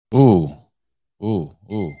Ooh,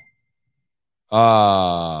 ooh.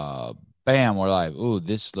 Uh, Bam, we're live. Ooh,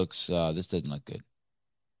 this doesn't look good.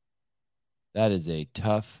 That is a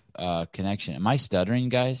tough connection. Am I stuttering,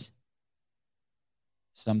 guys?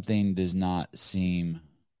 Something does not seem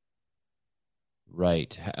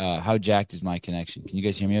right. How jacked is my connection? Can you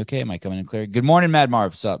guys hear me okay? Am I coming in clear? Good morning, Mad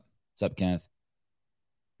Marv. What's up? What's up, Kenneth?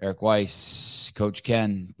 Eric Weiss, Coach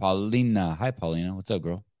Ken, Paulina. Hi, Paulina. What's up,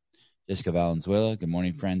 girl? Jessica Valenzuela. Good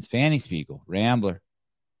morning, friends. Fanny Spiegel, Rambler.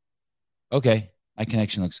 Okay, my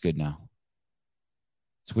connection looks good now.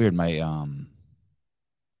 It's weird. My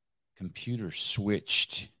computer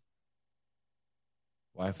switched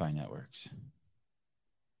Wi-Fi networks.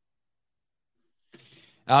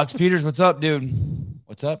 Alex Peters, what's up, dude?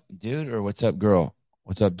 What's up, dude? Or what's up, girl?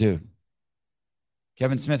 What's up, dude?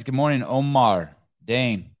 Kevin Smith, good morning. Omar,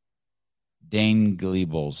 Dane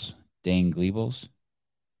Gleebles, Dane Gleebles,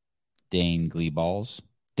 Dane Gleeballs,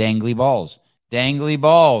 Dangly Balls, Dangly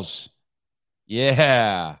Balls.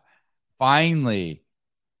 Yeah, finally.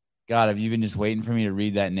 God, have you been just waiting for me to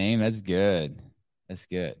read that name? That's good. That's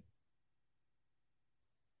good.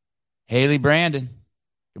 Haley Brandon,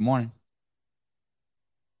 good morning.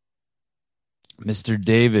 Mr.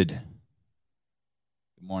 David,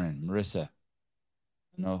 good morning. Marissa,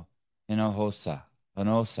 no, Hinojosa,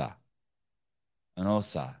 Hinosa,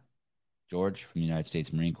 Hinosa. George from the United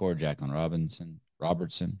States Marine Corps, Jacqueline Robertson.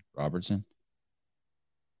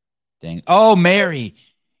 Dang. Oh, Mary.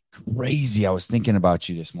 Crazy. I was thinking about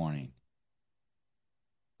you this morning.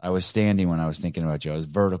 I was standing when I was thinking about you. I was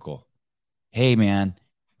vertical. Hey, man,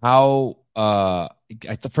 how,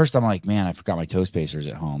 at the first I'm like, man, I forgot my toe spacers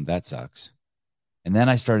at home. That sucks. And then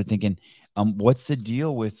I started thinking, what's the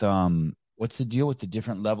deal with the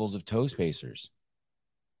different levels of toe spacers?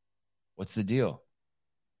 What's the deal?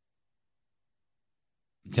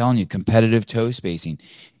 I'm telling you, competitive toe spacing.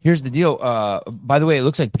 Here's the deal. By the way, it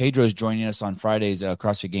looks like Pedro's joining us on Friday's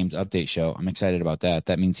CrossFit Games update show. I'm excited about that.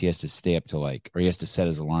 That means he has to stay up to or he has to set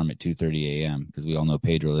his alarm at 2:30 a.m. because we all know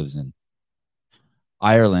Pedro lives in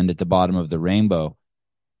Ireland at the bottom of the rainbow.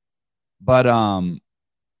 But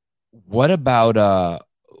what about uh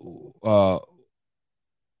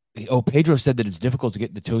Pedro said that it's difficult to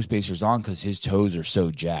get the toe spacers on because his toes are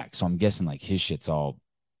so jacked. So I'm guessing like his shit's all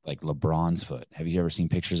like LeBron's foot. Have you ever seen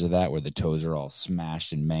pictures of that where the toes are all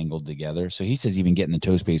smashed and mangled together? So he says even getting the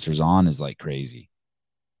toe spacers on is like crazy.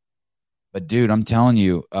 But dude, I'm telling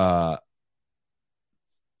you,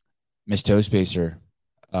 Miss Toe Spacer,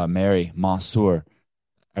 Mary Mansour,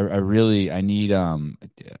 I need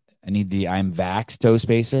the I'm Vax toe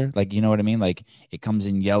spacer. Like, you know what I mean? Like it comes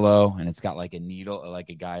in yellow and it's got like a needle, like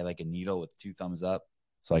a guy, like a needle with two thumbs up.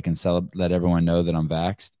 So I can let everyone know that I'm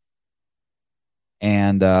vaxxed.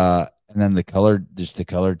 And then the colored, just the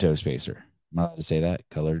colored toe spacer. Am I allowed to say that?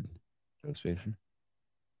 Colored toe spacer.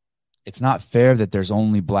 It's not fair that there's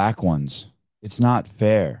only black ones. It's not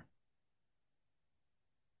fair.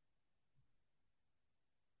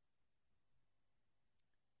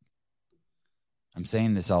 I'm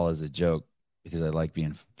saying this all as a joke because I like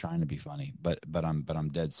trying to be funny, but I'm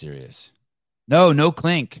dead serious. No, no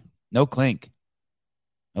clink. No clink.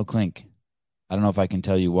 No clink. I don't know if I can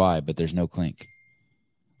tell you why, but there's no clink.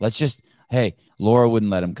 Let's just, hey, Laura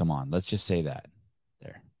wouldn't let him come on. Let's just say that.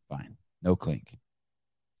 There. Fine. No clink.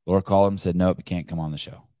 Laura called him, said, nope, you can't come on the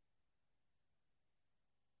show.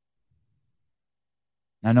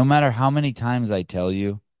 Now, no matter how many times I tell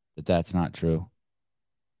you that that's not true,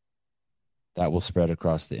 that will spread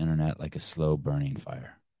across the internet like a slow burning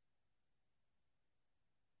fire.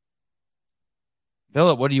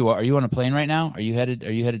 Philip, are you on a plane right now? Are you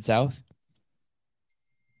headed south?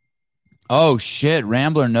 Oh shit,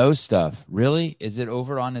 Rambler knows stuff. Really? Is it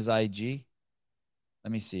over on his IG?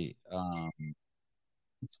 Let me see.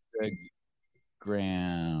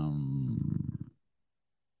 Graham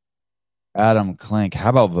Adam Klink.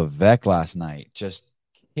 How about Vivek last night? Just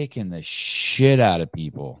kicking the shit out of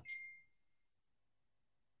people.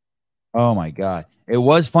 Oh my god! It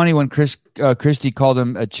was funny when Christie called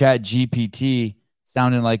him a Chat GPT,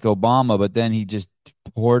 sounding like Obama, but then he just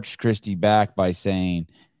torched Christie back by saying,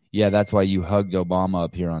 "Yeah, that's why you hugged Obama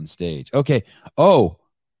up here on stage." Okay. Oh,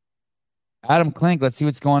 Adam Klink. Let's see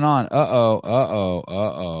what's going on.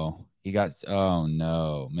 He got. Oh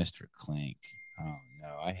no, Mr. Klink. Oh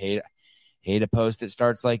no, I hate a post that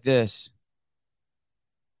starts like this.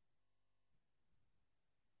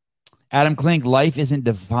 Adam Klink, life isn't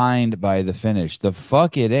defined by the finish. The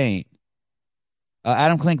fuck it ain't.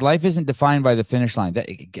 Adam Klink, life isn't defined by the finish line. That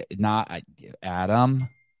not Adam.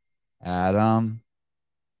 Adam.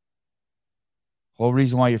 Whole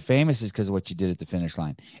reason why you're famous is because of what you did at the finish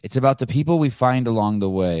line. It's about the people we find along the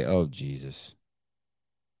way. Oh Jesus.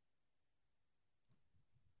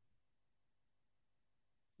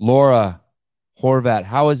 Laura Horvat,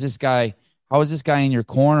 how is this guy? How is this guy in your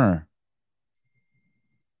corner?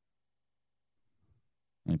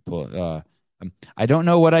 Let me pull it. I don't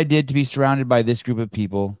know what I did to be surrounded by this group of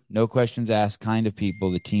people. No questions asked kind of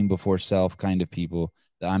people. The team before self kind of people.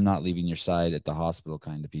 The I'm not leaving your side at the hospital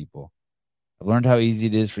kind of people. I've learned how easy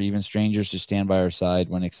it is for even strangers to stand by our side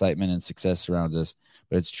when excitement and success surrounds us,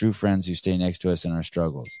 but it's true friends who stay next to us in our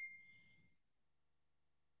struggles.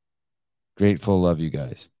 Grateful, love you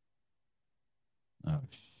guys. Oh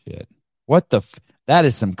shit. What the that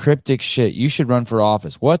is some cryptic shit. You should run for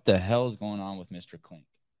office. What the hell is going on with Mr. Klink?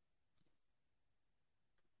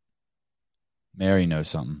 Mary knows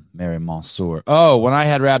something. Mary Mansour. Oh, when I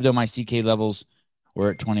had rhabdo, my CK levels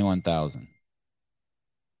were at 21,000.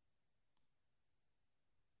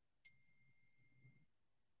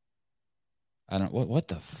 I don't what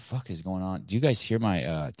the fuck is going on? Do you guys hear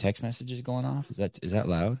my text messages going off? Is that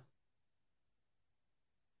loud?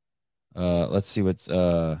 Let's see what's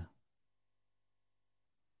I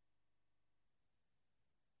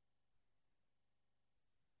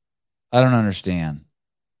don't understand.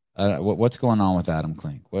 What's going on with Adam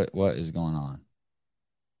Klink? What is going on?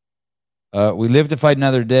 We lived to fight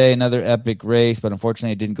another day, another epic race, but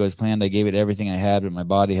unfortunately it didn't go as planned. I gave it everything I had, but my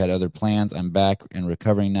body had other plans. I'm back and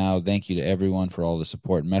recovering now. Thank you to everyone for all the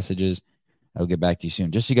support and messages. I'll get back to you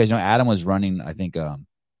soon. Just so you guys know, Adam was running, I think,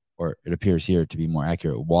 or it appears here to be more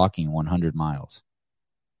accurate, walking 100 miles.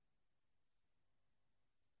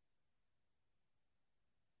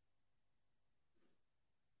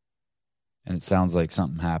 And it sounds like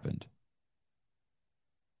something happened.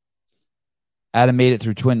 Adam made it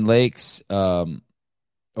through Twin Lakes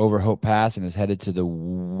over Hope Pass and is headed to the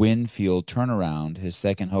Winfield turnaround. His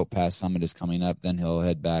second Hope Pass summit is coming up. Then he'll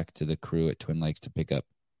head back to the crew at Twin Lakes to pick up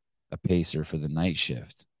a pacer for the night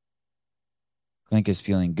shift. Klink is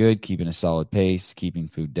feeling good, keeping a solid pace, keeping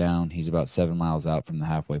food down. He's about 7 miles out from the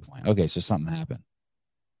halfway point. Okay, so something happened.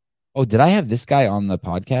 Oh, did I have this guy on the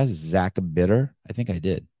podcast? Zach Bitter? I think I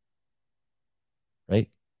did. Right?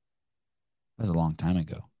 That was a long time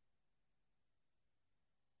ago.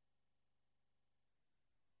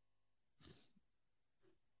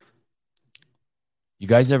 You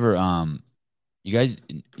guys ever you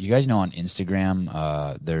guys know on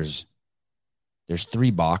Instagram there's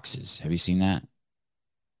three boxes. Have you seen that?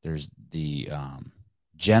 There's the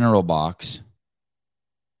general box.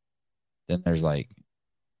 Then there's like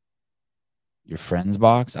your friends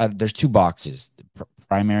box. There's two boxes,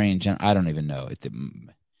 primary and general. I don't even know.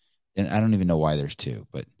 And I don't even know why there's two,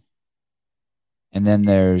 but and then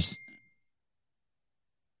there's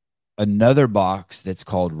another box that's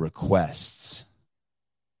called requests.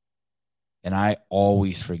 And I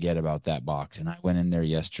always forget about that box. And I went in there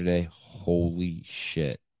yesterday. Holy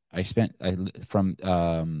shit. I from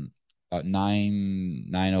about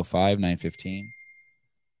 9:05, 9:15.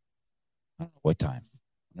 I don't know what time.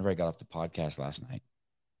 Whenever I got off the podcast last night,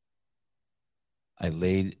 I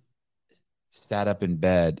sat up in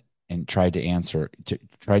bed and tried to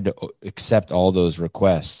accept all those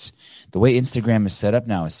requests. The way Instagram is set up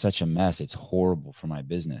now is such a mess. It's horrible for my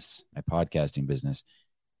business, my podcasting business.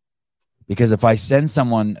 Because if I send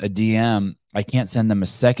someone a DM, I can't send them a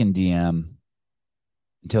second DM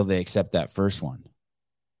until they accept that first one.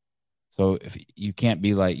 So if you can't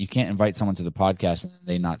be like, you can't invite someone to the podcast and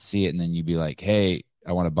they not see it, and then you be like, hey,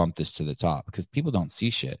 I want to bump this to the top, because people don't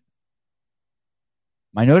see shit.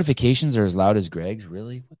 My notifications are as loud as Greg's.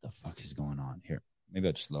 Really? What the fuck is going on here? Maybe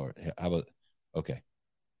I'll just lower it. How about, okay.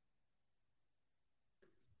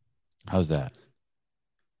 How's that?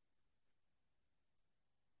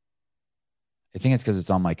 I think it's because it's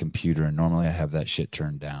on my computer, and normally I have that shit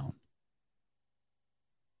turned down.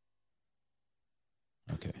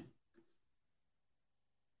 Okay.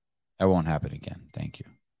 That won't happen again. Thank you.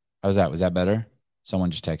 How's that? Was that better?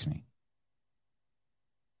 Someone just text me.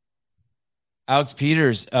 Alex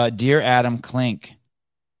Peters, dear Adam Klink,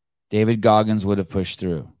 David Goggins would have pushed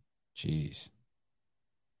through. Jeez.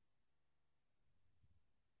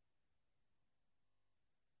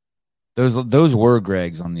 Those were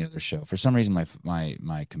Greg's on the other show. For some reason,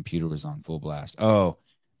 my computer was on full blast. Oh,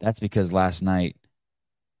 that's because last night,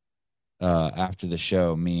 after the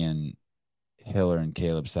show, me and Hiller and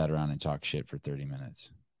Caleb sat around and talked shit for 30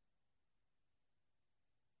 minutes.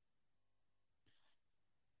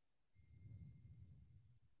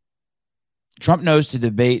 Trump knows to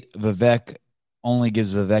debate Vivek only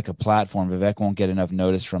gives Vivek a platform. Vivek won't get enough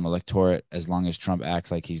notice from electorate as long as Trump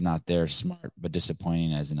acts like he's not there. Smart, but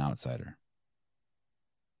disappointing as an outsider.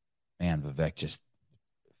 Man, Vivek just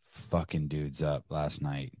fucking dudes up last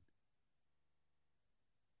night.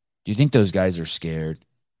 Do you think those guys are scared?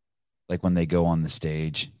 Like when they go on the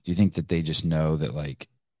stage, do you think that they just know that like,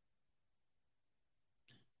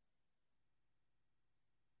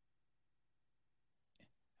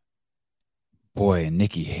 boy, and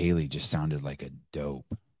Nikki Haley just sounded like a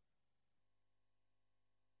dope.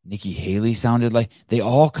 Nikki Haley sounded like they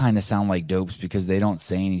all kind of sound like dopes because they don't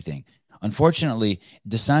say anything. Unfortunately,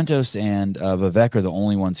 DeSantos and Vivek are the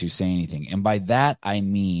only ones who say anything. And by that, I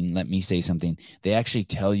mean, let me say something. They actually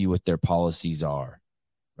tell you what their policies are,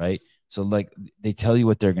 right? So, like, they tell you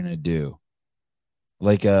what they're going to do.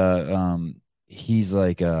 Like, he's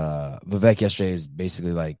like, Vivek yesterday is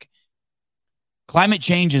basically like, climate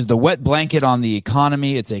change is the wet blanket on the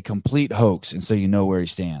economy. It's a complete hoax. And so you know where he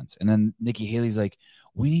stands. And then Nikki Haley's like,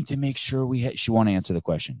 we need to make sure she won't answer the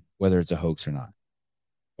question, whether it's a hoax or not,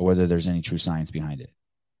 or whether there's any true science behind it.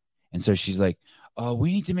 And so she's like,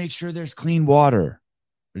 we need to make sure there's clean water.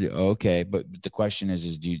 Okay. But the question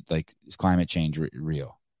is do you like, is climate change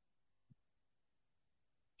real?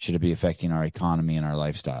 Should it be affecting our economy and our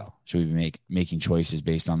lifestyle? Should we be making choices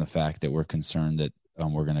based on the fact that we're concerned that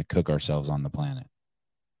we're going to cook ourselves on the planet?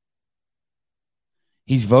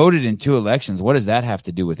 He's voted in 2 elections. What does that have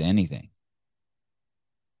to do with anything?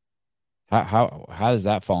 How does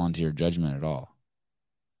that fall into your judgment at all?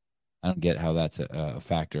 I don't get how that's a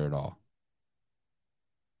factor at all.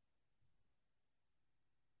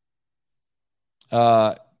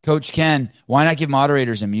 Coach Ken, why not give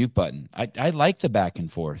moderators a mute button? I like the back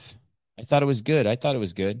and forth. I thought it was good. I thought it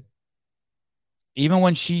was good. Even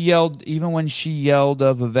when she yelled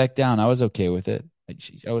Vivek down, I was okay with it.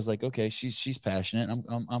 I was like, okay, she's passionate.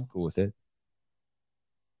 I'm cool with it.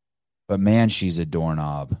 But man, she's a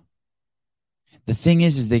doorknob. The thing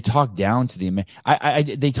is they talk down to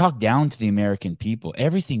they talk down to the American people.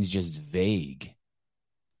 Everything's just vague.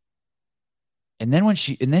 And then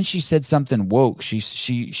she said something woke.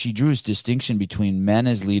 She drew a distinction between men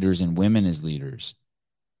as leaders and women as leaders.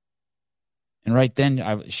 And right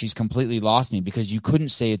then, she's completely lost me because you couldn't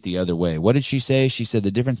say it the other way. What did she say? She said the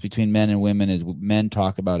difference between men and women is men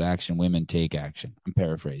talk about action, women take action. I'm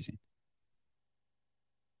paraphrasing.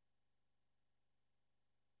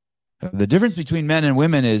 The difference between men and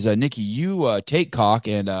women is, Nikki, you take cock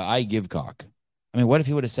and I give cock. I mean, what if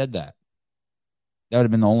he would have said that? That would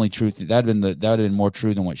have been the only truth. That would have been more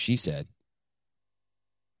true than what she said.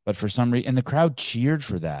 But for some reason, and the crowd cheered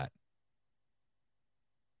for that.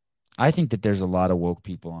 I think that there's a lot of woke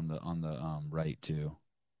people on the right too.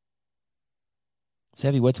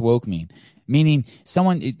 Sevy, what's woke mean? Meaning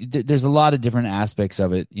there's a lot of different aspects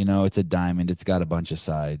of it. You know, it's a diamond. It's got a bunch of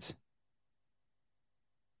sides.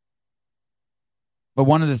 But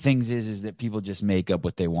one of the things is that people just make up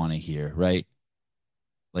what they want to hear, right?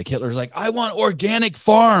 Like Hitler's like, I want organic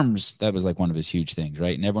farms. That was like one of his huge things,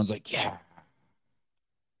 right? And everyone's like, yeah.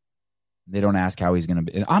 They don't ask how he's going to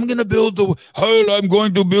be. I'm going to build I'm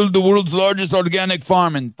going to build the world's largest organic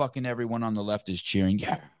farm. And fucking everyone on the left is cheering.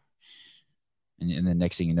 Yeah. And the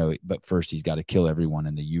next thing you know, but first he's got to kill everyone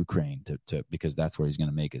in the Ukraine because that's where he's going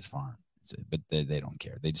to make his farm. But they don't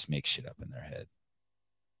care. They just make shit up in their head.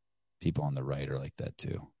 People on the right are like that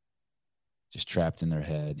too. Just trapped in their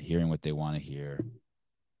head, hearing what they want to hear.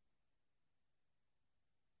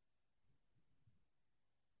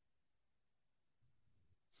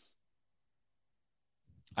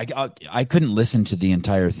 I couldn't listen to the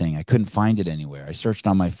entire thing. I couldn't find it anywhere. I searched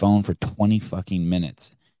on my phone for 20 fucking minutes.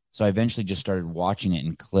 So I eventually just started watching it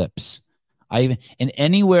in clips. And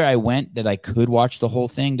anywhere I went that I could watch the whole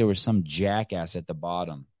thing, there was some jackass at the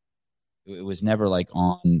bottom. It was never like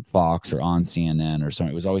on Fox or on CNN or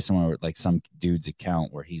something. It was always somewhere like some dude's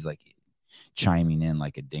account where he's like chiming in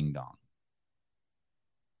like a ding dong.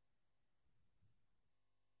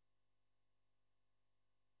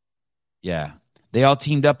 Yeah. They all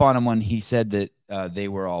teamed up on him when he said that they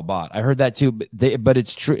were all bought. I heard that too, but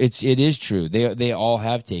it's true. It is true. They all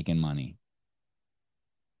have taken money.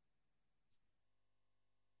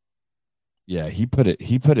 Yeah, he put it.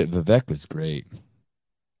 Vivek was great.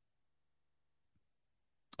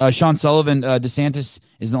 Sean Sullivan, DeSantis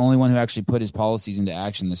is the only one who actually put his policies into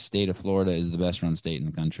action. The state of Florida is the best run state in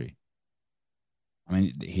the country. I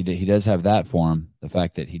mean, he does have that for him. The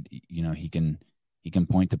fact that he can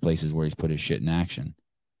point to places where he's put his shit in action.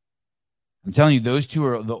 I'm telling you, those two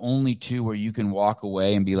are the only two where you can walk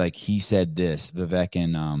away and be like, he said this. Vivek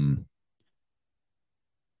and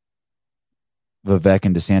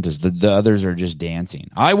DeSantis. The others are just dancing.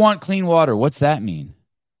 I want clean water. What's that mean?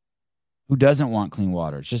 Who doesn't want clean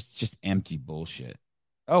water? It's just empty bullshit.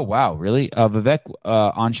 Oh wow, really? Vivek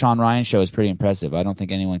on Sean Ryan's show is pretty impressive. I don't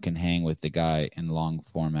think anyone can hang with the guy in long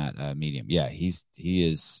format medium. Yeah, he's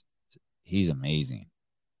amazing.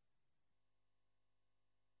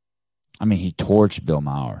 I mean, he torched Bill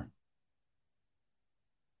Maher.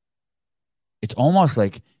 It's almost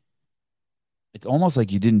like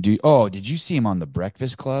you didn't do. Oh, did you see him on the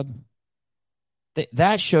Breakfast Club?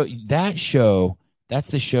 That show,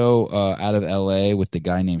 that's the show out of L.A. with the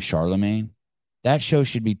guy named Charlemagne. That show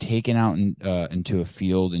should be taken out into a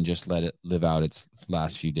field and just let it live out its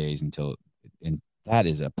last few days until. And that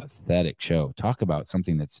is a pathetic show. Talk about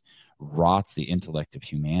something that's rots the intellect of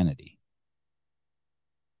humanity.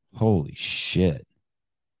 Holy shit.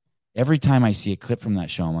 Every time I see a clip from that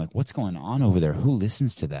show, I'm like, what's going on over there? Who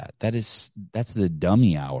listens to that? That's the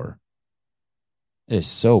dummy hour. It is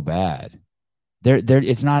so bad.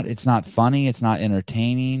 It's not funny, it's not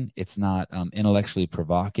entertaining, it's not intellectually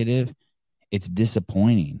provocative. It's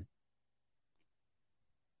disappointing.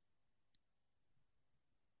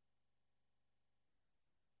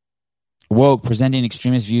 Woke, presenting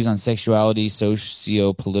extremist views on sexuality,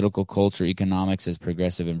 socio-political culture, economics as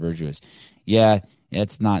progressive and virtuous. Yeah,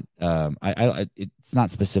 it's not. It's not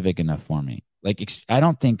specific enough for me. Like, I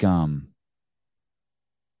don't think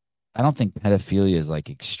pedophilia is like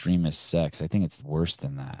extremist sex. I think it's worse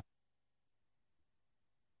than that.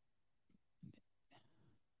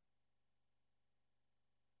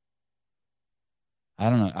 I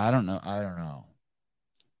don't know. I don't know. I don't know.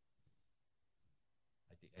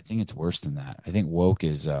 I think it's worse than that. I think woke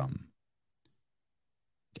is. I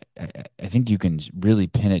think you can really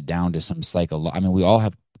pin it down to some psychological. I mean, we all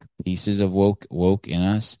have pieces of woke in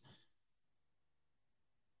us.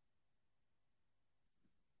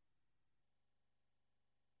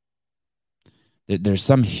 There's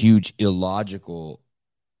some huge illogical.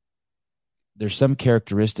 There's some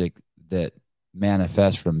characteristic that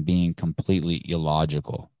manifests from being completely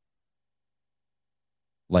illogical,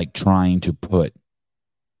 like trying to put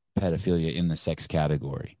pedophilia in the sex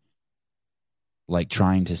category, like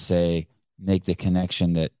trying to say make the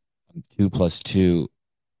connection that 2 plus 2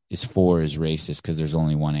 is 4 is racist because there's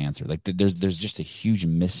only one answer. Like there's just a huge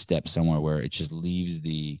misstep somewhere where it just leaves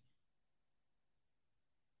the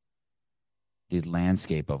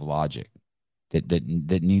landscape of logic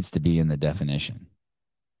that needs to be in the definition.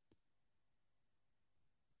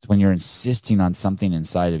 It's when you're insisting on something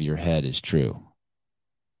inside of your head is true.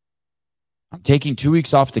 I'm taking 2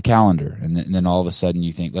 weeks off the calendar, and then all of a sudden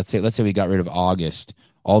you think, let's say we got rid of August,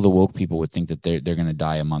 all the woke people would think that they're going to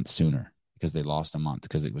die a month sooner because they lost a month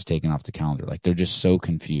because it was taken off the calendar. Like they're just so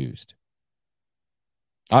confused.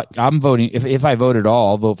 I'm voting. If I vote at all,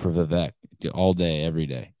 I'll vote for Vivek all day, every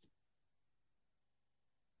day.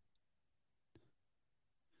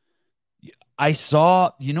 I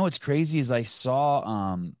saw, what's crazy is I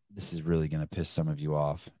saw, this is really going to piss some of you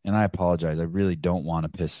off. And I apologize. I really don't want to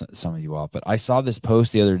piss some of you off, but I saw this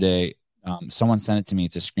post the other day. Someone sent it to me.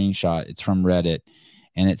 It's a screenshot. It's from Reddit.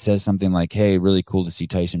 And it says something like, hey, really cool to see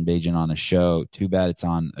Tyson Bagent on a show. Too bad it's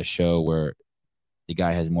on a show where the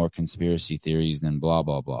guy has more conspiracy theories than blah,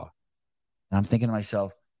 blah, blah. And I'm thinking to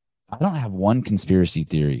myself, I don't have one conspiracy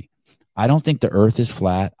theory. I don't think the earth is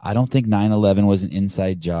flat. I don't think 9/11 was an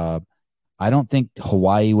inside job. I don't think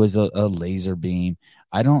Hawaii was a laser beam.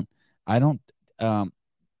 I don't I don't um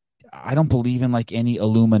I don't believe in like any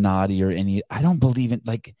Illuminati or any I don't believe in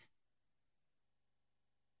like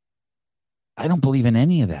I don't believe in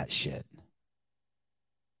any of that shit.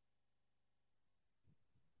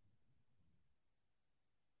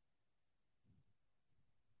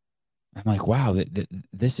 I'm like, wow,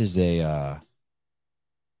 this is a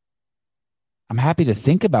I'm happy to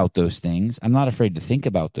think about those things. I'm not afraid to think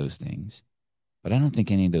about those things, but I don't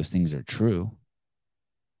think any of those things are true.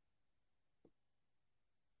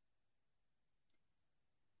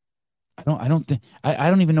 I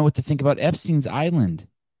don't even know what to think about Epstein's Island.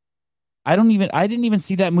 I didn't even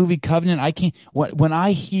see that movie Covenant. I can't when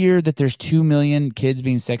I hear that there's 2 million kids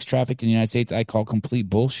being sex trafficked in the United States, I call complete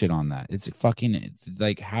bullshit on that. It's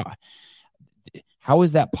like how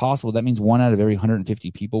is that possible? That means one out of every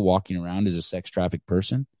 150 people walking around is a sex trafficked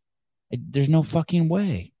person. There's no fucking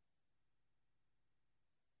way.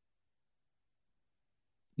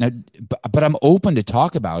 Now, but I'm open to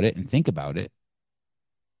talk about it and think about it.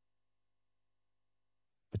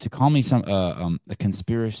 But to call me a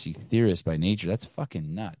conspiracy theorist by nature, that's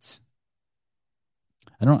fucking nuts.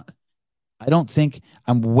 I don't I don't think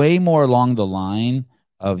I'm way more along the line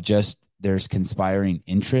of just there's conspiring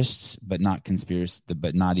interests, but not conspiracy,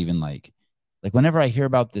 but not even like whenever I hear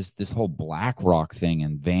about this whole BlackRock thing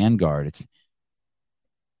and Vanguard,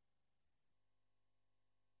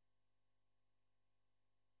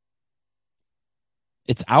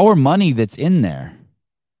 it's our money that's in there.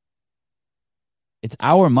 It's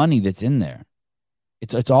our money that's in there.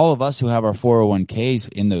 It's all of us who have our 401ks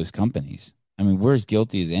in those companies. I mean, we're as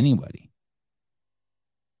guilty as anybody.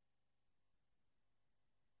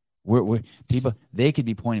 We're people. They could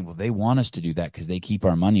be pointing. Well, they want us to do that because they keep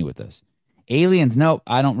our money with us. Aliens? No,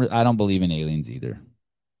 I don't believe in aliens either.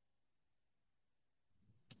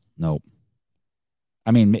 Nope.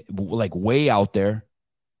 I mean, like way out there,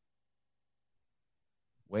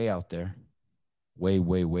 way out there.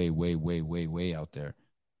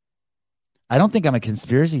 I don't think I'm a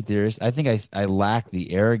conspiracy theorist. I think I lack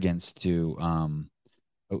the arrogance to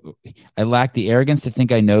I lack the arrogance to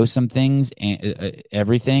think I know some things and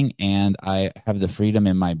everything, and I have the freedom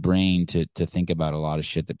in my brain to think about a lot of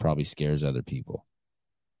shit that probably scares other people.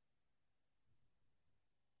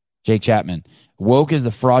 Jake Chapman, woke is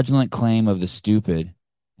the fraudulent claim of the stupid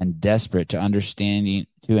and desperate to an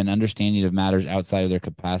understanding of matters outside of their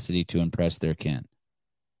capacity to impress their kin.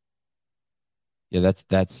 Yeah,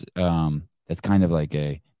 that's kind of like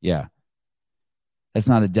a yeah. That's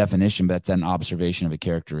not a definition, but that's an observation of a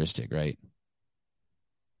characteristic, right?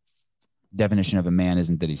 Definition of a man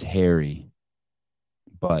isn't that he's hairy,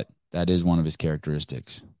 but that is one of his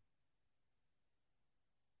characteristics.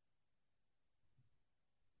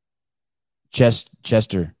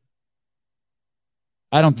 Chester.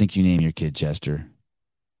 I don't think you name your kid Chester.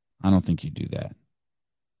 I don't think you do that.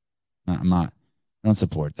 I'm not. I don't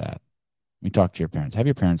support that. We talk to your parents. Have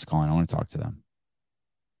your parents call in. I want to talk to them.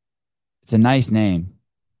 It's a nice name.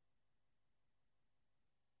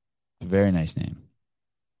 A very nice name.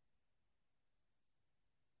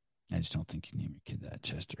 I just don't think you name your kid that,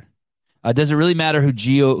 Chester. Does it really matter who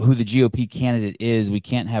the GOP candidate is? We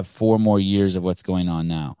can't have 4 more years of what's going on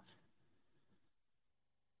now.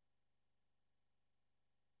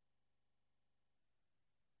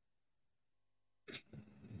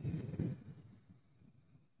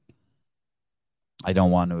 I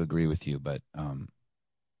don't want to agree with you, but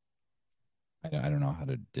I don't know how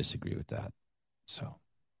to disagree with that. So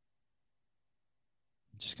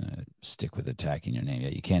I'm just gonna stick with attacking your name. Yeah,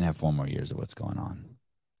 you can't have 4 more years of what's going on.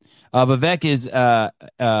 Vivek is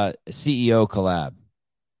CEO collab.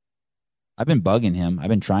 I've been bugging him. I've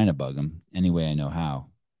been trying to bug him any way I know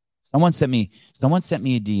how. Someone sent me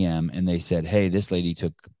a DM and they said, "Hey, this lady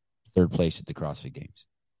took third place at the CrossFit Games."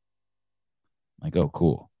 I'm like, "Oh,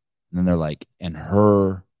 cool." And then they're like, "And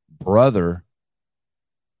her brother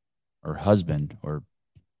or husband or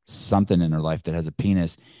something in her life that has a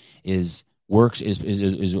penis is works is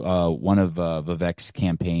one of Vivek's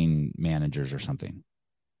campaign managers or something."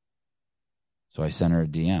 So I sent her a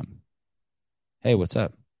DM. "Hey, what's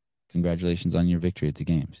up? Congratulations on your victory at the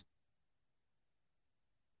games."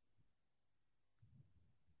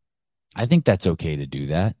 I think that's okay to do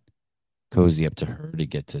that. Cozy up to her to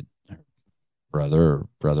get to her brother or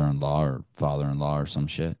brother-in-law or father-in-law or some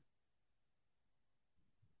shit.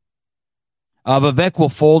 Vivek will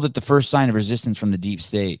fold at the first sign of resistance from the deep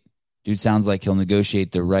state. Dude sounds like he'll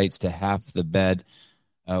negotiate the rights to half the bed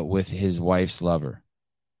with his wife's lover.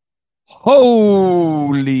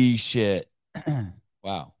 Holy shit.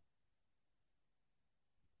 Wow.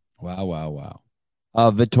 Wow, wow,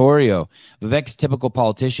 wow. Vittorio, Vivek's typical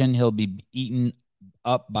politician. He'll be eaten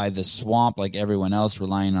up by the swamp like everyone else,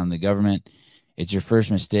 relying on the government. It's your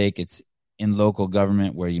first mistake. It's in local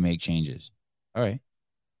government where you make changes. All right.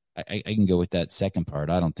 I can go with that second part.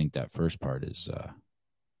 I don't think that first part is I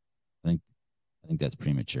think I think that's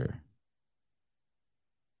premature.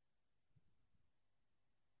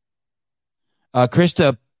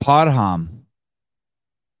 Krista Podham,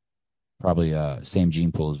 probably same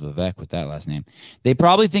gene pool as Vivek with that last name. They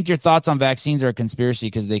probably think your thoughts on vaccines are a conspiracy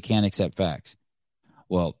because they can't accept facts.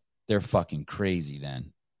 Well, they're fucking crazy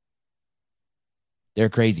then. They're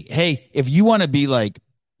crazy. Hey, if you want to be like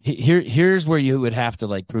here's where you would have to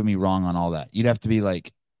like prove me wrong on all that. You'd have to be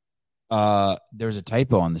like there's a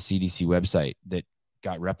typo on the CDC website that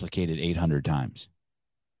got replicated 800 times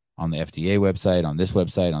on the FDA website, on this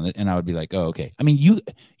website, and I would be like, "Oh, okay." I mean,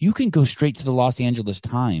 you can go straight to the Los Angeles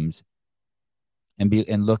Times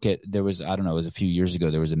and look at there was I don't know, it was a few years ago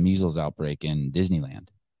there was a measles outbreak in Disneyland.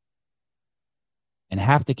 And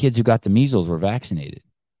half the kids who got the measles were vaccinated.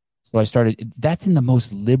 So I started that's in the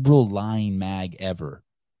most liberal lying mag ever.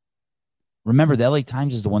 Remember, the LA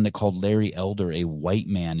Times is the one that called Larry Elder a white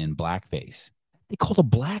man in blackface. They called a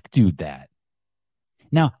black dude that.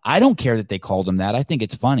 Now, I don't care that they called him that. I think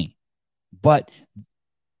it's funny. But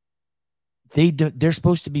they're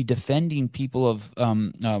supposed to be defending people of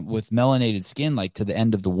with melanated skin like to the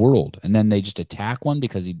end of the world, and then they just attack one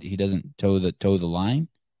because he doesn't toe the line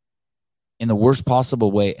in the worst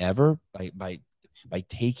possible way ever by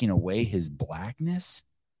taking away his blackness.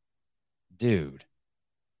 Dude,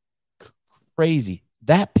 crazy.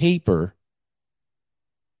 That paper,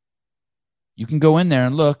 you can go in there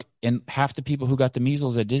and look, and half the people who got the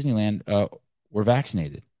measles at Disneyland were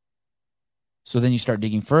vaccinated. So then you start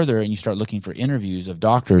digging further and you start looking for interviews of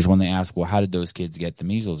doctors when they ask, well, how did those kids get the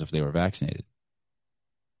measles if they were vaccinated?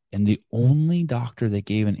 And the only doctor that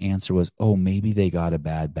gave an answer was, oh, maybe they got a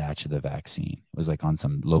bad batch of the vaccine. It was like on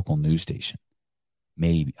some local news station.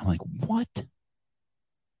 Maybe. I'm like, what?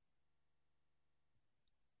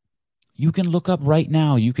 You can look up right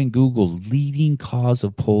now. You can Google leading cause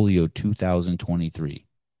of polio 2023.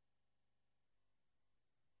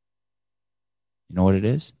 You know what it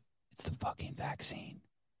is? It's the fucking vaccine.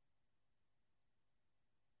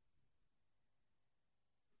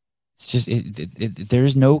 It's just, there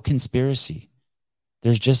is no conspiracy.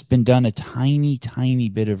 There's just been done a tiny, tiny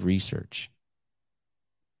bit of research.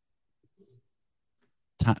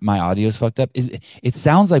 My audio's fucked up. It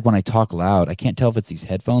sounds like when I talk loud, I can't tell if it's these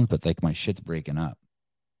headphones, but like my shit's breaking up.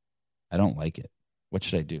 I don't like it. What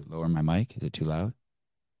should I do? Lower my mic? Is it too loud?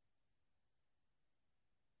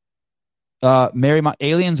 Mary,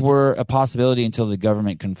 aliens were a possibility until the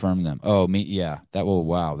government confirmed them. Oh, me, yeah. That will,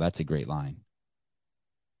 wow, that's a great line.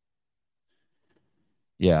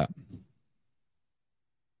 Yeah.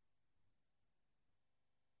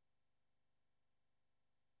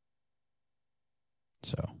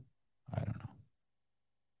 So I don't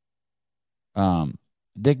know.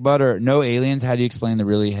 Dick Butter, no aliens. How do you explain the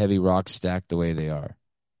really heavy rocks stacked the way they are?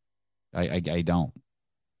 I don't,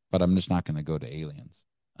 but I'm just not going to go to aliens.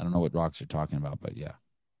 I don't know what rocks you're talking about, but yeah.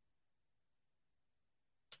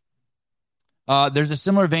 There's a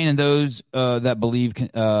similar vein in those that believe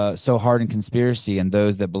so hard in conspiracy and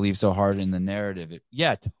those that believe so hard in the narrative.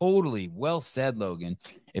 Yeah, totally. Well said, Logan.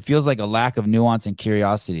 It feels like a lack of nuance and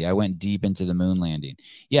curiosity. I went deep into the moon landing.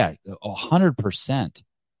 Yeah, 100%.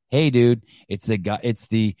 Hey, dude, it's the guy. It's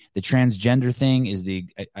the transgender thing. Is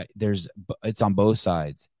there's it's on both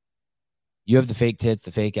sides. You have the fake tits,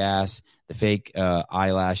 the fake ass, the fake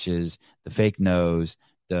eyelashes, the fake nose,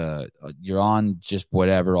 the you're on just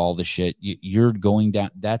whatever, all the shit. You're going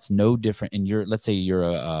down. That's no different. And you're, let's say you're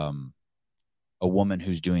a woman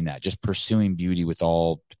who's doing that, just pursuing beauty with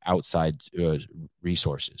all outside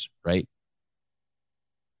resources, right?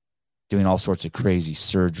 Doing all sorts of crazy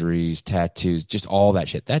surgeries, tattoos, just all that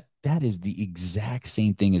shit. That is the exact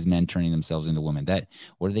same thing as men turning themselves into women. That,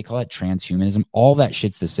 what do they call that? Transhumanism. All that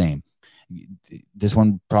shit's the same. This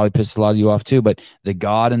one probably pisses a lot of you off too, but the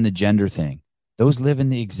God and the gender thing, those live in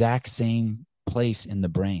the exact same place in the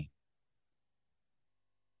brain.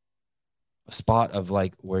 A spot of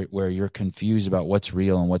like where you're confused about what's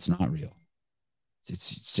real and what's not real.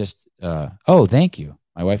 It's just oh, thank you.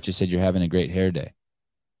 My wife just said you're having a great hair day.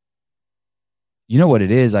 You know what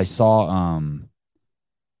it is? I saw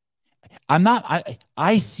I'm not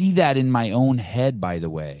I see that in my own head, by the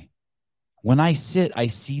way. When I sit, I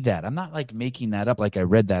see that. I'm not like making that up like I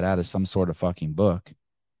read that out of some sort of fucking book.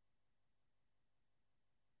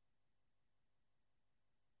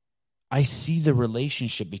 I see the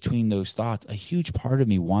relationship between those thoughts. A huge part of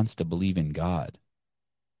me wants to believe in God.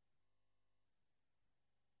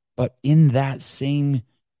 But in that same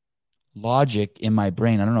logic in my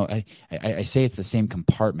brain, I don't know. I say it's the same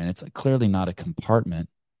compartment. It's like clearly not a compartment.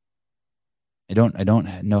 I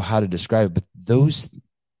don't know how to describe it, but those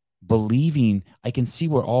believing, I can see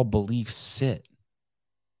where all beliefs sit.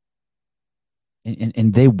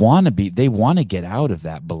 And they want to get out of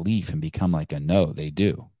that belief and become like a no, they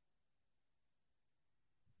do.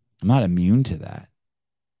 I'm not immune to that.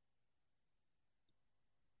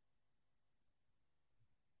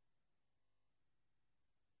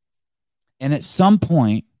 And at some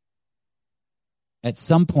point,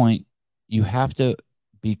 you have to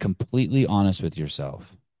be completely honest with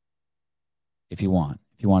yourself if you want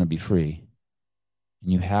to be free.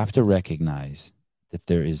 And you have to recognize that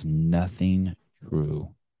there is nothing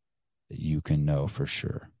true that you can know for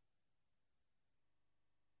sure.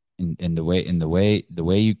 And the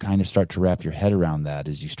way you kind of start to wrap your head around that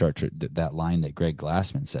is you start to that line that Greg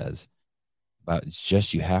Glassman says about, it's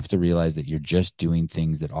just, you have to realize that you're just doing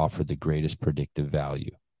things that offer the greatest predictive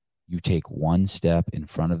value. You take one step in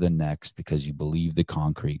front of the next because you believe the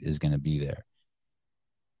concrete is going to be there,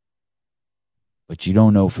 but you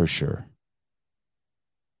don't know for sure.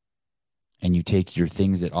 And you take your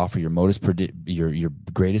things that offer your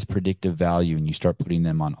greatest predictive value, and you start putting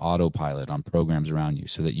them on autopilot on programs around you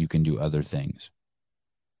so that you can do other things.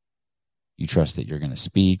 You trust that you're going to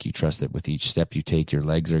speak. You trust that with each step you take, your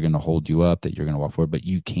legs are going to hold you up, that you're going to walk forward, but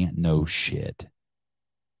you can't know shit.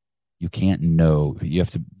 You can't know. You have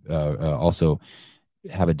to also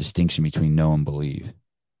have a distinction between know and believe.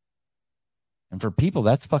 And for people,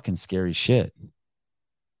 that's fucking scary shit.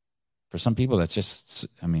 For some people, that's just,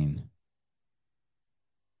 I mean,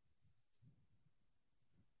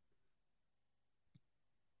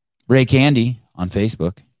 Ray Candy on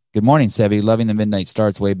Facebook. Good morning, Sebi. Loving the midnight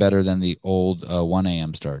starts way better than the old 1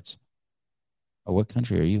 a.m. starts. Oh, what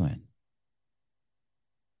country are you in?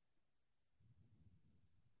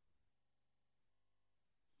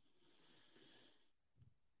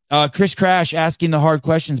 Chris Crash asking the hard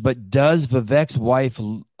questions, but does Vivek's wife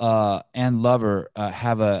and lover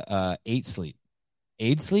have a eight sleep?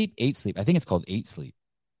 Eight sleep? Eight sleep. I think it's called eight sleep.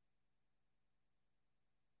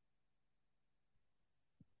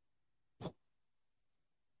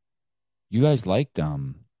 You guys liked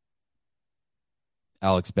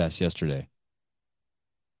Alex Best yesterday.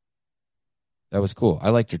 That was cool.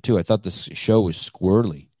 I liked her too. I thought this show was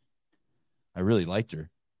squirrely. I really liked her.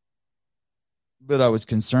 But I was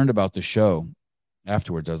concerned about the show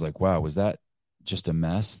afterwards. I was like, wow, was that just a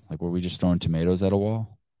mess? Like, were we just throwing tomatoes at a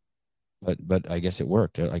wall? But I guess it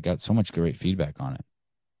worked. I got so much great feedback on it.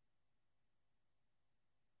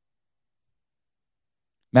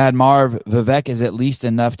 Mad Marv, Vivek is at least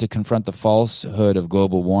enough to confront the falsehood of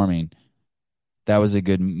global warming. That was a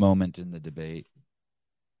good moment in the debate.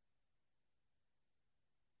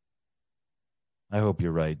 I hope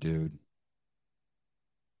you're right, dude.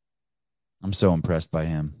 I'm so impressed by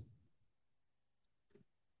him.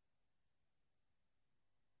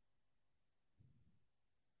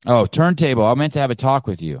 Oh, turntable. I meant to have a talk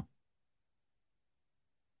with you.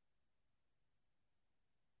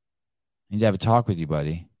 I need to have a talk with you,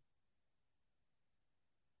 buddy.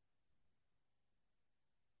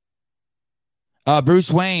 Bruce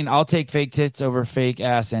Wayne, I'll take fake tits over fake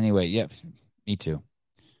ass anyway. Yep, me too.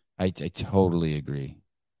 I totally agree.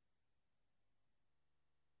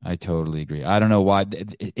 I totally agree. I don't know why,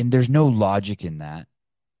 and there's no logic in that,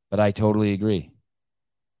 but I totally agree.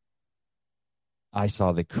 I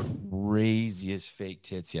saw the craziest fake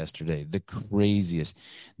tits yesterday. The craziest.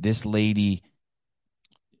 This lady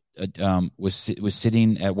was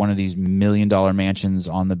sitting at one of these $1 million mansions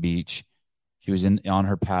on the beach. She was in on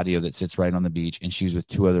her patio that sits right on the beach, and she was with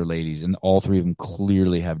two other ladies, and all three of them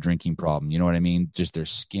clearly have drinking problem. You know what I mean? Just their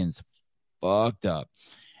skin's fucked up,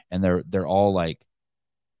 and they're all like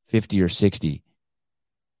 50 or 60,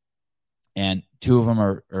 and two of them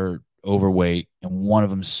are overweight, and one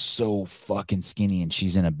of them's so fucking skinny, and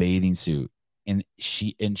she's in a bathing suit, and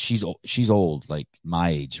she's old, like my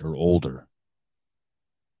age or older,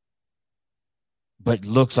 but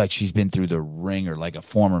looks like she's been through the ringer, like a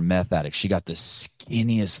former meth addict. She got the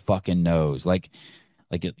skinniest fucking nose, like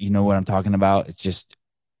you know what I'm talking about? It's just,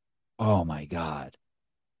 oh my god.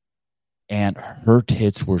 And her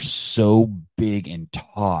tits were so big and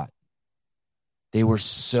taut. They were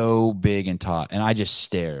so big and taut, and I just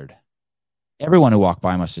stared. Everyone who walked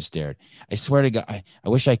by must have stared. I swear to God, I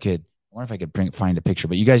wish I could. I wonder if I could find a picture,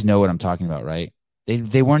 but you guys know what I'm talking about, right?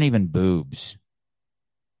 They weren't even boobs.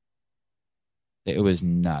 It was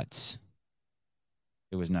nuts.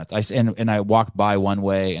 It was nuts. And I walked by one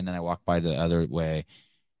way, and then I walked by the other way,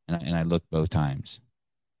 and I looked both times.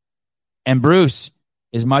 And Bruce,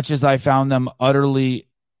 as much as I found them utterly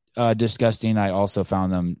disgusting, I also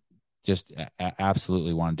found them just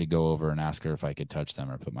absolutely wanted to go over and ask her if I could touch them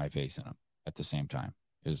or put my face in them at the same time.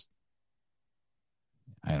 It was,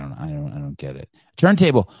 I don't get it.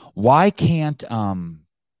 Turntable. Why can't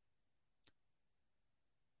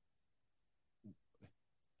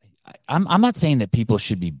I'm not saying that people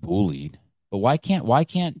should be bullied, but why can't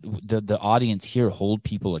the audience here hold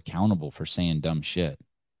people accountable for saying dumb shit?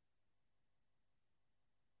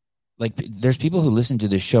 Like, there's people who listen to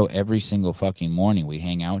this show every single fucking morning. We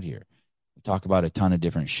hang out here. We talk about a ton of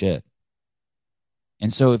different shit.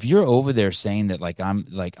 And so if you're over there saying that, I'm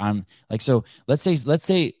like, so let's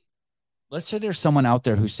say there's someone out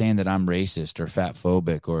there who's saying that I'm racist or fat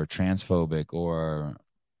phobic or transphobic or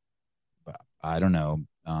I don't know,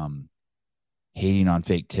 hating on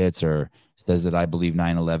fake tits, or says that I believe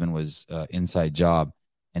 9/11 was inside job.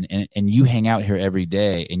 And you hang out here every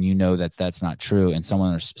day, and you know that's not true, and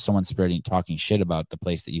someone's spreading talking shit about the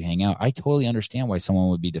place that you hang out. I totally understand why someone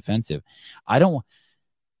would be defensive. I don't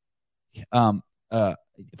um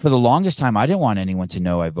for the longest time I didn't want anyone to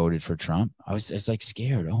know I voted for Trump. It's like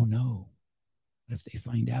scared. Oh no. What if they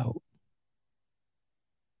find out?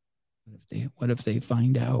 What if they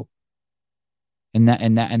find out? And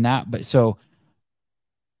that but so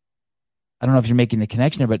I don't know if you're making the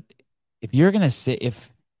connection there, but if you're gonna say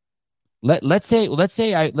if let's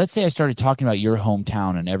say I started talking about your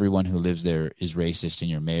hometown and everyone who lives there is racist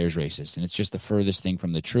and your mayor's racist, and it's just the furthest thing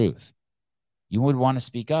from the truth. You would want to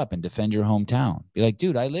speak up and defend your hometown. Be like,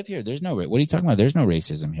 dude, I live here. What are you talking about? There's no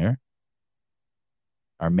racism here.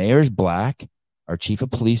 Our mayor's black. Our chief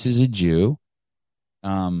of police is a Jew.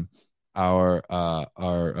 Um,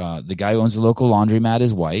 the guy who owns the local laundromat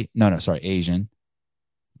is white. No, sorry, Asian.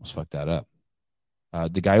 Almost fucked that up.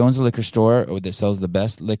 The guy who owns the liquor store that sells the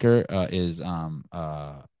best liquor is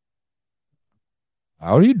how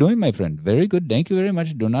are you doing, my friend? Very good, thank you very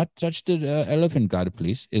much. Do not touch the elephant god,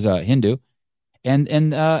 please. Is a Hindu, and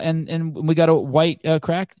we got a white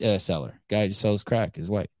crack seller. Guy who sells crack is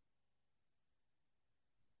white.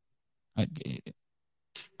 I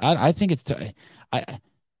I think it's I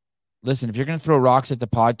listen. If you're gonna throw rocks at the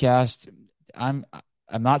podcast, I'm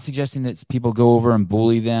I'm not suggesting that people go over and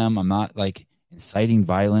bully them. I'm not like inciting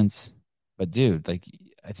violence, but dude, like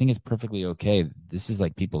I think it's perfectly okay. This is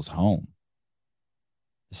like people's home.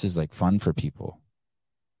 This is like fun for people.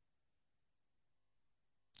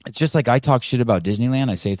 It's just like I talk shit about Disneyland.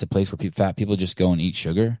 I say it's a place where fat people just go and eat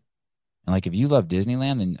sugar. And like if you love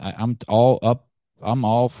Disneyland, then I'm all up. I'm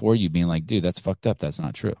all for you being like, dude, that's fucked up. That's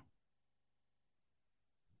not true.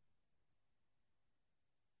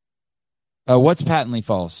 What's patently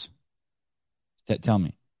false? Tell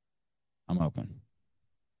me. I'm open.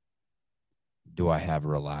 Do I have a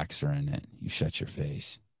relaxer in it? You shut your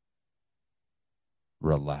face.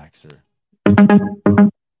 Relaxer.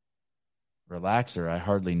 Relaxer. I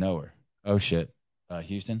hardly know her. Oh shit.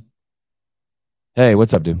 Houston. Hey,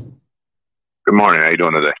 what's up, dude? Good morning. How you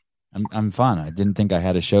doing today? I'm fine. I didn't think I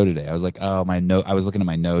had a show today. I was like, oh my note. I was looking at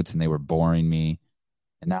my notes and they were boring me,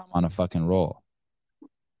 and now I'm on a fucking roll.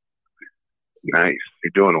 Nice.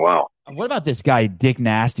 You're doing well. What about this guy Dick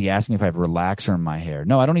Nasty asking if I have relaxer in my hair?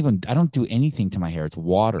 No, I don't do anything to my hair. It's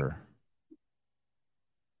water.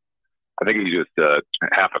 I think you just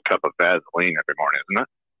half a cup of Vaseline every morning, isn't it?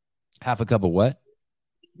 Half a cup of what?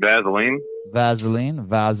 Vaseline. Vaseline.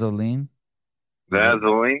 Vaseline.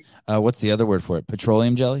 What's the other word for it?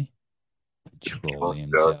 Petroleum jelly.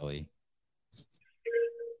 Petroleum jelly.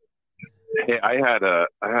 Hey, I had a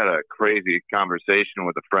crazy conversation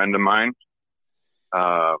with a friend of mine.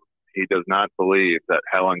 He does not believe that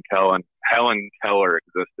Helen Keller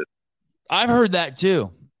existed. I've heard that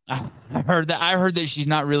too. I heard that she's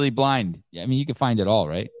not really blind. I mean, you can find it all,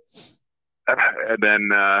 right? And then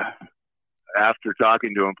after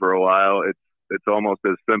talking to him for a while, it's almost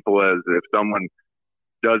as simple as if someone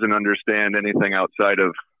doesn't understand anything outside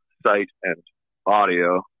of sight and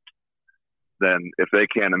audio, then if they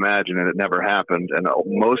can't imagine it, it never happened. And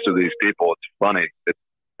most of these people, it's funny. It's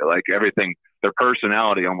like everything, their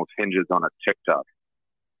personality almost hinges on a TikTok.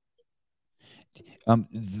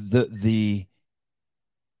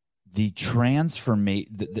 The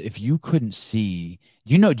transformation. If you couldn't see,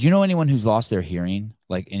 do you know anyone who's lost their hearing?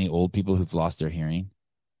 Like any old people who've lost their hearing?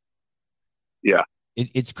 Yeah.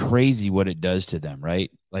 It's crazy what it does to them,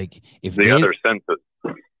 right? Like if the other senses.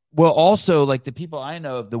 Well, also like the people I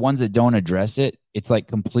know, the ones that don't address it, it's like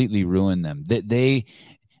completely ruined them. They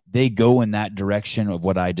go in that direction of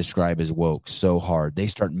what I describe as woke so hard. They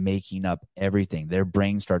start making up everything. Their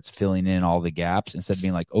brain starts filling in all the gaps instead of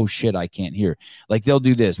being like, oh shit, I can't hear. Like they'll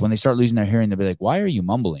do this. When they start losing their hearing, they'll be like, why are you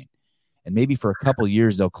mumbling? And maybe for a couple of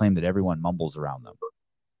years, they'll claim that everyone mumbles around them.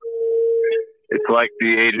 It's like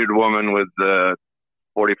the aged woman with the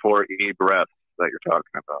 44E breath that you're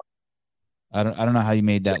talking about. I don't know how you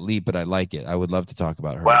made that leap, but I like it. I would love to talk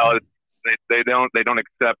about her. Well, they don't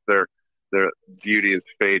accept their beauty is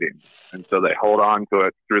fading, and so they hold on to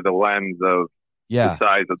it through the lens of the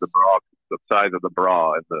size of the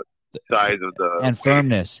bra, and the size of the and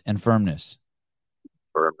firmness and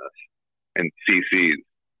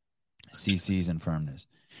CCs and firmness.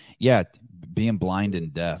 Yeah, being blind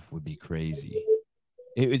and deaf would be crazy.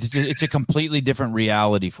 It's a completely different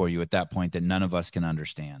reality for you at that point that none of us can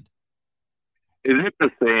understand. Is it the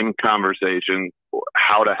same conversation,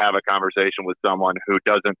 how to have a conversation with someone who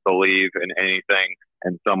doesn't believe in anything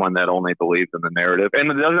and someone that only believes in the narrative and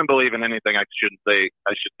doesn't believe in anything? I should say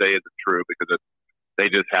isn't true because they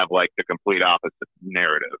just have like the complete opposite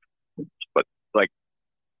narrative. But like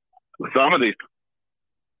some of these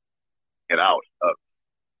get out of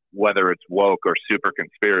whether it's woke or super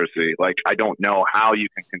conspiracy. Like I don't know how you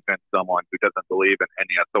can convince someone who doesn't believe in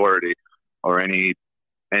any authority or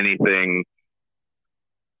anything.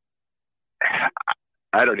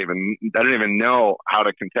 I don't even know how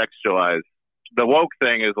to contextualize. The woke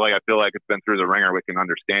thing is like, I feel like it's been through the ringer. We can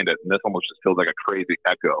understand it. And this almost just feels like a crazy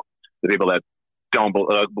echo. The people that don't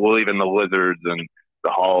believe in the lizards and the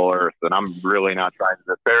whole earth. And I'm really not trying to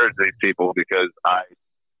disparage these people because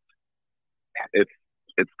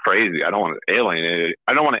it's crazy. I don't want to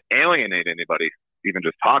alienate anybody, even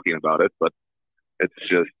just talking about it, but it's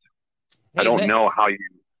just, I don't know how you.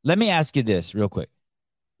 Let me ask you this real quick.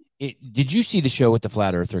 Did you see the show with the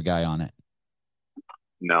flat earther guy on it?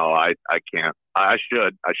 No, I can't. I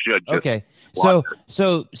should. Just Okay. watch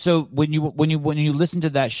So when you listen to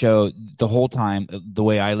that show the whole time, the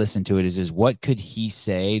way I listen to it is what could he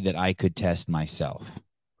say that I could test myself?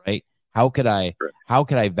 Right? How could I it. how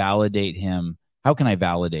could I validate him? How can I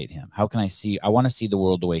validate him? How can I want to see the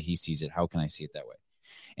world the way he sees it? How can I see it that way?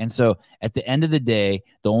 And so at the end of the day,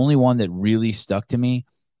 the only one that really stuck to me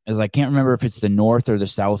is I can't remember if it's the North or the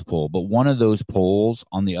South Pole, but one of those poles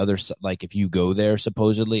on the other side, like if you go there,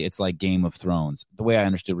 supposedly it's like Game of Thrones. The way I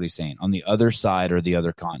understood what he's saying, on the other side are the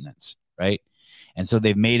other continents, right? And so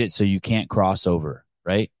they've made it so you can't cross over,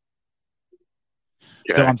 right?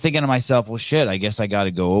 Okay. So I'm thinking to myself, well, shit, I guess I got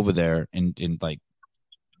to go over there and like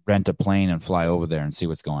rent a plane and fly over there and see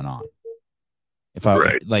what's going on. If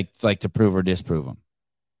I like to prove or disprove them.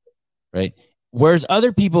 Right. Whereas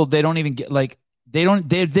other people, they don't even get like, they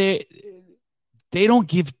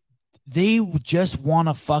just want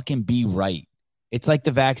to fucking be right. It's like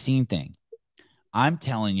the vaccine thing. I'm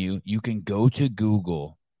telling you, you can go to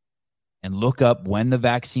Google and look up when the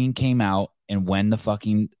vaccine came out and when the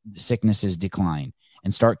fucking sicknesses declined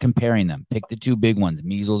and start comparing them. Pick the two big ones,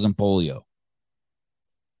 measles and polio.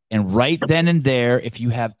 And right then and there, if you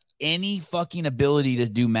have any fucking ability to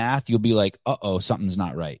do math, you'll be like, uh-oh, something's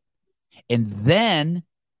not right. And then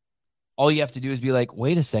all you have to do is be like,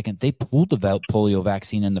 wait a second, they pulled the polio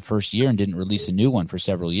vaccine in the first year and didn't release a new one for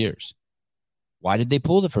several years. Why did they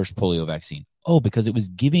pull the first polio vaccine? Oh, because it was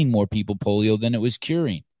giving more people polio than it was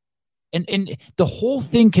curing. And the whole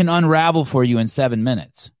thing can unravel for you in 7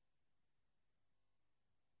 minutes.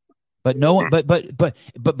 But no, but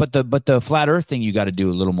the flat Earth thing, you got to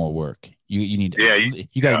do a little more work. You need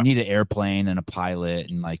need an airplane and a pilot,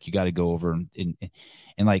 and like you got to go over and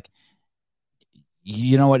like.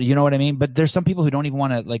 You know what I mean? But there's some people who don't even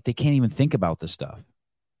want to, like, they can't even think about this stuff.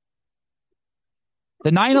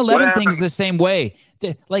 The 9/11 thing's the same way.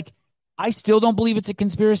 Like, I still don't believe it's a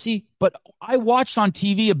conspiracy, but I watched on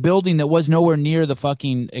TV a building that was nowhere near the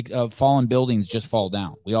fucking fallen buildings just fall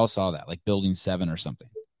down. We all saw that, like Building 7 or something.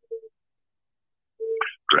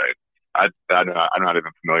 Right. I'm not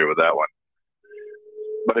even familiar with that one.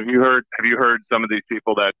 But have you heard some of these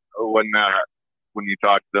people that when you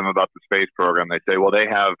talk to them about the space program, they say, well, they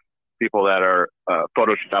have people that are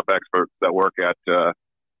Photoshop experts that work at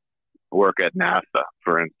NASA,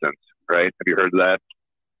 for instance, right? Have you heard of that?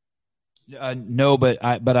 No, but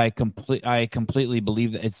I completely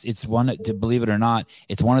believe that it's one, to believe it or not,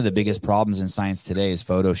 it's one of the biggest problems in science today is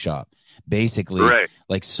Photoshop. Basically, right.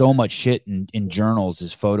 Like so much shit in journals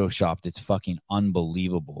is photoshopped. It's fucking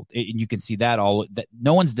unbelievable. And you can see that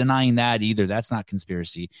no one's denying that either. That's not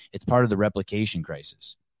conspiracy. It's part of the replication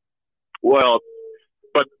crisis. Well,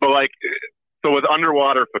 but like, so with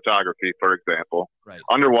underwater photography, for example, right.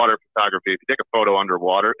 Underwater photography, if you take a photo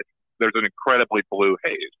underwater, there's an incredibly blue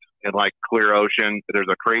haze. In like clear ocean, there's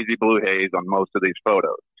a crazy blue haze on most of these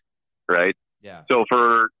photos, right? Yeah. So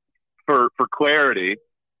for clarity,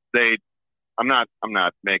 I'm not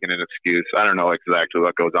making an excuse. I don't know exactly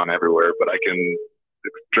what goes on everywhere, but I can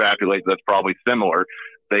extrapolate that's probably similar.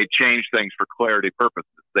 They change things for clarity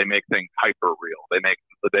purposes. They make things hyper real. They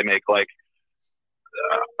make like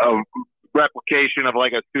a replication of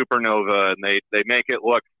like a supernova, and they make it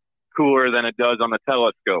look cooler than it does on the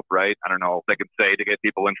telescope, right? I don't know if they can say to get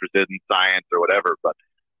people interested in science or whatever, but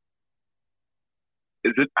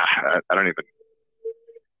is it? I don't even.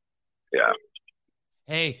 Yeah.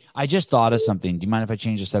 Hey, I just thought of something. Do you mind if I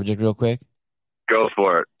change the subject real quick? Go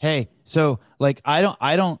for it. Hey, so like I don't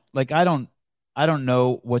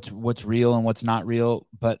know what's real and what's not real,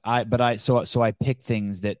 but I pick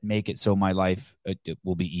things that make it so my life it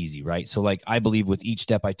will be easy, right? So like I believe with each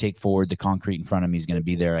step I take forward, the concrete in front of me is going to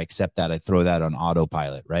be there. I accept that. I throw that on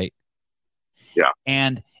autopilot, right? Yeah.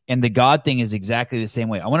 And the God thing is exactly the same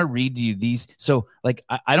way. I want to read to you these. So like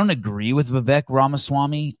I don't agree with Vivek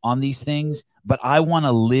Ramaswamy on these things, but I want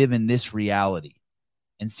to live in this reality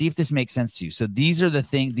and see if this makes sense to you. So these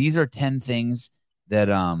are 10 things that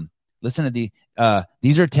listen to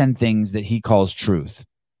these are 10 things that he calls truth,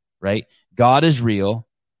 right? God is real.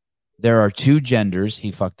 There are two genders.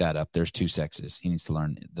 He fucked that up. There's two sexes. He needs to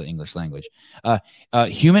learn the English language.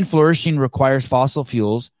 Human flourishing requires fossil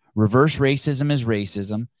fuels. Reverse racism is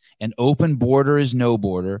racism. An open border is no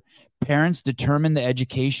border. Parents determine the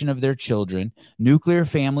education of their children. Nuclear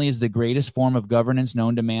family is the greatest form of governance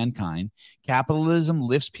known to mankind. Capitalism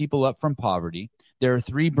lifts people up from poverty. There are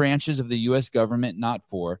 3 branches of the U.S. government, not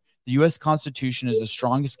 4. The U.S. Constitution is the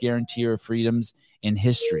strongest guarantor of freedoms in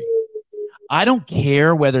history. I don't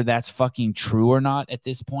care whether that's fucking true or not at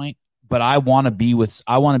this point, but I want to be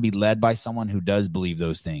led by someone who does believe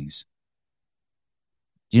those things.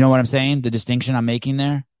 Do you know what I'm saying? The distinction I'm making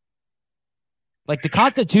there? Like the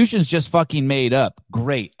Constitution's just fucking made up.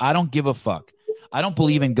 Great. I don't give a fuck. I don't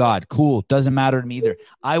believe in God. Cool. Doesn't matter to me either.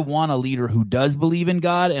 I want a leader who does believe in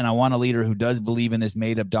God, and I want a leader who does believe in this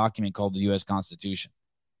made up document called the U.S. Constitution.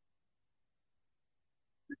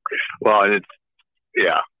 Well, and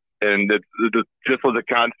and it's just with the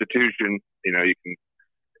Constitution, you know, you can.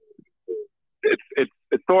 It's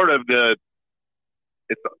sort of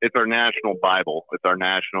it's our national Bible. It's our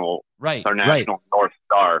national North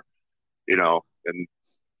Star, you know, and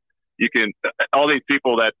you can all these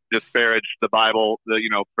people that disparage the Bible,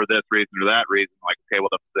 for this reason or that reason, like, okay, well,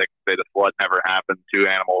 they say the flood never happened, 2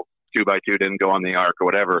 animals, 2 by 2 didn't go on the ark or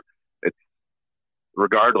whatever. It's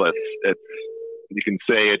regardless. You can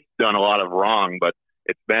say it's done a lot of wrong, but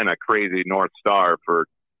it's been a crazy North Star for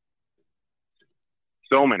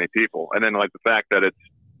so many people. And then like the fact that its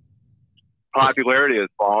popularity has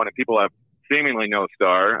fallen and people have seemingly no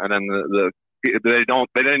star, and then they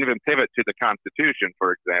didn't even pivot to the Constitution,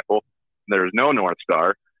 for example. There's no North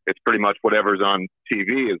Star. It's pretty much whatever's on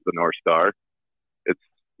TV is the North Star. It's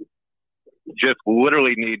just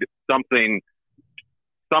literally need something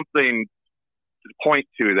to point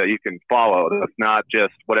to that you can follow. That's not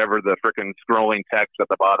just whatever the freaking scrolling text at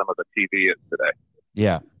the bottom of the TV is today.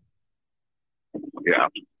 Yeah. Yeah.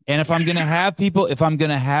 And if I'm gonna have people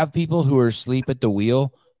who are asleep at the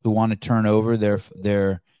wheel who want to turn over their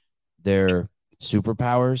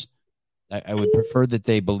superpowers, I would prefer that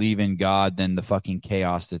they believe in God than the fucking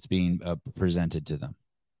chaos that's being presented to them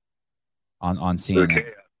on CNN.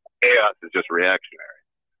 Chaos is just reactionary.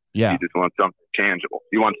 Yeah. You just want something tangible.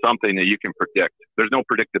 You want something that you can predict. There's no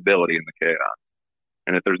predictability in the chaos.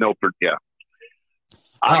 And if there's no,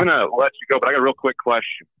 I'm going to let you go, but I got a real quick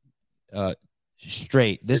question.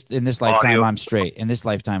 Straight. In this lifetime, I'm straight. In this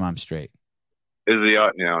lifetime, I'm straight. Is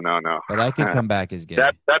the no? But I could come back as gay.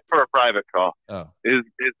 That's for a private call. Oh, is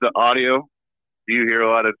the audio? Do you hear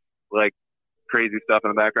a lot of like crazy stuff in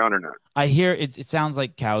the background or not? I hear it. It sounds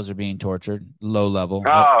like cows are being tortured. Low level.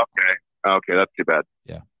 Oh, okay. That's too bad.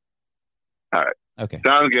 Yeah. All right. Okay.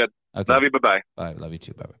 Sounds good. Okay. Love you. Bye. Bye. Love you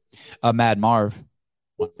too. Bye. Mad Marv,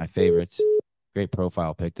 one of my favorites. Great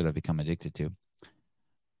profile pic that I've become addicted to.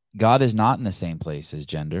 God is not in the same place as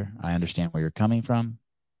gender. I understand where you're coming from,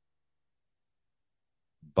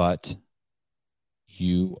 but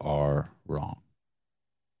you are wrong.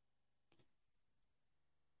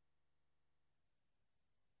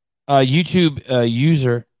 YouTube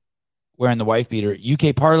user wearing the wife beater.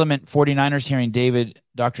 UK Parliament 49ers hearing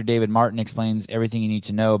Dr. David Martin explains everything you need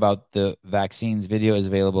to know about the vaccines. Video is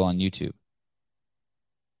available on YouTube.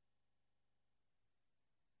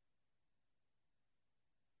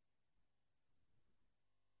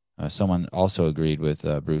 Someone also agreed with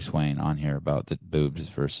Bruce Wayne on here about the boobs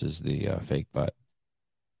versus the fake butt.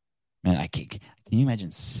 Man, can you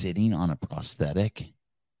imagine sitting on a prosthetic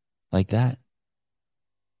like that?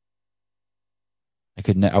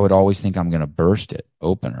 I would always think I'm going to burst it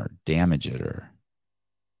open or damage it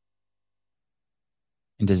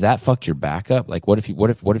And does that fuck your back up? Like what if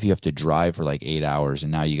you have to drive for like 8 hours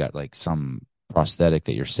and now you got like some prosthetic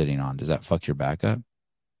that you're sitting on? Does that fuck your back up?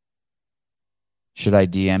 Should I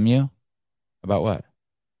DM you? About what?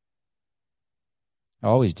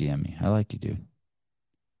 Always DM me. I like you, dude.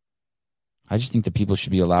 I just think that people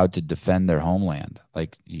should be allowed to defend their homeland.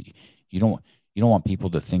 Like you don't want people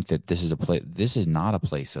to think that this is a place. This is not a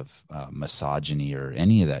place of misogyny or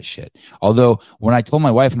any of that shit. Although when I told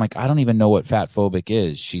my wife, I'm like, I don't even know what fat phobic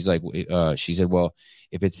is. She's like, she said, well,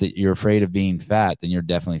 if it's that you're afraid of being fat, then you're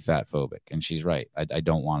definitely fat phobic. And she's right. I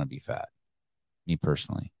don't want to be fat, me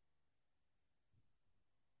personally.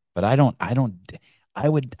 But I have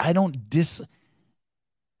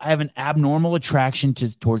an abnormal attraction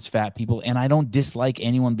towards fat people, and I don't dislike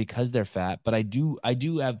anyone because they're fat. But I do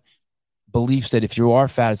have beliefs that if you are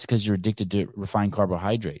fat, it's because you're addicted to refined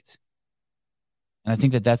carbohydrates. And I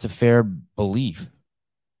think that that's a fair belief.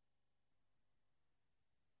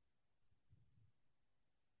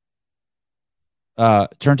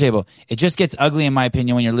 Turntable. It just gets ugly, in my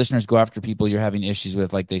opinion, when your listeners go after people you're having issues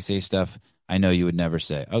with, like they say stuff I know you would never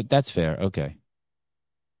say. Oh, that's fair. Okay.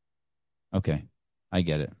 I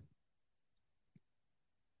get it.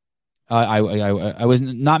 I was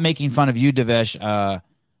not making fun of you, Devesh. I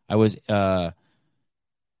was, in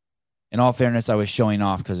all fairness, I was showing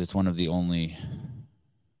off because it's one of the only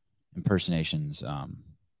impersonations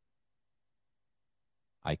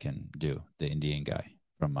I can do. The Indian guy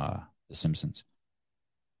from The Simpsons.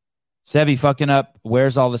 Sevi fucking up.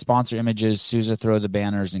 Where's all the sponsor images? Sousa, throw the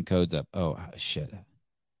banners and codes up. Oh, shit.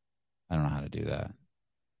 I don't know how to do that.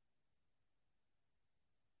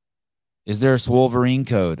 Is there a Swolverine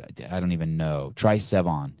code? I don't even know. Try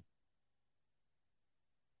Sevon.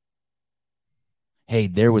 Hey,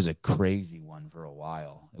 there was a crazy one for a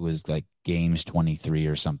while. It was like Games 23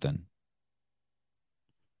 or something.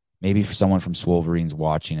 Maybe for someone from Swolverine's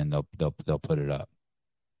watching and they'll put it up.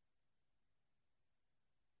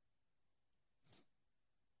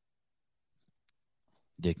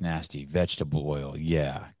 Dick Nasty, vegetable oil,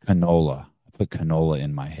 yeah, canola. I put canola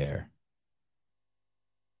in my hair.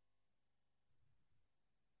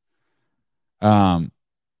 Um,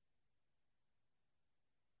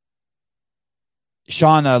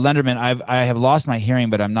 Sean Lenderman, I have lost my hearing,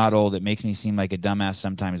 but I'm not old. It makes me seem like a dumbass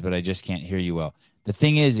sometimes, but I just can't hear you well. The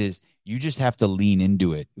thing is you just have to lean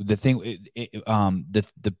into it. The thing,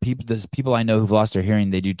 the people I know who've lost their hearing,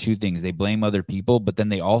 they do two things: they blame other people, but then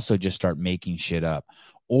they also just start making shit up.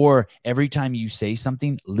 Or every time you say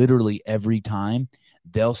something, literally every time,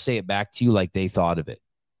 they'll say it back to you like they thought of it.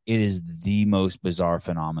 It is the most bizarre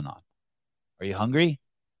phenomenon. Are you hungry?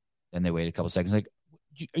 Then they wait a couple seconds, like,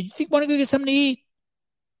 you think want to go get something to eat?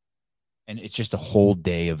 And it's just a whole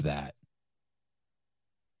day of that.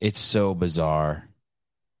 It's so bizarre.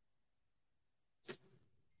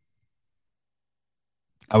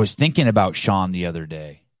 I was thinking about Sean the other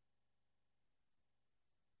day.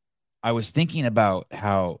 I was thinking about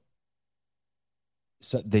how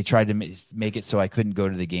they tried to make it so I couldn't go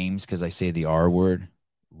to the games because I say the R word,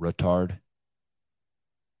 retard.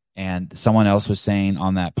 And someone else was saying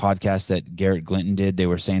on that podcast that Garrett Glinton did, they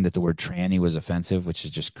were saying that the word tranny was offensive, which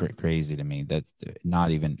is just crazy to me. That's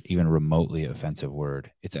not even remotely offensive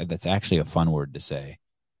word. That's actually a fun word to say.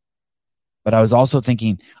 But I was also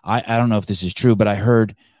thinking, I don't know if this is true, but I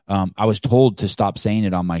heard, I was told to stop saying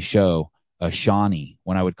it on my show, Shawnee,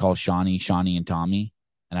 when I would call Shawnee and Tommy.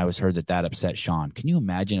 And I was heard that upset Sean. Can you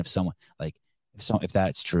imagine if someone, like, if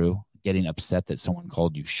that's true, getting upset that someone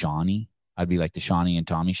called you Shawnee? I'd be like the Shawnee and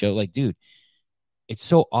Tommy show. Like, dude, it's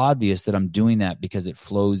so obvious that I'm doing that because it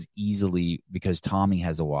flows easily because Tommy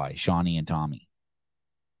has a Y, Shawnee and Tommy.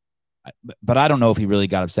 But I don't know if he really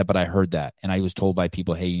got upset, but I heard that. And I was told by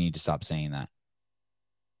people, hey, you need to stop saying that.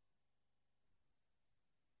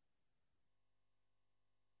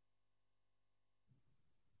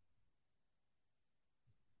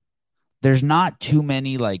 There's not too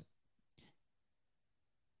many, like,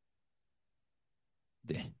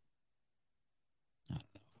 I don't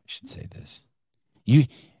know if I should say this. You,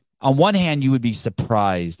 on one hand, you would be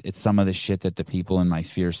surprised at some of the shit that the people in my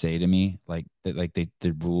sphere say to me, like that, like the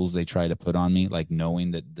rules they try to put on me, like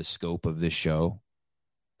knowing that the scope of this show,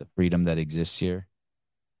 the freedom that exists here.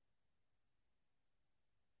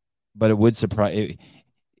 But it would surprise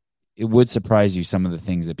you some of the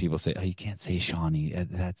things that people say. Oh, you can't say Shawnee.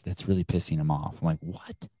 That's really pissing him off. I'm like,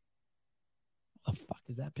 what? The fuck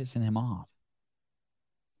is that pissing him off?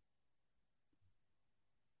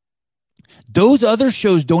 Those other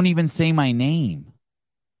shows don't even say my name.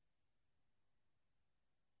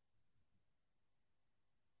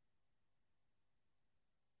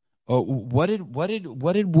 Oh, what did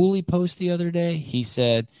Wooly post the other day? He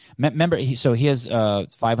said, remember, he has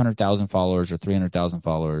 500,000 followers or 300,000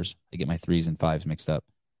 followers. I get my threes and fives mixed up.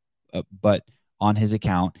 But on his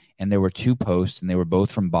account, and there were two posts, and they were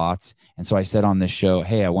both from bots. And so I said on this show,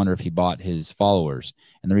 hey, I wonder if he bought his followers.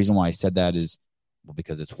 And the reason why I said that is, well,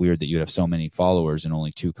 because it's weird that you'd have so many followers and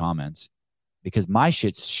only two comments. Because my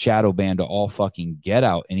shit's shadow banned to all fucking get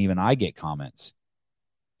out, and even I get comments.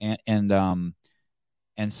 And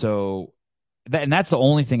so and that's the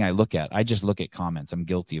only thing I look at. I just look at comments. I'm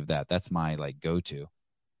guilty of that. That's my like go to.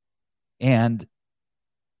 And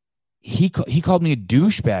he called me a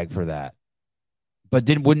douchebag for that, but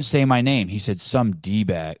wouldn't say my name. He said some d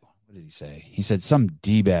bag. What did he say? He said some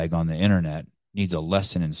d bag on the internet needs a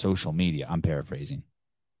lesson in social media. I'm paraphrasing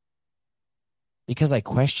because I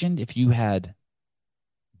questioned if you had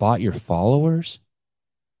bought your followers,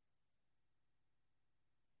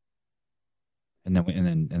 and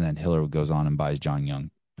then Hiller goes on and buys John Young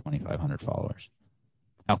 2,500 followers.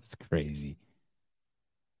 That was crazy.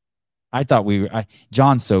 I thought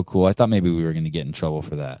John's so cool. I thought maybe we were going to get in trouble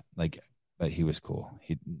for that. Like, but he was cool.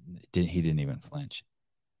 He didn't even flinch.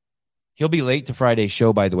 He'll be late to Friday's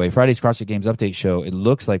show, by the way. Friday's CrossFit Games update show. It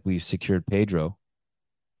looks like we've secured Pedro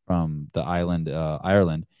from the island,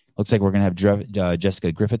 Ireland. Looks like we're going to have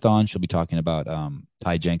Jessica Griffith on. She'll be talking about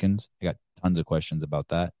Ty Jenkins. I got tons of questions about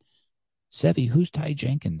that. Sevi, who's Ty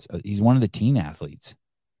Jenkins? He's one of the teen athletes.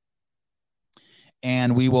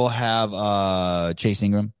 And we will have Chase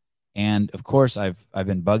Ingram. And of course, I've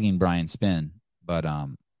been bugging Brian Spin, but I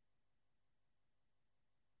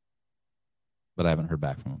haven't heard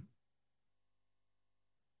back from him.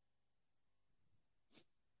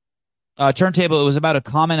 Turntable, it was about a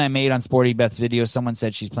comment I made on Sporty Beth's video. Someone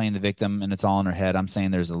said she's playing the victim and it's all in her head. I'm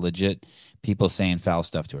saying there's a legit people saying foul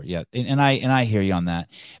stuff to her. Yeah, and I hear you on that.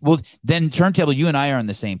 Well, then Turntable, you and I are on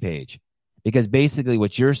the same page, because basically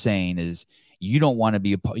what you're saying is you don't want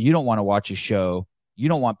to watch a show. You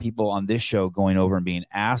don't want people on this show going over and being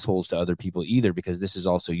assholes to other people either, because this is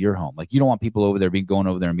also your home. Like, you don't want people over there going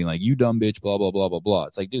over there and being like, you dumb bitch, blah, blah, blah, blah, blah.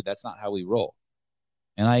 It's like, dude, that's not how we roll.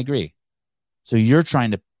 And I agree. So you're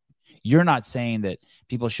not saying that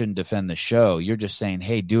people shouldn't defend the show. You're just saying,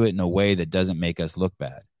 hey, do it in a way that doesn't make us look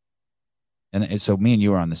bad. And so me and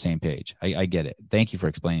you are on the same page. I get it. Thank you for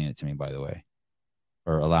explaining it to me, by the way,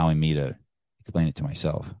 or allowing me to explain it to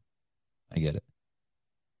myself. I get it.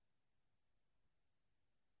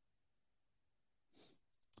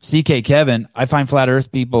 CK Kevin, I find flat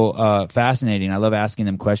earth people fascinating. I love asking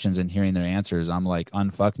them questions and hearing their answers. I'm like,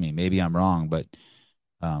 unfuck me. Maybe I'm wrong, but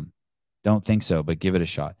don't think so, but give it a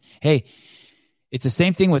shot. Hey, it's the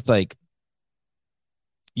same thing with, like,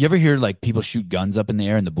 you ever hear like people shoot guns up in the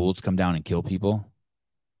air and the bullets come down and kill people?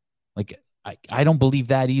 Like, I don't believe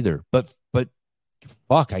that either, but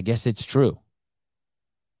fuck, I guess it's true.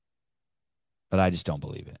 But I just don't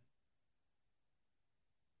believe it.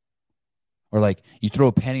 Or like you throw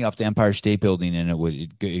a penny off the Empire State Building and it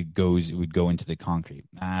would go into the concrete.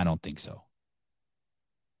 I don't think so.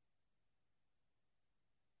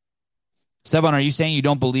 Sevan, are you saying you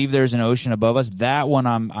don't believe there's an ocean above us? That one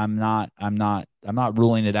I'm not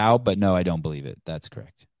ruling it out, but no, I don't believe it. That's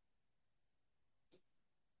correct.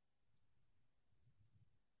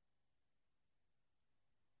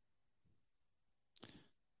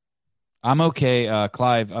 I'm okay,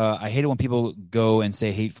 Clive. I hate it when people go and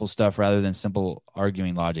say hateful stuff rather than simple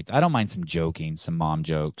arguing logic. I don't mind some joking, some mom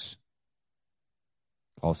jokes.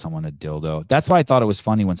 Call someone a dildo. That's why I thought it was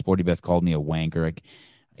funny when Sporty Beth called me a wanker.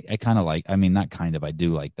 I kind of like, I mean, not kind of, I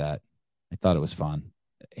do like that. I thought it was fun.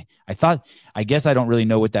 I guess I don't really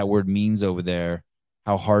know what that word means over there,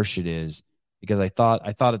 how harsh it is, because I thought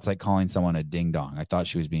it's like calling someone a ding dong. I thought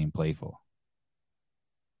she was being playful.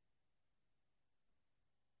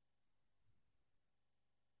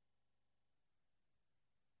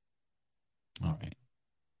 All right.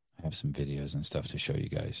 I have some videos and stuff to show you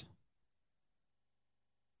guys.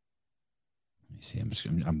 Let me see.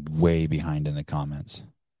 I'm way behind in the comments.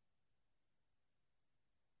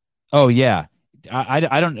 Oh, yeah. I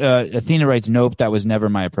don't. Athena writes, nope, that was never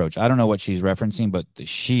my approach. I don't know what she's referencing, but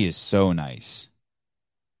she is so nice.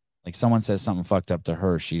 Like, someone says something fucked up to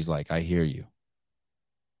her, she's like, I hear you.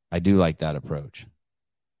 I do like that approach.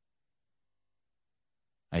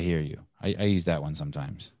 I hear you. I use that one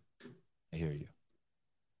sometimes. I hear you.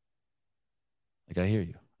 Like, I hear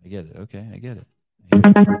you. I get it. Okay, I get it. I'm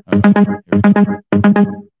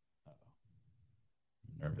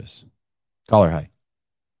nervous. Call her. Hi.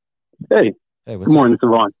 Hey. Hey, good morning,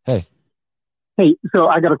 Savon. Hey. Hey, so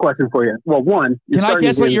I got a question for you. Well, one. Can I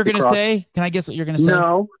guess what you're going to say? Can I guess what you're going to say?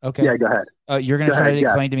 No. Okay. Yeah, go ahead. You're going to try to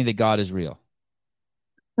explain to me that God is real.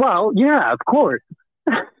 Well, yeah, of course.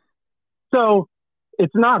 So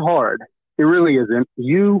it's not hard. It really isn't.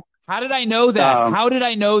 How did I know that? How did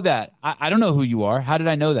I know that? I don't know who you are. How did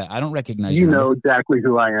I know that? I don't recognize you. You know exactly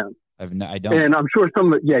who I am. I don't. And I'm sure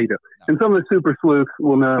you do. No. And some of the super sleuths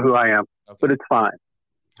will know who I am, but it's fine.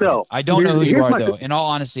 So I don't know who you are, though. In all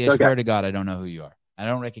honesty, I swear to God, I don't know who you are. I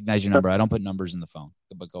don't recognize your number. I don't put numbers in the phone.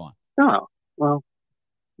 But go on. Oh, well,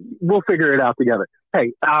 we'll figure it out together.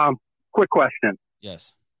 Hey, quick question.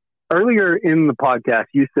 Yes. Earlier in the podcast,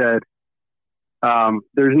 you said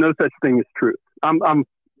there's no such thing as truth. I'm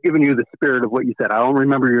giving you the spirit of what you said. I don't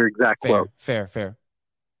remember your exact quote. Fair.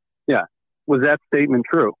 Yeah. Was that statement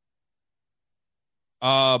true?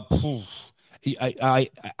 I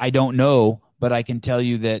don't know, but I can tell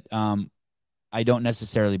you that I don't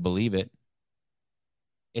necessarily believe it.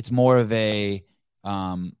 It's more of a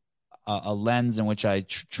lens in which I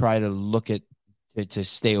try to look at to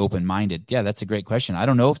stay open-minded. Yeah, that's a great question. I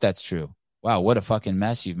don't know if that's true. Wow, what a fucking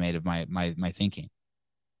mess you've made of my thinking.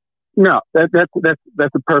 No, that's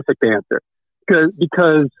a perfect answer.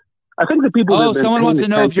 Because I think the people. Oh, someone wants to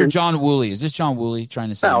know if you're John Woolley. Is this John Woolley trying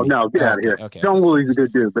to say? No, get out of here. Okay, John Woolley's a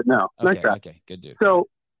good dude, but no. Okay, good dude. So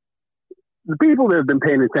the people that have been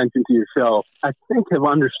paying attention to your show, I think, have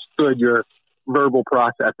understood your verbal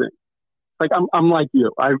processing. Like I'm like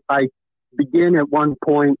you. I begin at one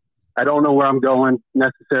point. I don't know where I'm going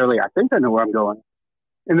necessarily. I think I know where I'm going.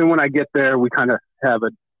 And then when I get there, we kind of have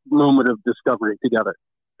a moment of discovery together.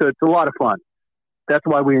 So it's a lot of fun. That's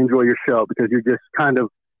why we enjoy your show, because you're just kind of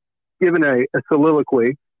giving a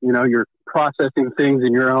soliloquy. You know, you're processing things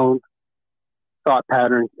in your own thought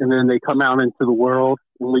patterns, and then they come out into the world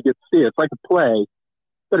and we get to see it. It's like a play,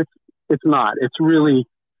 but It's not.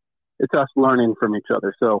 It's us learning from each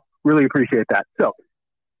other. So really appreciate that. So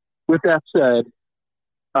with that said,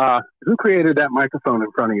 who created that microphone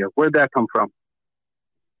in front of you? Where'd that come from?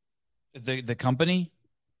 The company?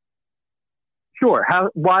 Sure.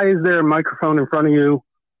 Why is there a microphone in front of you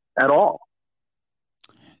at all?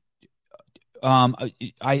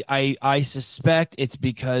 I suspect it's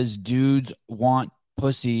because dudes want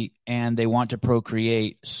pussy and they want to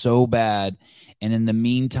procreate so bad, and in the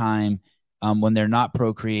meantime, when they're not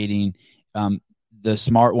procreating, the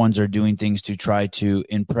smart ones are doing things to try to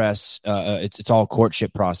impress. It's all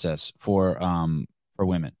courtship process for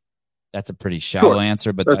women. That's a pretty shallow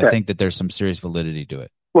answer, but okay. I think that there's some serious validity to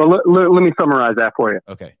it. Well, let me summarize that for you.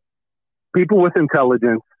 Okay. People with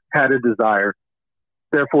intelligence had a desire,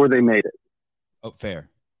 therefore they made it. Oh, fair.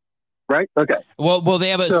 Right? Okay. Well, they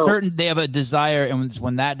have they have a desire, and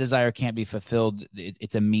when that desire can't be fulfilled,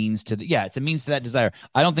 it's a means to it's a means to that desire.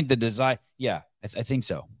 I don't think the desire. Yeah, I think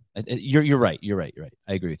so. You're right. You're right.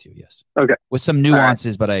 I agree with you. Yes. Okay. With some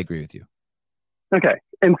nuances, but I agree with you. Okay.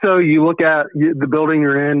 And so you look at the building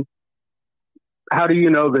you're in. How do you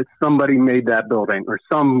know that somebody made that building, or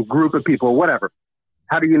some group of people, whatever?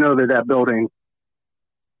 How do you know that that building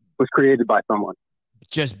was created by someone?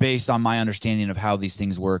 Just based on my understanding of how these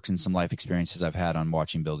things work and some life experiences I've had on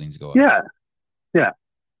watching buildings go up. Yeah.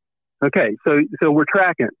 Okay. So we're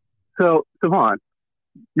tracking. So Savon,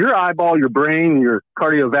 your eyeball, your brain, your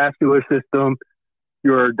cardiovascular system,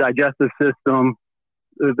 your digestive system,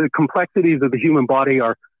 the complexities of the human body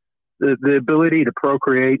are the ability to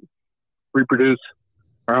procreate, reproduce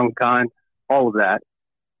our own kind, all of that.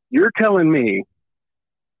 You're telling me,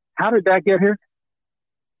 how did that get here?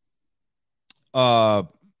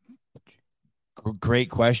 Great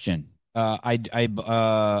question. I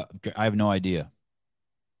have no idea.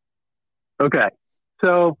 Okay.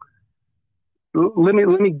 So let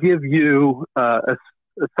me give you a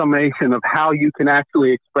summation of how you can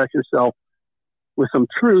actually express yourself with some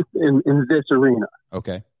truth in this arena.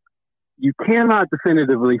 Okay. You cannot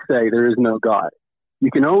definitively say there is no God. You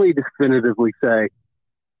can only definitively say,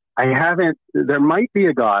 there might be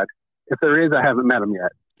a God. If there is, I haven't met him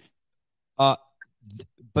yet.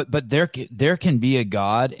 But there can be a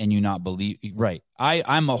God and you not believe. Right.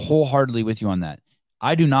 I'm wholeheartedly with you on that.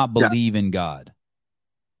 I do not believe in God.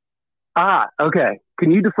 Okay. Can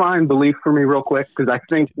you define belief for me real quick? Because I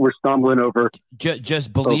think we're stumbling over.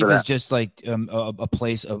 Just belief is just like a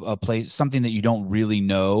place, something that you don't really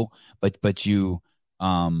know, but you.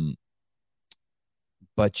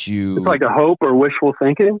 It's like a hope or wishful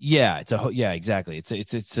thinking. Yeah, exactly. It's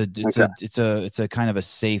a kind of a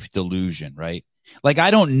safe delusion, right? Like, I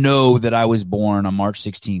don't know that I was born on March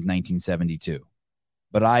 16th, 1972,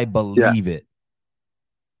 but I believe it.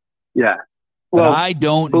 Yeah. Well, but I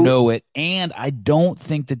don't know it, and I don't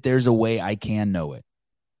think that there's a way I can know it.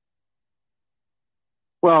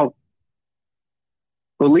 Well,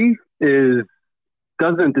 belief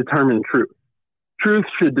doesn't determine truth. Truth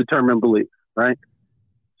should determine belief, right?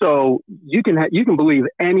 So you can believe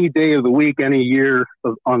any day of the week, any year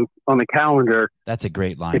on the calendar. That's a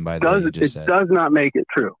great line, by the way. You just said. It does not make it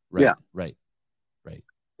true. Right, yeah. Right.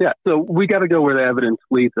 Yeah. So we got to go where the evidence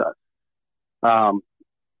leads us.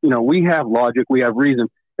 We have logic, we have reason.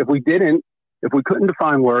 If we couldn't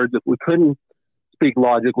define words, if we couldn't speak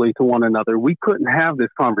logically to one another, we couldn't have this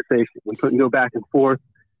conversation. We couldn't go back and forth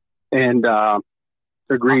and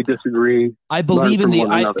agree, disagree. I believe in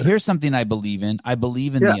here's something I believe in. I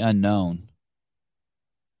believe in the unknown.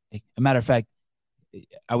 A matter of fact,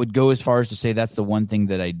 I would go as far as to say that's the one thing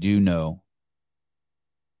that I do know,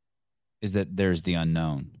 is that there's the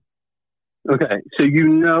unknown. Okay. So you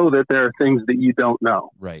know that there are things that you don't know.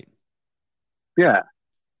 Right. Yeah.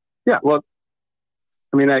 Yeah. Well,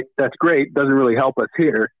 I mean, that's great. Doesn't really help us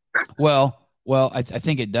here. Well, I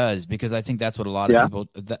think it does, because I think that's what a lot of people,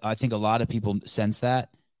 I think a lot of people sense that,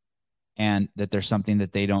 and that there's something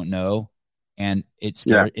that they don't know, and it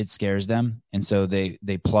scares them. And so they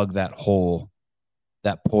plug that hole,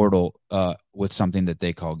 that portal, with something that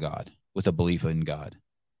they call God, with a belief in God.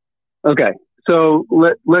 Okay. So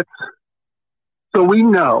so we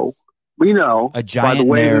know a giant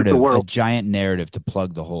narrative to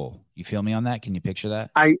plug the hole. You feel me on that? Can you picture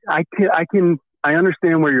that? I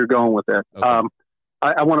understand where you're going with this. Okay.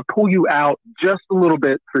 I want to pull you out just a little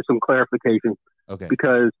bit for some clarification. Okay.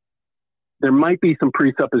 Because there might be some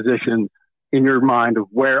presuppositions in your mind of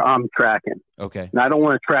where I'm tracking. Okay. And I don't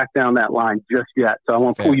want to track down that line just yet. So I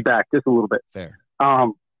want to pull you back just a little bit. Fair.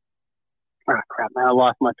 Crap, man, I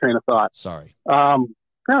lost my train of thought. Sorry.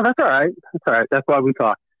 No, that's all right. That's all right. That's why we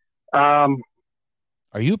talk. Are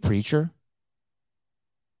you a preacher?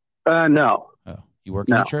 No. Oh, you work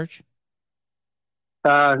in a church?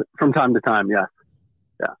 From time to time, yes.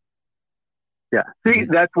 Yeah. See,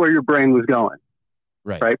 that's where your brain was going.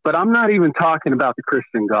 Right. But I'm not even talking about the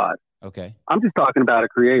Christian God. Okay. I'm just talking about a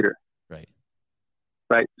creator.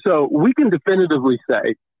 Right. So we can definitively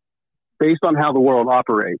say, based on how the world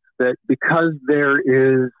operates, that because there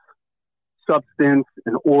is substance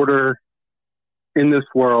and order in this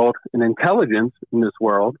world and intelligence in this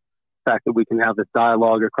world, the fact that we can have this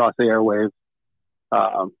dialogue across the airwaves,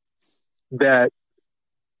 that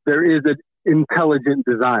there is an intelligent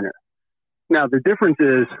designer. Now, the difference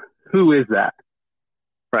is, who is that?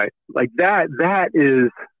 Right? Like that's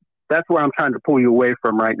where I'm trying to pull you away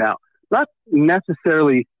from right now. Not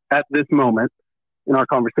necessarily at this moment in our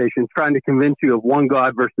conversation trying to convince you of one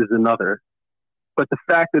God versus another, but the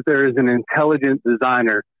fact that there is an intelligent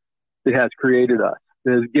designer that has created us,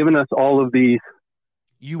 that has given us all of these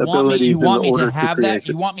abilities. You want me to have that?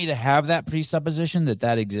 You want me to have that presupposition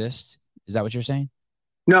that exists? Is that what you're saying?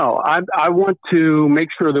 No, I want to make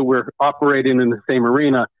sure that we're operating in the same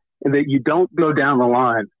arena and that you don't go down the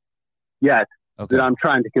line yet. Okay. That I'm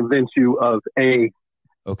trying to convince you of a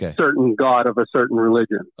certain God of a certain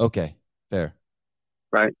religion. Okay, fair.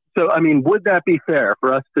 Right. So, I mean, would that be fair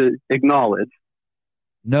for us to acknowledge?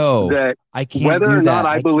 No, that I can't. Whether or not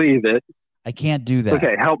I believe it, I can't do that.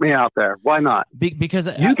 Okay, help me out there. Why not? Because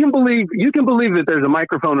you can believe that there's a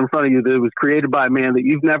microphone in front of you that was created by a man that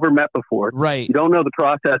you've never met before. Right. You don't know the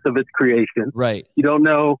process of its creation. Right. You don't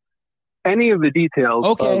know any of the details.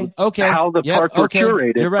 Okay. How the parts were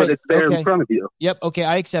curated. You're right. But it's there in front of you. Yep. Okay.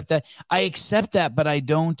 I accept that. But I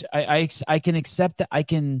don't. I can accept that. I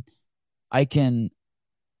can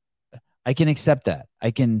accept that.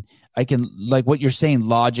 I can like what you're saying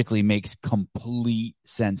logically makes complete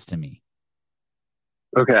sense to me.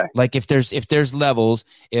 Okay. Like if there's levels,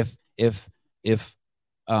 if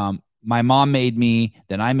my mom made me,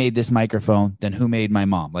 then I made this microphone, then who made my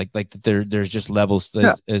mom? Like there's just levels.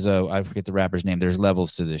 I forget the rapper's name. There's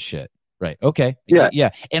levels to this shit. Right. Okay. Yeah.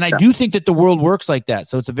 And I do think that the world works like that.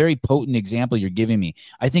 So it's a very potent example you're giving me.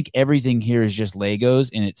 I think everything here is just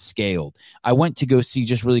Legos and it's scaled. I went to go see,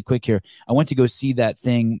 just really quick here, I went to go see that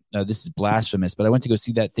thing. This is blasphemous, but I went to go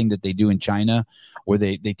see that thing that they do in China where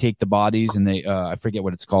they take the bodies and they, I forget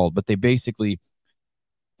what it's called, but they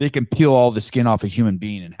can peel all the skin off a human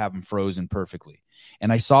being and have them frozen perfectly.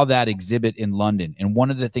 And I saw that exhibit in London. And one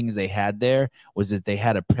of the things they had there was that they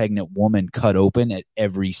had a pregnant woman cut open at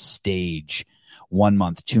every stage, 1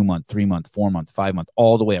 month, 2 month, 3 month, 4 month, 5 month,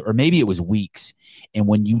 all the way up, or maybe it was weeks. And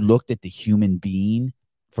when you looked at the human being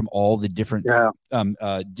from all the different,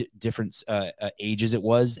 different ages it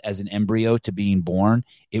was as an embryo to being born,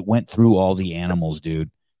 it went through all the animals, dude.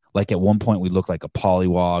 Like at one point we looked like a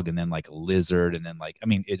pollywog and then like a lizard. And then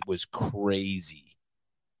it was crazy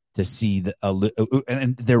to see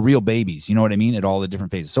and they're real babies. You know what I mean? At all the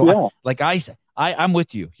different phases. So I'm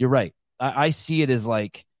with you. You're right. I see it as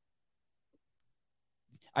like,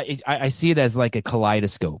 I see it as like a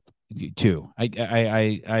kaleidoscope too.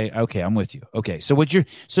 Okay. I'm with you. Okay. So what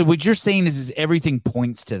you're saying is everything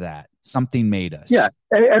points to that. Something made us. Yeah.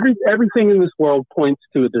 Everything in this world points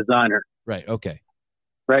to a designer. Right. Okay.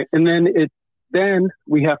 Right. And then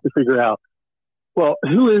we have to figure out, well,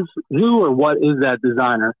 who or what is that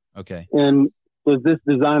designer? Okay. And does this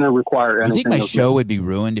designer require anything? I think my show would be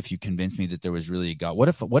ruined if you convinced me that there was really a God. What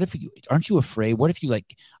if you, aren't you afraid? What if you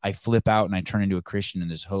I flip out and I turn into a Christian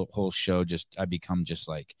and this whole show I become just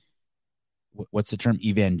like, what's the term?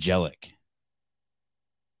 Evangelic.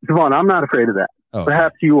 Devon, I'm not afraid of that. Oh,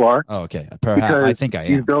 perhaps you are. Oh, okay. Perhaps I think I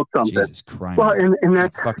am. You've built something. Jesus Christ. Well, and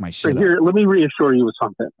that's fuck my shit. Here, let me reassure you with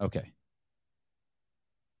something. Okay.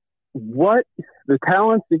 What the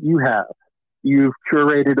talents that you have, you've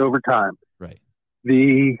curated over time. Right.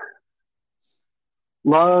 The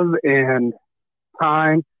love and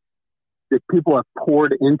time that people have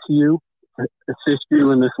poured into you to assist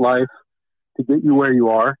you in this life to get you where you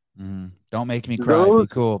are. Mm-hmm. Don't make me cry. Be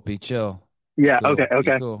cool. Be chill. Yeah. Cool.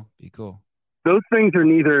 Okay. Be cool. Those things are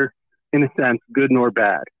neither, in a sense, good nor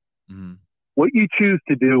bad. Mm-hmm. What you choose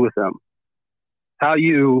to do with them, how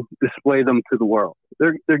you display them to the world,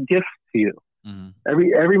 they're gifts to you.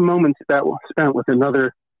 Mm-hmm. Every moment spent with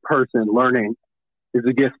another person learning is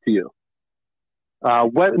a gift to you.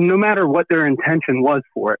 No matter what their intention was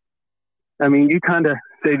for it. I mean, you kind of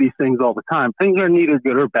say these things all the time. Things are neither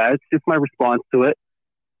good or bad. It's just my response to it.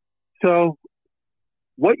 So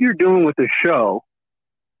what you're doing with the show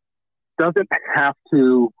doesn't have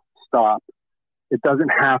to stop. It doesn't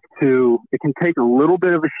have to. It can take a little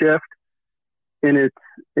bit of a shift in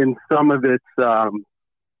some of its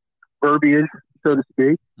verbiage, so to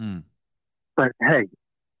speak. Mm. But hey,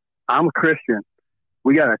 I'm a Christian.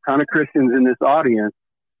 we got a ton of Christians in this audience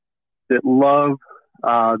that love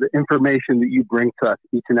the information that you bring to us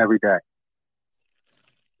each and every day.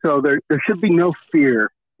 So there should be no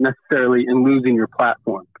fear necessarily in losing your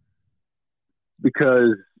platform,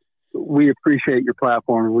 because we appreciate your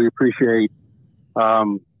platform and we appreciate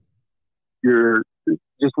your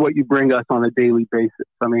just what you bring us on a daily basis.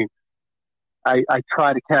 I mean, I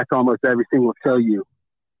try to catch almost every single show you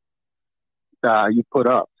put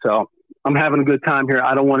up. So I'm having a good time here.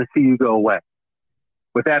 I don't want to see you go away.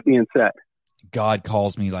 With that being said, God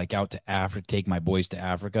calls me like out to Africa, take my boys to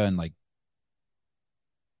Africa and like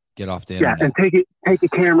get off the internet. Yeah, and take a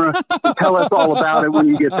camera and tell us all about it when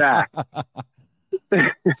you get back.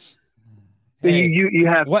 Hey, you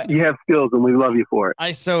have skills and we love you for it.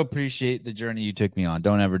 I so appreciate the journey you took me on.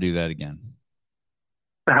 Don't ever do that again.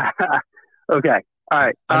 Okay. All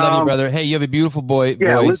right. I love you, brother. Hey, you have a beautiful voice.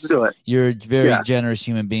 Let's do it. You're a very generous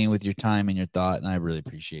human being with your time and your thought, and I really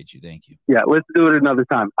appreciate you. Thank you. Yeah, let's do it another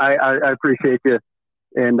time. I appreciate you,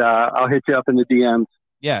 and I'll hit you up in the DMs.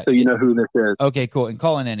 Yeah. So you know who this is. Okay, cool. And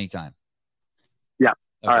call in anytime. Yeah.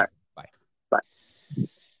 Okay. All right. Bye. Bye.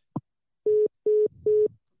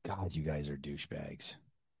 God, you guys are douchebags.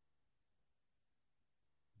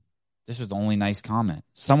 This was the only nice comment.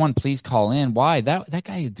 Someone please call in. Why? That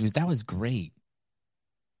guy, that was great.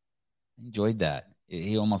 I enjoyed that.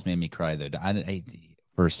 He almost made me cry, though.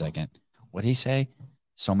 For a second. What did he say?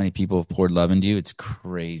 So many people have poured love into you. It's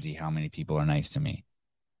crazy how many people are nice to me.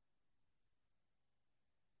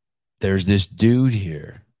 There's this dude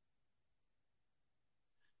here.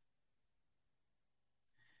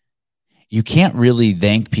 You can't really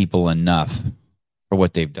thank people enough for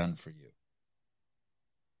what they've done for you.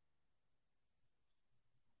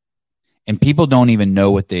 And people don't even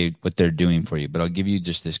know what they're doing for you. But I'll give you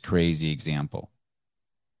just this crazy example.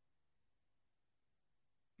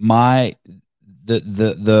 The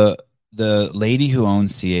lady who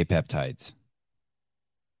owns CA Peptides.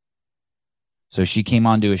 So she came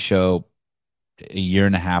onto a show a year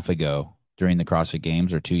and a half ago during the CrossFit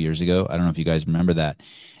Games, or 2 years ago. I don't know if you guys remember that.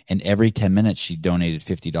 And every 10 minutes, she donated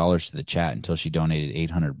 $50 to the chat until she donated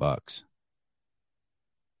 $800.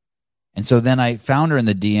 And so then I found her in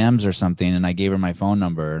the DMs or something, and I gave her my phone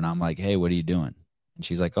number, and I'm like, hey, what are you doing? And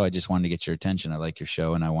she's like, oh, I just wanted to get your attention. I like your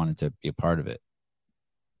show, and I wanted to be a part of it.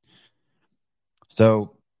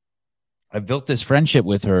 So I built this friendship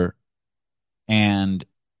with her, and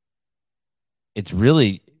it's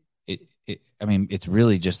really, it's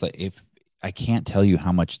really just like, if I can't tell you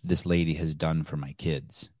how much this lady has done for my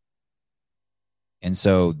kids. And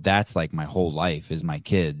so that's like my whole life is my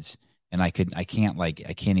kids. And I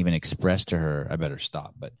can't even express to her, I better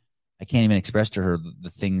stop, but I can't even express to her the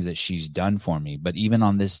things that she's done for me. But even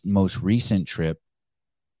on this most recent trip,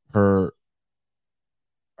 her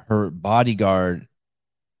bodyguard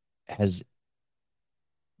has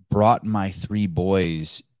brought my 3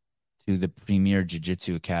 boys to the premier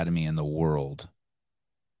jiu-jitsu academy in the world,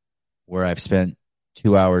 where I've spent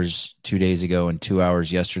 2 hours 2 days ago and 2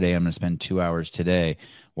 hours yesterday. I'm going to spend 2 hours today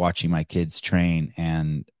watching my kids train.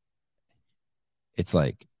 And it's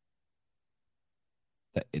like,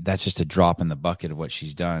 that's just a drop in the bucket of what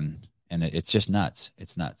she's done. And it's just nuts.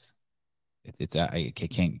 It's nuts. I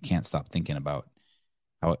can't stop thinking about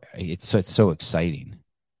how it's so exciting.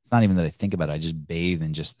 It's not even that I think about it. I just bathe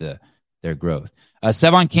in just their growth.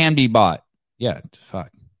 Sevon can be bought. Yeah,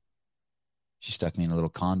 fuck. She stuck me in a little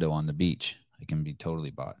condo on the beach. I can be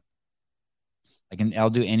totally bought.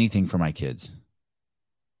 I'll do anything for my kids.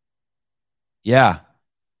 Yeah.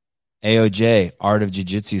 AOJ, Art of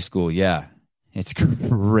Jiu-Jitsu School. Yeah. It's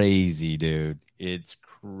crazy, dude. It's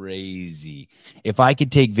crazy. If I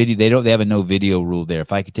could take video, they have a no video rule there.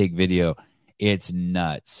 If I could take video, it's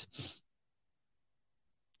nuts.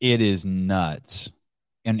 It is nuts.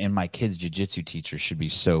 And my kids' jiu-jitsu teachers should be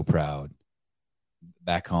so proud.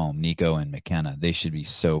 Back home, Nico and McKenna, they should be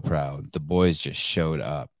so proud. The boys just showed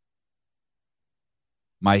up.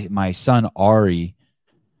 My son Ari,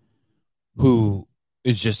 who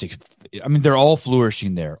is just, I mean, they're all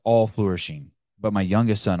flourishing there, all flourishing. But my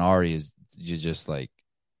youngest son Ari is just like,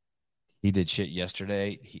 he did shit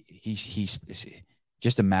yesterday. He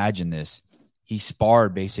just imagine this. He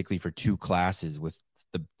sparred basically for 2 classes with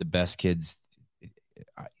the best kids.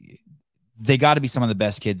 They got to be some of the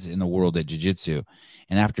best kids in the world at jiu-jitsu.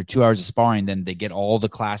 And after 2 hours of sparring, then they get all the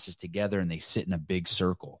classes together and they sit in a big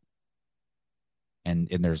circle. And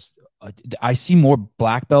I see more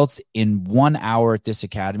black belts in 1 hour at this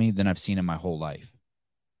academy than I've seen in my whole life.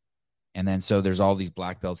 And then so there's all these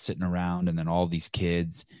black belts sitting around, and then all these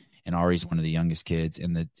kids. and Ari's one of the youngest kids,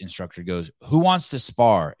 and the instructor goes, "Who wants to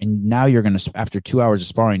spar?" And now you're going to, after 2 hours of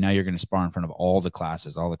sparring, now you're going to spar in front of all the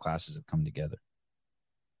classes. All the classes have come together,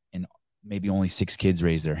 and maybe only 6 kids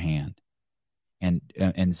raise their hand.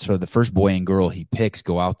 And so the first boy and girl he picks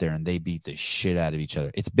go out there and they beat the shit out of each other.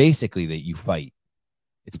 It's basically that you fight.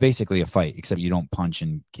 It's basically a fight, except you don't punch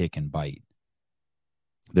and kick and bite.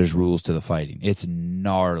 There's rules to the fighting. It's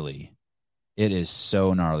gnarly. It is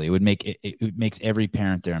so gnarly. It makes every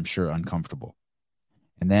parent there, I'm sure, uncomfortable.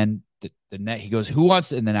 And then the net, he goes, "Who wants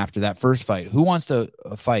to?" And then after that first fight, "Who wants to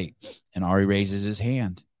fight?" And Ari raises his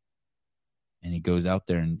hand, and he goes out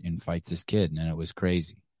there and fights this kid, and it was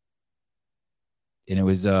crazy. And it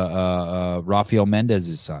was Rafael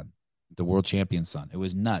Mendez's son, the world champion's son. It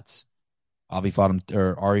was nuts. Ari fought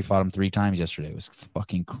him 3 times yesterday. It was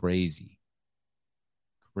fucking crazy.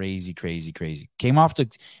 Crazy. Came off the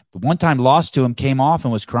one time, lost to him, came off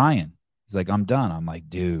and was crying. He's like, "I'm done." I'm like,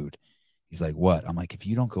 "Dude." He's like, "What?" I'm like, "If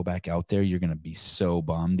you don't go back out there, you're going to be so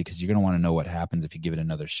bummed because you're going to want to know what happens if you give it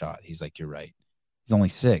another shot." He's like, "You're right." He's only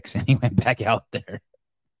 6 and he went back out there.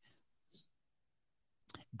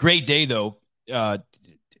 Great day though.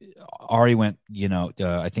 Ari went,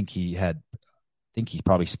 I think he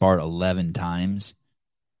probably sparred 11 times.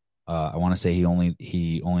 I want to say he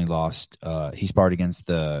only lost. He sparred against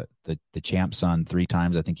the champ son 3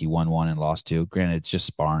 times. I think he won 1 and lost 2. Granted, it's just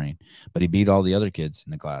sparring, but he beat all the other kids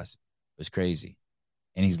in the class. It was crazy,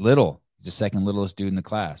 and he's little. He's the second littlest dude in the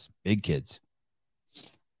class. Big kids.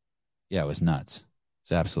 Yeah, it was nuts.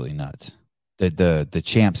 It's absolutely nuts. The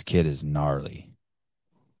champ's kid is gnarly.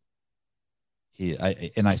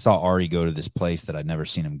 I saw Ari go to this place that I'd never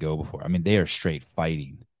seen him go before. I mean, they are straight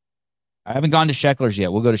fighting. I haven't gone to Sheckler's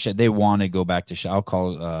yet. We'll go to They want to go back to I'll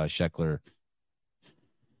call Sheckler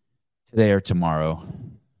today or tomorrow.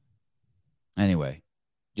 Anyway,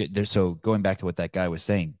 so going back to what that guy was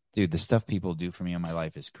saying, dude, the stuff people do for me in my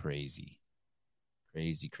life is crazy.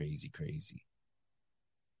 Crazy.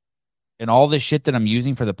 And all this shit that I'm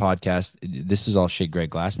using for the podcast, this is all shit Greg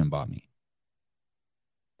Glassman bought me.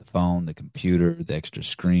 The phone, the computer, the extra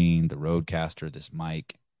screen, the Rodecaster, this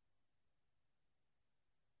mic.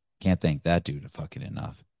 Can't thank that dude fucking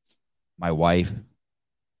enough. My wife,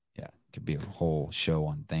 yeah, could be a whole show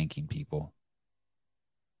on thanking people.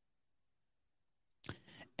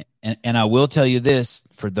 And I will tell you this,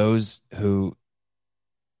 for those who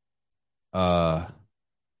I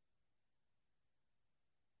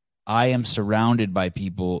am surrounded by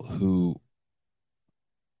people who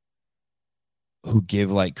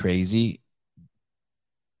give like crazy.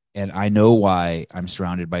 And I know why I'm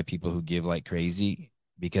surrounded by people who give like crazy,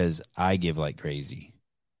 because I give like crazy.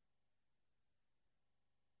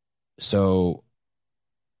 So,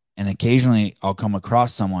 and occasionally I'll come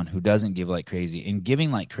across someone who doesn't give like crazy, and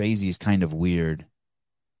giving like crazy is kind of weird.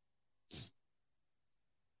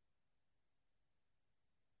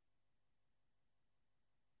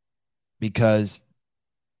 Because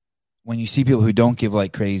when you see people who don't give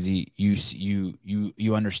like crazy,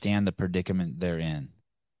 you understand the predicament they're in.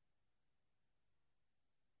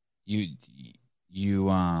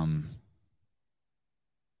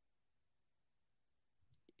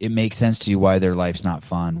 It makes sense to you why their life's not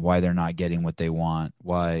fun, why they're not getting what they want,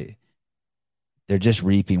 why they're just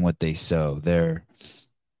reaping what they sow.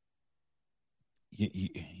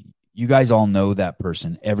 You guys all know that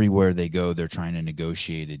person. Everywhere they go, they're trying to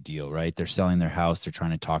negotiate a deal, right? They're selling their house. They're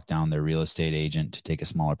trying to talk down their real estate agent to take a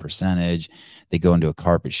smaller percentage. They go into a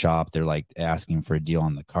carpet shop. They're like asking for a deal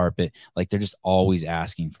on the carpet. Like they're just always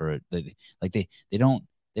asking for it. Like they don't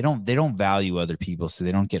value other people, so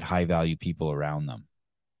they don't get high value people around them.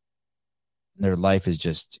 Their life is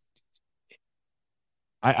just.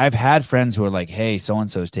 I've had friends who are like, "Hey, so and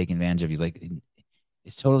so is taking advantage of you." Like,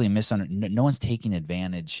 it's totally misunderstood. No one's taking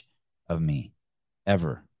advantage of me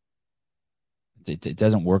ever. It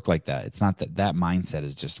doesn't work like that. It's not that mindset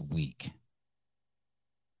is just weak.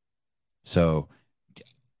 So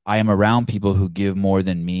I am around people who give more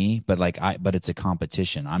than me, but it's a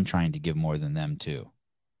competition. I'm trying to give more than them too.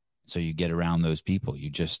 So you get around those people. You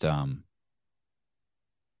just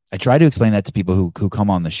I try to explain that to people who come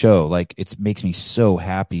on the show. Like, it makes me so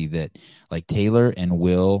happy that like Taylor and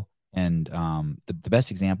Will and the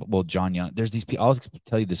best example, well, John Young. There's these people. I'll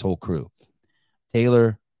tell you this whole crew.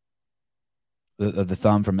 Taylor, the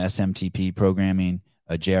thumb from SMTP programming,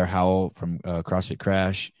 J.R. Howell from CrossFit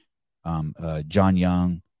Crash, John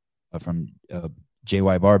Young from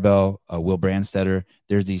JY Barbell, Will Brandstetter.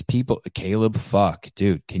 There's these people. Caleb,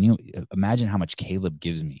 dude, can you imagine how much Caleb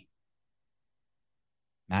gives me?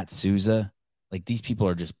 Matt Souza, like these people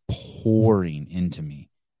are just pouring into me.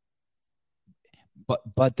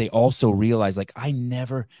 but they also realize, like, I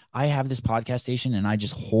have this podcast station and I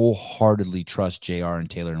just wholeheartedly trust JR and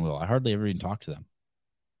Taylor and Will. I hardly ever even talk to them.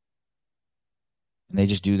 And they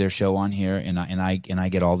just do their show on here, and I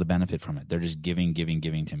get all the benefit from it. They're just giving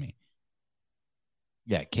to me.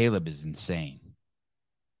 Yeah, Caleb is insane.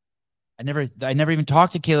 I never even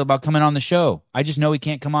talked to Caleb about coming on the show. I just know he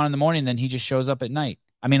can't come on in the morning, then he just shows up at night.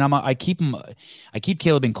 I mean, I keep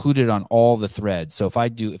Caleb included on all the threads. So if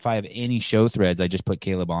I have any show threads, I just put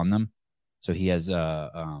Caleb on them. So he has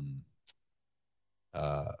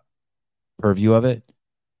purview of it.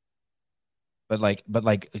 But like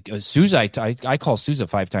Sousa, I call Sousa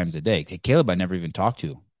 5 times a day. Caleb, I never even talked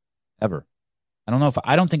to, ever.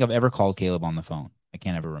 I don't think I've ever called Caleb on the phone. I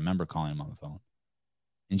can't ever remember calling him on the phone.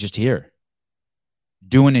 And just here,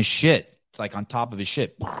 doing his shit, like on top of his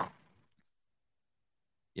shit.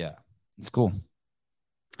 Yeah, it's cool.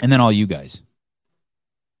 And then all you guys.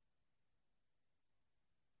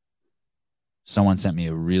 Someone sent me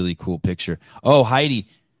a really cool picture. Oh, Heidi.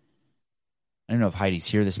 I don't know if Heidi's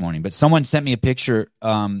here this morning, but someone sent me a picture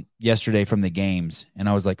yesterday from the games, and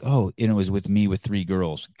I was like, oh, and it was with me with 3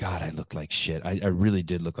 girls. God, I looked like shit. I really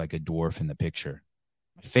did look like a dwarf in the picture.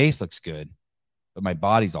 My face looks good, but my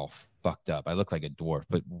body's all fucked up. I look like a dwarf,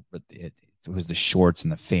 but it was the shorts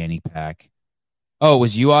and the fanny pack. Oh, it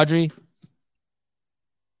was you, Audrey?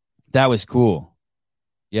 That was cool.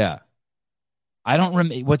 Yeah. I don't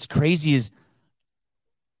remember. What's crazy is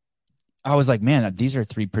I was like, man, these are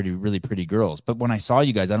 3 really pretty girls. But when I saw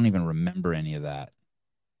you guys, I don't even remember any of that.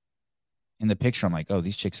 In the picture, I'm like, oh,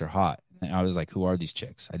 these chicks are hot. And I was like, who are these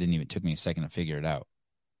chicks? It took me a second to figure it out.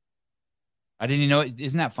 I didn't even know it.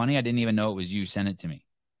 Isn't that funny? I didn't even know it was you. Sent it to me.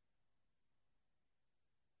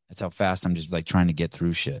 That's how fast I'm just like trying to get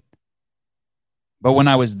through shit. But when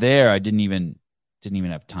I was there, I didn't even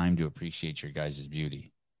have time to appreciate your guys'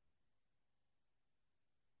 beauty.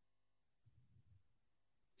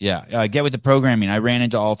 Yeah, get with the programming. I ran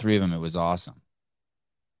into all 3 of them. It was awesome.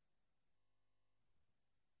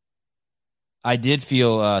 I did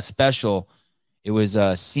feel special. It was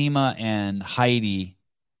Seema and Heidi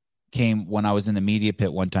came when I was in the media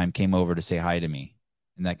pit one time, came over to say hi to me.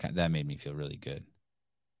 And that made me feel really good.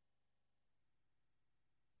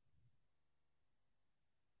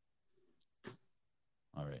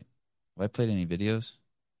 All right. Have I played any videos?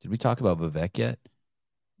 Did we talk about Vivek yet?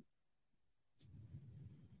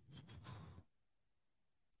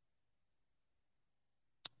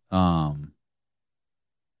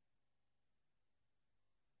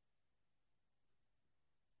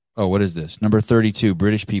 Oh, what is this? Number 32,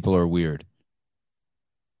 British people are weird.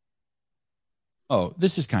 Oh,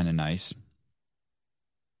 this is kind of nice.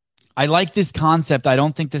 I like this concept. I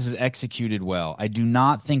don't think this is executed well. I do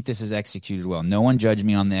not think this is executed well. No one judge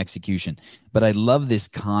me on the execution, but I love this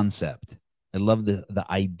concept. I love the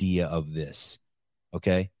idea of this.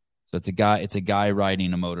 Okay? So it's a guy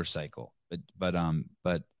riding a motorcycle.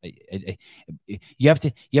 But you have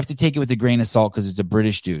to take it with a grain of salt because it's a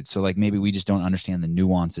British dude. So like maybe we just don't understand the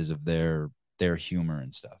nuances of their humor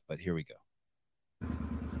and stuff. But here we go.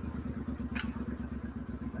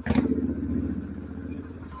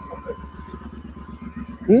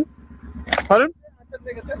 Pardon?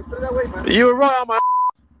 You were right on my.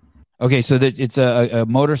 Okay, so it's a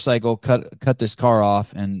motorcycle cut this car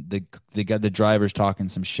off, and the driver's talking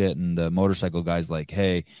some shit, and the motorcycle guy's like,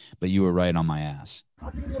 "Hey, but you were right on my ass."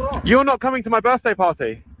 You're not coming to my birthday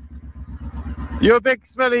party. You're a big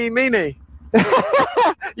smelly meanie.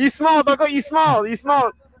 You smiled. I got you smiled. You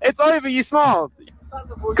smiled. It's over. You smiled.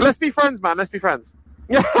 Let's be friends, man. Let's be friends.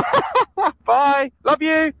 Bye. Love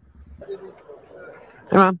you.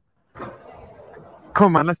 Hey, man. Come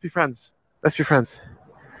on, man. Let's be friends. Let's be friends.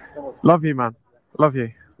 Love you, man. Love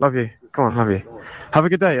you. Love you. Come on, love you. Have a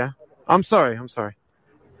good day, yeah? I'm sorry. I'm sorry.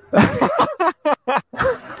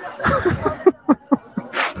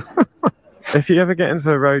 If you ever get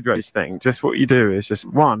into a road rage thing, just what you do is just,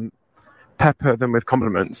 one, pepper them with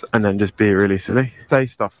compliments and then just be really silly. Say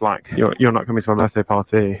stuff like, you're not coming to my birthday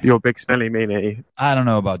party. You're a big smelly meanie. I don't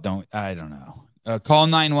know about I don't know. Call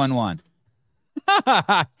 911.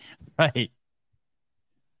 Right.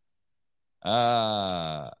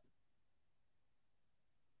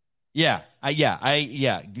 Yeah.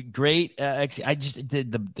 Great. I just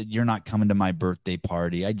did you're not coming to my birthday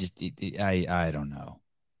party. I don't know.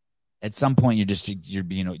 At some point, you're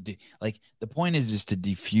being like, the point is just to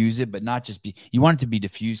diffuse it, but not just you want it to be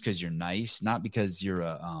diffused because you're nice, not because you're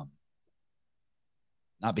a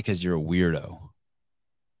weirdo.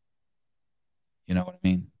 You know what I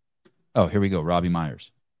mean? Oh, here we go. Robbie Myers.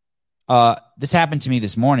 This happened to me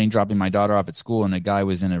this morning, dropping my daughter off at school, and a guy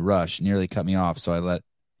was in a rush, nearly cut me off, so I let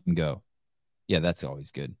him go. Yeah, that's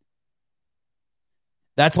always good.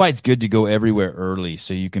 That's why it's good to go everywhere early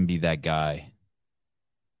so you can be that guy.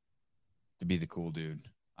 To be the cool dude.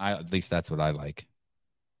 At least that's what I like.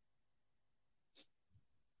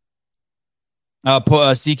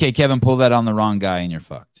 CK Kevin, pull that on the wrong guy and you're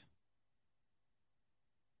fucked.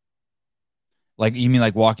 Like, you mean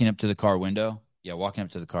like walking up to the car window? Yeah, walking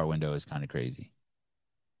up to the car window is kind of crazy.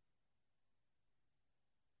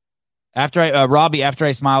 Robbie, after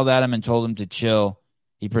I smiled at him and told him to chill,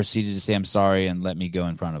 he proceeded to say, I'm sorry, and let me go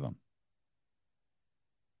in front of him.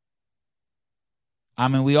 I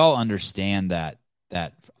mean, we all understand that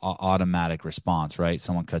automatic response, right?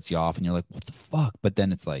 Someone cuts you off and you're like, what the fuck? But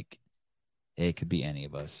then it's like, hey, it could be any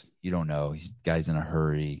of us. You don't know. Guy's in a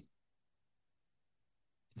hurry.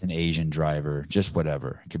 It's an Asian driver, just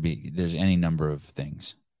whatever. It could be, there's any number of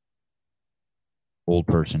things. Old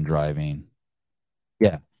person driving.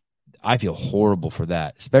 Yeah. I feel horrible for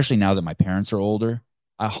that, especially now that my parents are older.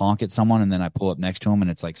 I honk at someone and then I pull up next to them and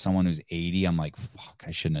it's like someone who's 80. I'm like, fuck, I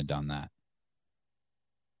shouldn't have done that.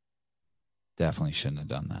 Definitely shouldn't have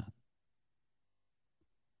done that.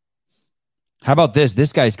 How about this?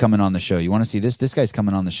 This guy's coming on the show. You want to see this? This guy's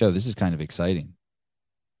coming on the show. This is kind of exciting.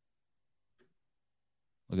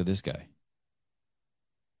 Look at this guy.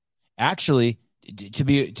 Actually, to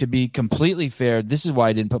be completely fair, this is why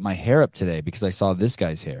I didn't put my hair up today, because I saw this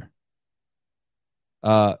guy's hair.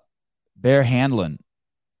 Bear Handlin.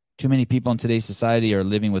 Too many people in today's society are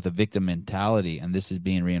living with a victim mentality, and this is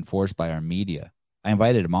being reinforced by our media. I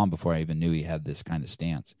invited him on before I even knew he had this kind of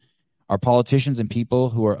stance. Our politicians and people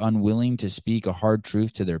who are unwilling to speak a hard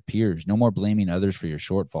truth to their peers. No more blaming others for your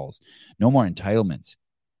shortfalls. No more entitlements.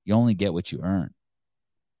 You only get what you earn.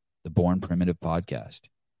 The Born Primitive podcast.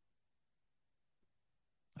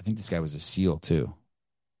 I think this guy was a SEAL too.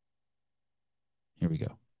 Here we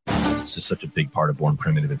go. This is such a big part of Born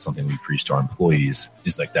Primitive, and something we preach to our employees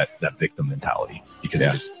is like that victim mentality, because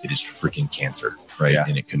it is freaking cancer, right? Yeah.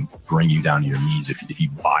 And it can bring you down to your knees if you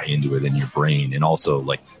buy into it in your brain. And also,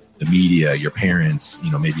 like, the media, your parents,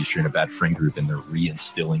 maybe if you're in a bad friend group and they're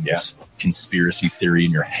reinstilling this conspiracy theory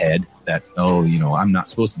in your head that, I'm not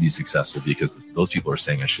supposed to be successful because those people are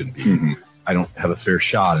saying I shouldn't be. Mm-hmm. I don't have a fair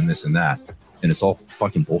shot in this and that. And it's all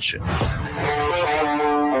fucking bullshit.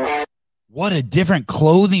 What a different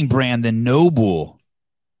clothing brand than Noble.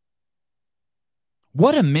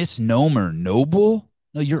 What a misnomer, Noble.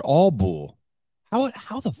 No, you're all bull. How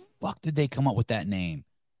the fuck did they come up with that name?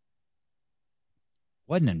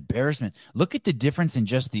 What an embarrassment. Look at the difference in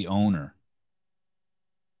just the owner.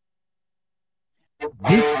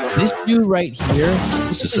 This dude right here.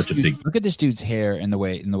 This is such a big. Look at this dude's hair and the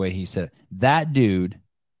way he said it. That dude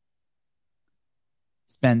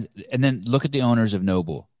spends, and then look at the owners of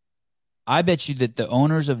Noble. I bet you that the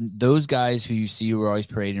owners of those guys who you see who are always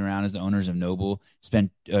parading around as the owners of Noble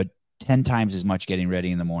spend 10 times as much getting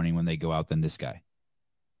ready in the morning when they go out than this guy.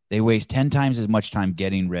 They waste 10 times as much time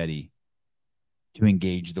getting ready to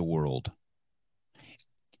engage the world.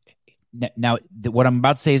 Now, what I'm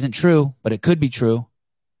about to say isn't true, but it could be true.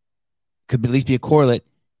 Could at least be a correlate.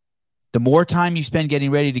 The more time you spend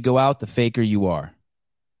getting ready to go out, the faker you are.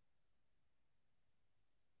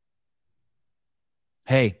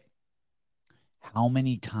 Hey, how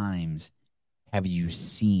many times have you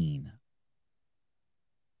seen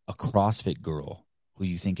a CrossFit girl who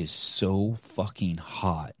you think is so fucking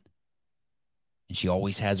hot, and she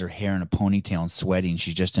always has her hair in a ponytail and sweaty, and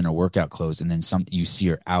she's just in her workout clothes, and then you see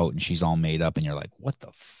her out and she's all made up and you're like, what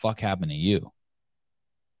the fuck happened to you?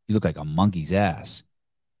 You look like a monkey's ass.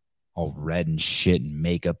 All red and shit and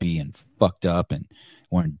makeup-y and fucked up and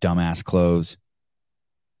wearing dumbass clothes.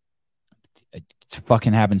 It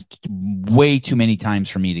fucking happens way too many times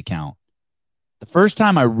for me to count. The first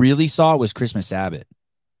time I really saw it was Christmas Abbott.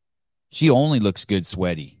 She only looks good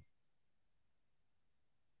sweaty.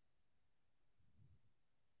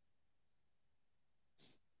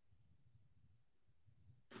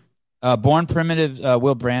 Born Primitive,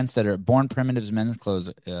 Will Brandstetter. Born Primitive's men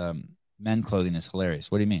clothing is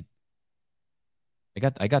hilarious. What do you mean?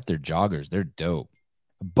 I got their joggers. They're dope.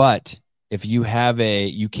 But if you have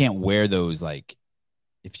you can't wear those like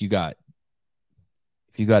if you got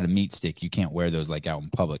a meat stick, you can't wear those like out in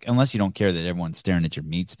public unless you don't care that everyone's staring at your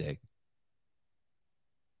meat stick.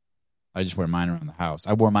 I just wear mine around the house.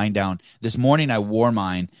 I wore mine down this morning. I wore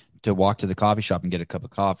mine to walk to the coffee shop and get a cup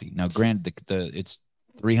of coffee. Now, granted, it's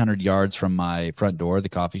 300 yards from my front door, the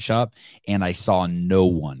coffee shop, and I saw no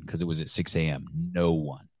one because it was at 6 a.m. No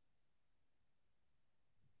one.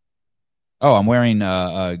 Oh, I'm wearing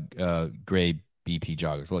gray BP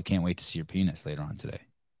joggers. Well, I can't wait to see your penis later on today.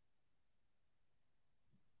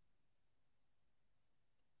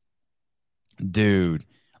 Dude,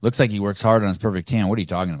 looks like he works hard on his perfect tan. What are you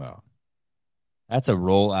talking about? That's a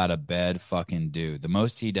roll out of bed fucking dude. The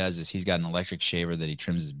most he does is he's got an electric shaver that he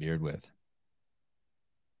trims his beard with.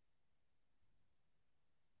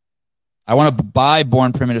 I want to buy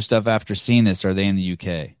Born Primitive stuff after seeing this. Are they in the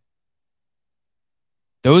UK?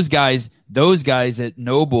 Those guys at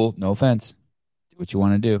Noble, no offense, do what you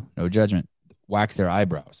want to do, no judgment, wax their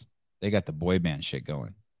eyebrows. They got the boy band shit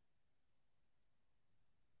going.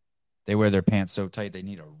 They wear their pants so tight they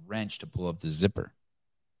need a wrench to pull up the zipper.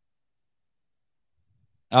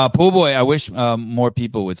 Pool boy, I wish more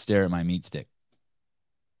people would stare at my meat stick.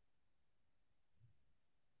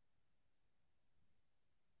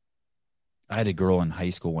 I had a girl in high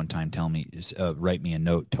school one time write me a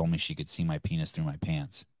note, told me she could see my penis through my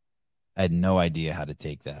pants. I had no idea how to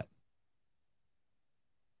take that.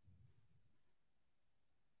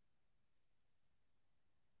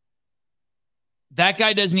 That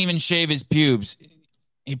guy doesn't even shave his pubes.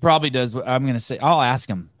 He probably does what I'm going to say. I'll ask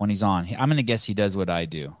him when he's on. I'm going to guess he does what I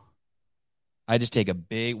do. I just take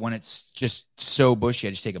when it's just so bushy,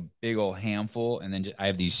 I just take a big old handful, and then I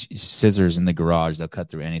have these scissors in the garage. They'll cut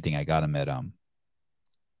through anything. I got them at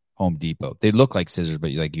Home Depot. They look like scissors,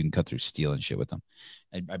 but you can cut through steel and shit with them.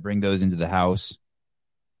 I bring those into the house,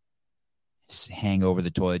 hang over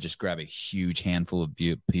the toilet, just grab a huge handful of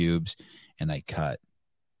pubes, and I cut.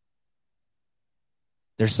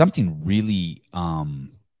 There's something really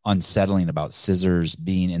unsettling about scissors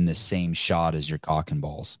being in the same shot as your cock and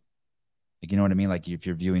balls. Like, you know what I mean? Like if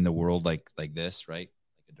you're viewing the world like this, right?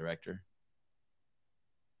 Like a director.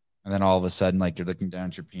 And then all of a sudden, like you're looking down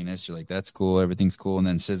at your penis, you're like, that's cool, everything's cool. And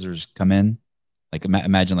then scissors come in. Like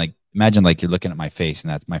imagine like you're looking at my face,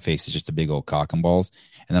 and my face is just a big old cock and balls.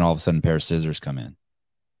 And then all of a sudden a pair of scissors come in.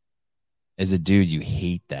 As a dude, you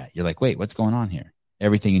hate that. You're like, wait, what's going on here?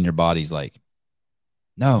 Everything in your body's like,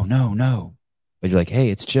 no. But you're like, hey,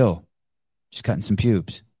 it's chill. Just cutting some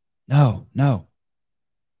pubes. No.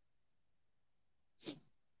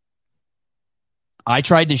 I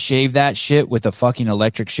tried to shave that shit with a fucking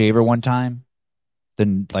electric shaver one time.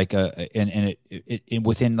 Then it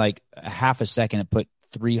within like a half a second, it put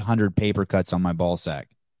 300 paper cuts on my ball sack.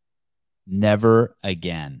 Never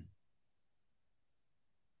again.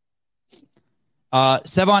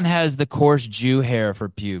 Sevon has the coarse Jew hair for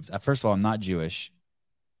pubes. First of all, I'm not Jewish.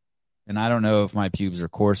 And I don't know if my pubes are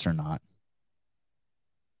coarse or not.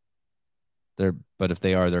 But if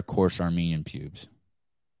they are, they're coarse Armenian pubes.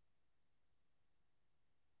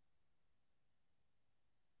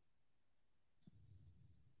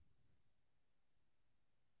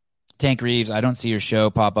 Tank Reeves, I don't see your show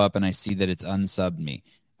pop up, and I see that it's unsubbed me.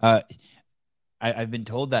 I've been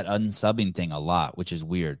told that unsubbing thing a lot, which is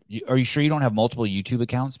weird. Are you sure you don't have multiple YouTube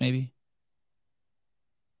accounts, maybe?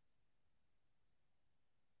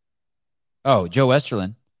 Oh, Joe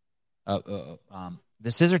Westerlin. The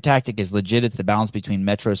scissor tactic is legit. It's the balance between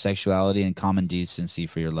metrosexuality and common decency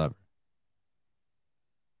for your lover.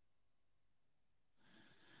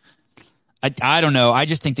 I don't know. I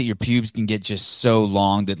just think that your pubes can get just so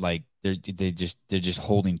long that like they're just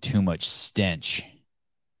holding too much stench.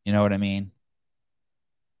 You know what I mean?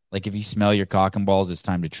 Like if you smell your cock and balls, it's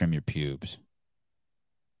time to trim your pubes.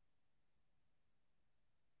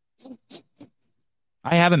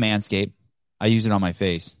 I have a Manscaped. I use it on my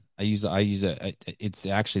face. I use it. It's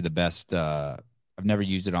actually the best. I've never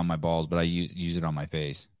used it on my balls, but I use it on my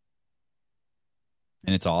face,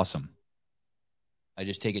 and it's awesome. I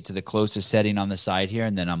just take it to the closest setting on the side here,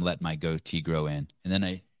 and then I'm letting my goatee grow in,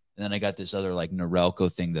 and then I got this other like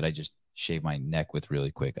Norelco thing that I just shave my neck with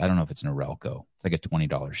really quick. I don't know if it's Norelco. It's like a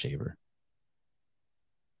 $20 shaver.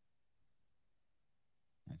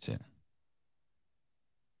 That's it.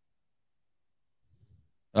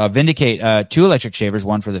 Vindicate, 2 electric shavers,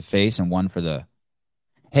 one for the face and one for the.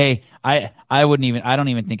 Hey, I don't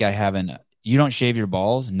even think I have you don't shave your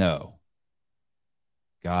balls? No.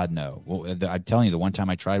 God, no. Well, I'm telling you, the one time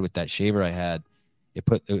I tried with that shaver I had, it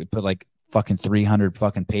put like fucking 300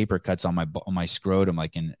 fucking paper cuts on my scrotum,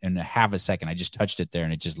 like in a half a second. I just touched it there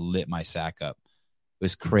and it just lit my sack up. It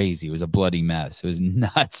was crazy. It was a bloody mess. It was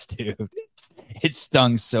nuts, dude. It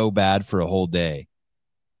stung so bad for a whole day.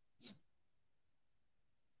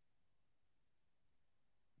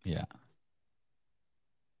 Yeah.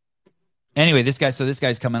 Anyway, this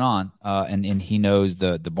guy's coming on, and he knows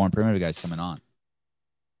the Born Primitive guy's coming on.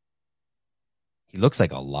 He looks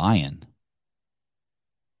like a lion.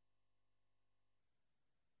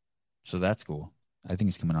 So that's cool. I think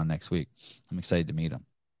he's coming on next week. I'm excited to meet him.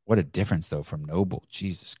 What a difference, though, from Noble.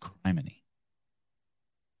 Jesus criminy.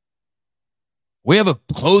 We have a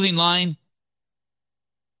clothing line,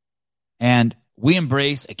 and We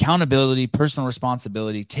embrace accountability, personal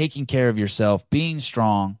responsibility, taking care of yourself, being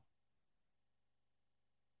strong.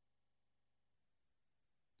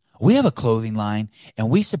 We have a clothing line, and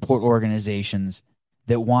we support organizations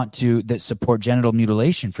that support genital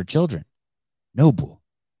mutilation for children. Noble.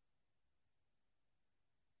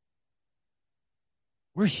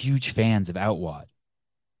 We're huge fans of Outwad.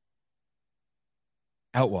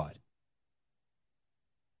 Outwad.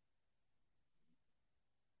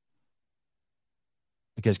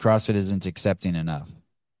 Because CrossFit isn't accepting enough.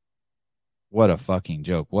 What a fucking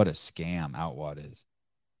joke. What a scam Outwad is.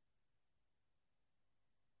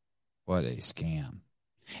 What a scam.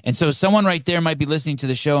 And so someone right there might be listening to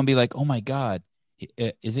the show and be like, oh my God,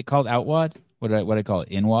 is it called Outwad? What did I call it?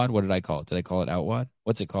 Inwad? What did I call it? Did I call it Outwad?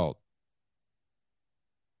 What's it called?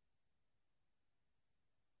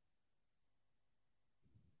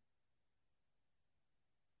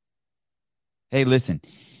 Hey, listen,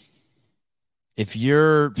 if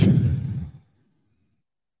you're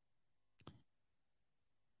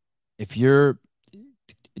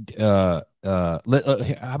how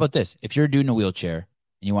about this? If you're a dude in a wheelchair and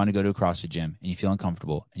you want to go to a CrossFit gym and you feel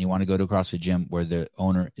uncomfortable and you want to go to a CrossFit gym where the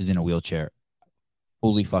owner is in a wheelchair,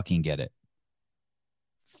 fully fucking get it.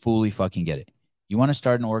 Fully fucking get it. You want to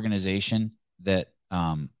start an organization that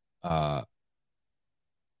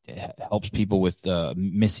helps people with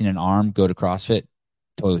missing an arm go to CrossFit?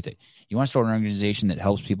 Totally. You want to start an organization that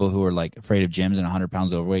helps people who are like afraid of gyms and 100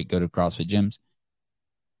 pounds overweight go to CrossFit gyms?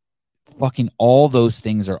 Fucking all those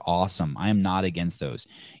things are awesome. I am not against those.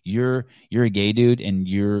 You're a gay dude and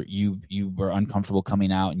you are uncomfortable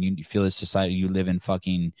coming out and you feel this society, you live in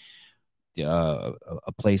fucking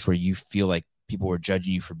a place where you feel like people are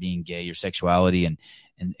judging you for being gay, your sexuality, and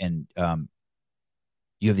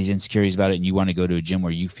you have these insecurities about it, and you want to go to a gym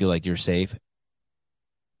where you feel like you're safe.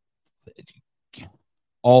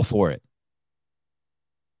 All for it.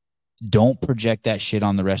 Don't project that shit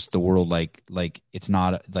on the rest of the world like it's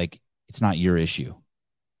not your issue.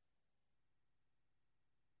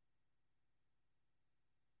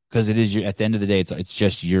 Because it is at the end of the day, it's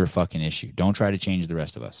just your fucking issue. Don't try to change the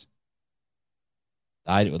rest of us.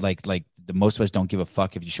 The most of us don't give a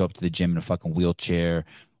fuck if you show up to the gym in a fucking wheelchair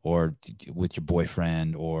or with your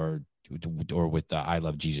boyfriend or with the I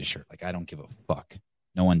Love Jesus shirt. Like, I don't give a fuck.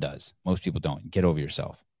 No one does. Most people don't. Get over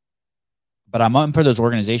yourself. But I'm up for those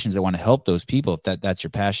organizations that want to help those people if that's your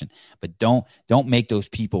passion. But don't make those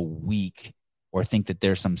people weak or think that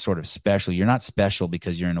they're some sort of special. You're not special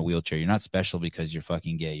because you're in a wheelchair. You're not special because you're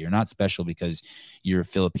fucking gay. You're not special because you're a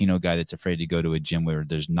Filipino guy that's afraid to go to a gym where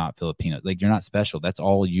there's not Filipino. Like, you're not special. That's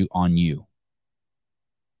all on you.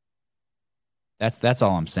 That's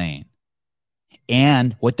all I'm saying.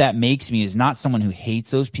 And what that makes me is not someone who hates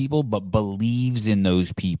those people, but believes in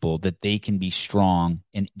those people, that they can be strong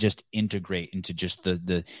and just integrate into just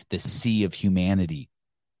the sea of humanity.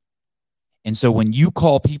 And so when you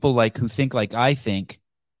call people who think like I think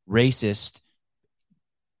racist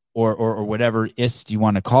or whatever ist you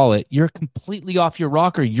want to call it, you're completely off your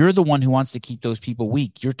rocker. You're the one who wants to keep those people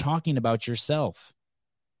weak. You're talking about yourself.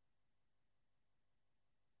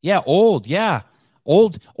 Yeah, old. Yeah.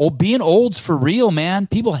 Old, being old's for real, man.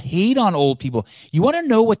 People hate on old people. You want to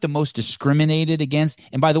know what the most discriminated against?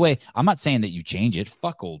 And by the way, I'm not saying that you change it.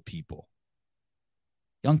 Fuck old people.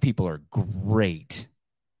 Young people are great.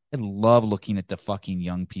 I love looking at the fucking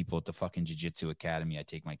young people at the fucking jiu-jitsu academy I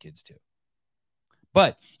take my kids to.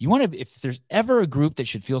 But you want to, if there's ever a group that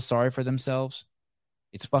should feel sorry for themselves,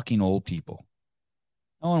 it's fucking old people.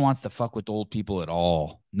 No one wants to fuck with old people at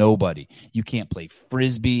all. Nobody. You can't play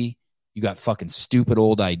Frisbee. You got fucking stupid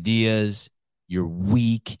old ideas. You're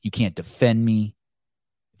weak. You can't defend me.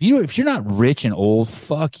 If you're not rich and old,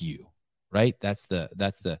 fuck you. Right? That's the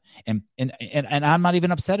and I'm not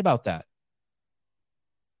even upset about that.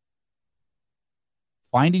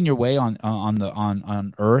 Finding your way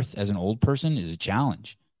on Earth as an old person is a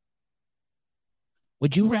challenge.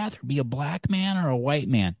 Would you rather be a black man or a white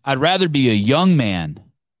man? I'd rather be a young man.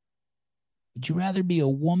 Would you rather be a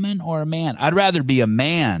woman or a man? I'd rather be a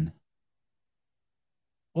man.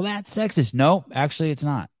 Well, that's sexist. No, actually, it's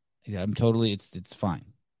not. It's fine.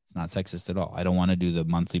 It's not sexist at all. I don't want to do the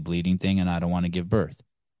monthly bleeding thing, and I don't want to give birth.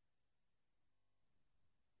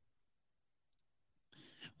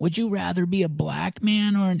 Would you rather be a black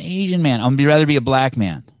man or an Asian man? I'd rather be a black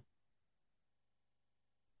man.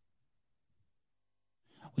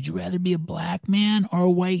 Would you rather be a black man or a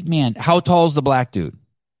white man? How tall is the black dude?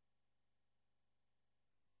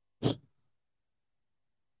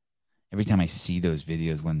 Every time I see those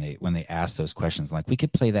videos when they ask those questions, I'm like, we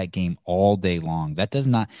could play that game all day long. That does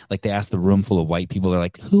not, like, they ask the room full of white people. They're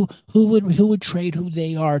like, who would trade who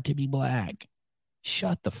they are to be black?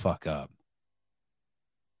 Shut the fuck up.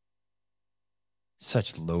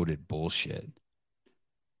 Such loaded bullshit.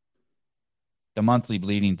 The monthly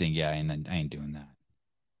bleeding thing, yeah, I ain't doing that.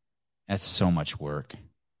 That's so much work.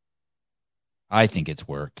 I think it's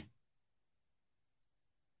work.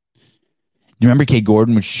 You remember Kate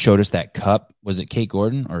Gordon, which showed us that cup? Was it Kate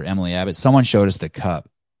Gordon or Emily Abbott? Someone showed us the cup.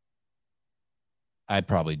 I'd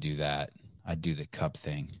probably do that. I'd do the cup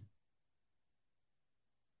thing.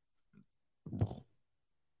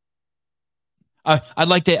 I'd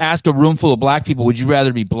like to ask a room full of black people, would you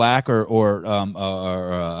rather be black or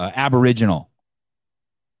Aboriginal?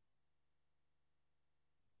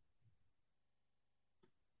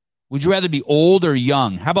 Would you rather be old or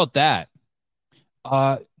young? How about that?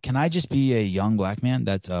 Can I just be a young black man?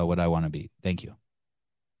 That's what I want to be. Thank you.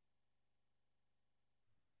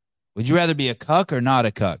 Would you rather be a cuck or not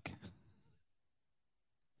a cuck?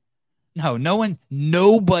 No one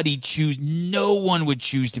would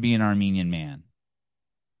choose to be an Armenian man.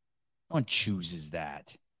 No one chooses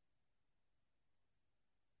that.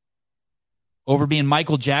 Over being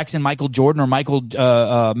Michael Jackson, Michael Jordan, or Michael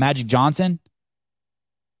Magic Johnson?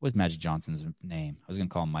 What's Magic Johnson's name? I was going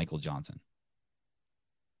to call him Michael Johnson.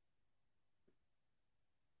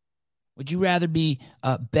 Would you rather be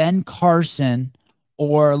Ben Carson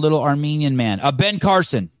or a little Armenian man? Ben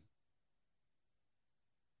Carson.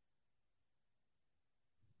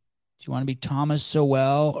 Do you want to be Thomas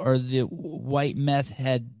Sowell or the white meth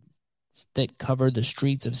head that covered the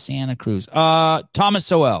streets of Santa Cruz? Thomas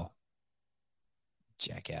Sowell.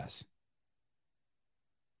 Jackass.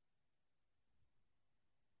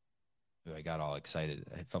 Ooh, I got all excited.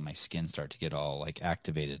 I felt my skin start to get all like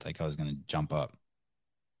activated, like I was going to jump up.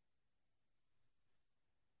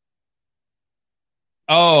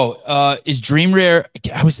 Oh, is Dream Rare?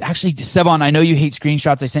 I was actually, Sevon, I know you hate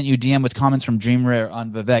screenshots. I sent you a DM with comments from Dream Rare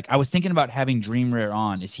on Vivek. I was thinking about having Dream Rare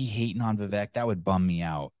on. Is he hating on Vivek? That would bum me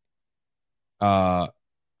out.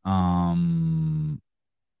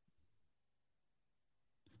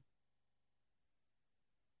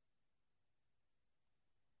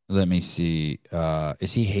 Let me see.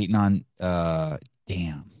 Is he hating on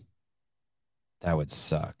damn. That would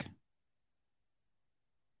suck.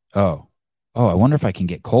 Oh, I wonder if I can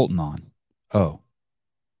get Colton on.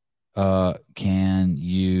 Can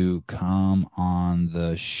you come on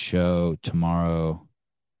the show tomorrow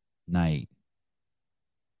night?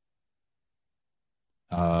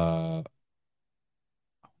 If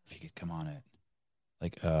you could come on it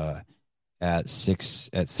like at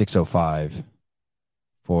 6:05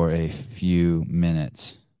 for a few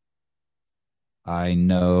minutes. I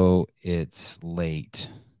know it's late,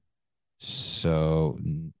 so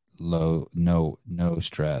no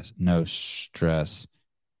stress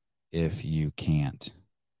if you can't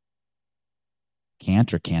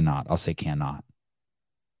or cannot. I'll say cannot.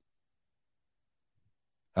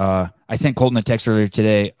 I sent Colton a text earlier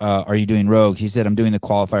today. Are you doing Rogue? He said, I'm doing the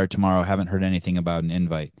qualifier tomorrow. Haven't heard anything about an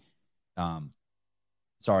invite.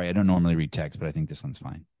 Sorry, I don't normally read text, but I think this one's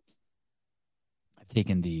fine. I've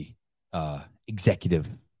taken the executive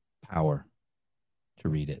power to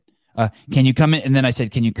read it. Can you come in? And then I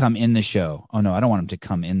said, can you come in the show? Oh no, I don't want him to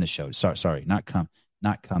come in the show. Sorry, not come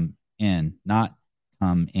in,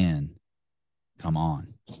 come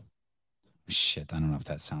on. Shit, I don't know if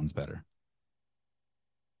that sounds better.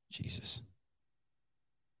 Jesus.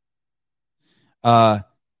 I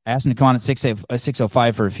asked him to come on at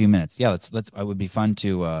 6:05 for a few minutes. Yeah, let's. It would be fun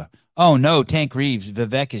to. Oh no, Tank Reeves,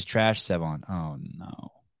 Vivek is trash. Sevon. Oh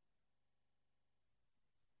no.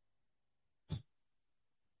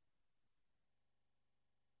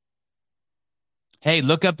 Hey,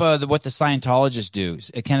 look up what the Scientologists do.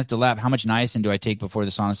 Kenneth DeLapp, how much niacin do I take before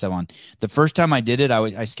the sauna, Sevon? The first time I did it,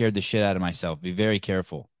 I scared the shit out of myself. Be very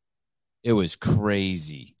careful. It was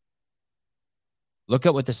crazy. Look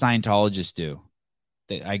at what the Scientologists do.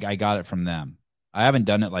 I got it from them. I haven't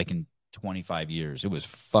done it like in 25 years. It was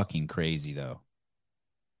fucking crazy, though.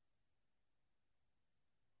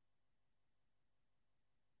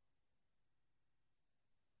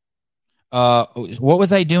 What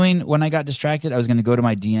was I doing when I got distracted? I was going to go to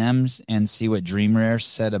my DMs and see what Dream Rare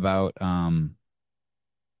said about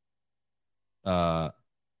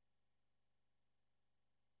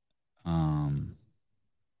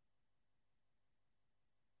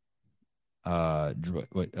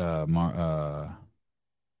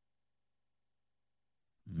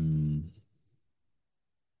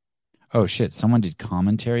oh shit, someone did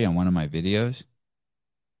commentary on one of my videos.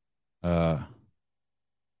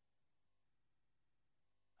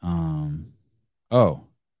 Oh,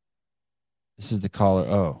 this is the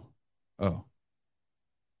caller. Oh,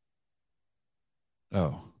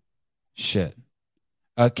 shit.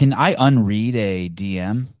 Can I unread a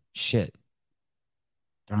DM? Shit.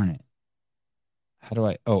 Darn it. How do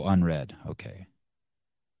I? Oh, unread. Okay.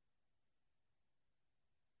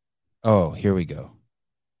 Oh, here we go.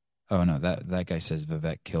 Oh no, that guy says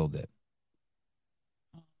Vivek killed it.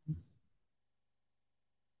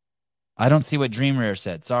 I don't see what Dream Rare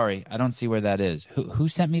said. Sorry, I don't see where that is. Who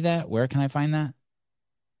sent me that? Where can I find that?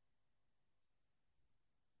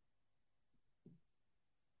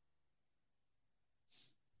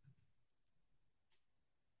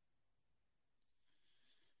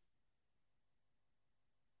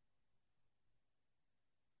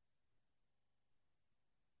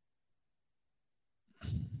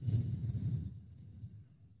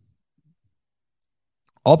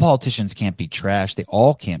 All politicians can't be trash. They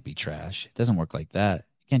all can't be trash. It doesn't work like that.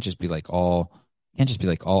 You can't just be like all. You can't just be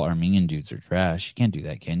like all Armenian dudes are trash. You can't do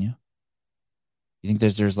that, can you? You think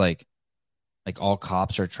there's like all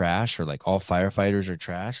cops are trash or like all firefighters are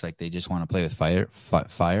trash? Like they just want to play with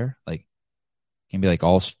fire. Like can be like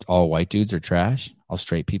all white dudes are trash. All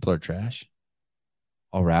straight people are trash.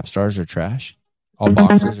 All rap stars are trash. All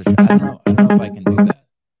boxers are trash. I don't know if I can do that.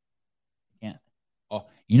 Can't. Oh,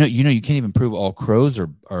 you can't even prove all crows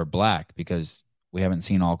are black because we haven't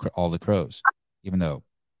seen all the crows, even though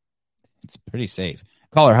it's pretty safe.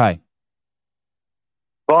 Caller, hi.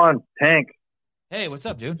 Vaughn, Hank. Hey, what's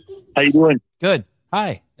up, dude? How you doing? Good.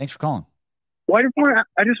 Hi. Thanks for calling. Well,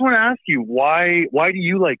 I just want to ask you why do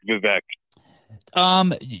you like Vivek?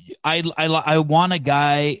 I want a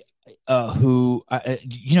guy who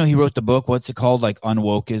he wrote the book. What's it called? Like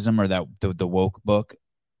Unwokeism or that the woke book.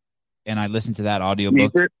 And I listened to that audio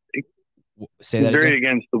book. Say that very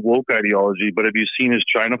against the woke ideology, but have you seen his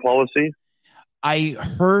China policy? I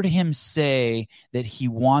heard him say that he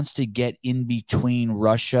wants to get in between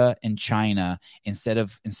Russia and China instead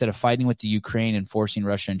of fighting with the Ukraine and forcing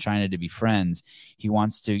Russia and China to be friends. He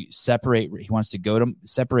wants to separate. He wants to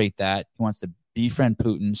separate that. He wants to befriend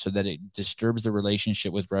Putin so that it disturbs the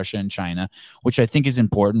relationship with Russia and China, which I think is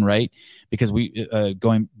important, right? Because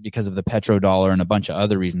because of the petrodollar and a bunch of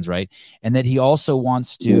other reasons, right? And that he also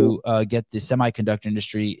wants to get the semiconductor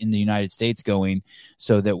industry in the United States going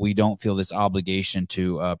so that we don't feel this obligation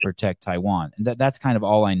to protect Taiwan. And that's kind of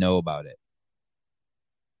all I know about it.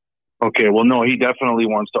 Okay, well, no, he definitely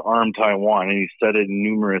wants to arm Taiwan, and he said it in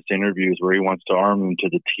numerous interviews where he wants to arm them to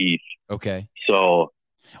the teeth. Okay. So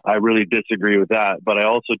I really disagree with that, but I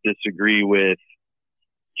also disagree with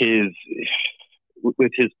his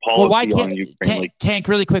policy on Ukraine. Tank,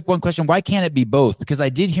 really quick, one question. Why can't it be both? Because I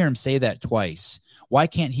did hear him say that twice. Why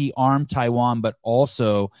can't he arm Taiwan, but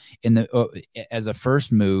also as a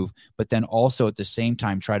first move, but then also at the same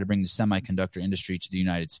time try to bring the semiconductor industry to the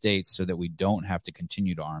United States so that we don't have to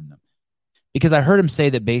continue to arm them? Because I heard him say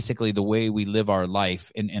that basically the way we live our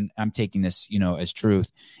life, and I'm taking this, as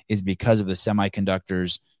truth, is because of the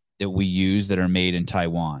semiconductors that we use that are made in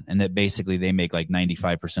Taiwan, and that basically they make like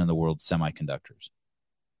 95% of the world's semiconductors.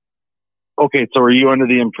 Okay, so are you under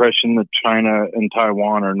the impression that China and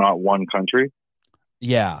Taiwan are not one country?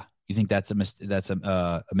 Yeah, you think that's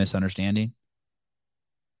a misunderstanding?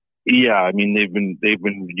 Yeah, I mean they've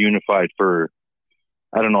been unified for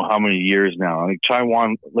I don't know how many years now. I think China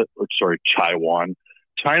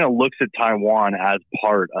looks at Taiwan as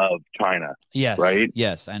part of China. Yes. Right?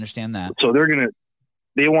 Yes, I understand that. So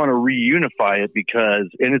they want to reunify it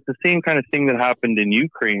and it's the same kind of thing that happened in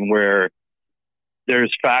Ukraine where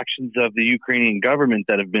there's factions of the Ukrainian government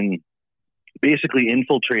that have been basically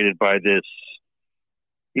infiltrated by this,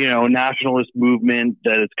 nationalist movement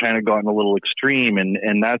that has kind of gotten a little extreme.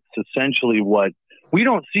 And that's essentially what we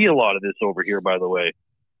don't see a lot of this over here, by the way.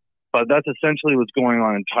 But that's essentially what's going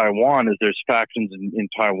on in Taiwan is there's factions in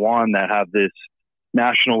Taiwan that have this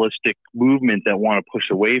nationalistic movement that want to push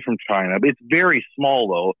away from China. It's very small,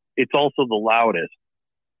 though. It's also the loudest.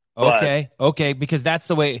 Okay. Because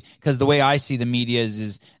the way I see the media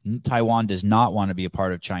is Taiwan does not want to be a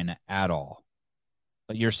part of China at all.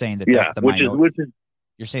 But you're saying that's the minority.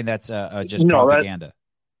 You're saying that's just propaganda.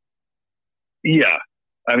 Yeah.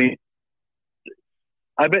 I mean,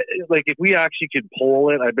 I bet, like, if we actually could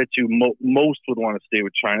poll it, I bet you most would want to stay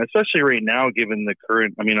with China, especially right now, given the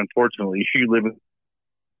current. I mean, unfortunately, if you live in the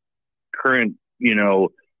current,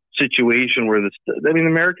 situation where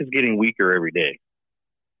America's getting weaker every day.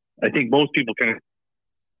 I think most people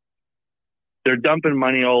they're dumping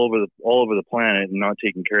money all over the planet and not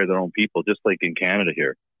taking care of their own people, just like in Canada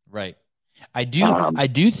here. Right. I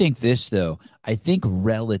do think this though. I think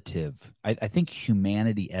I think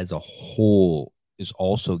humanity as a whole is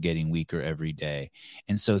also getting weaker every day.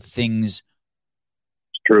 And so things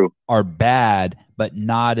are bad, but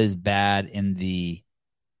not as bad in the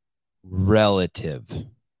relative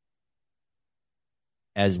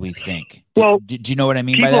as we think. Well, do you know what I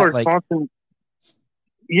mean by people that? are Like,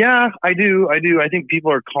 yeah, I do. I think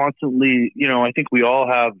people are constantly, I think we all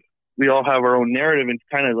have our own narrative, and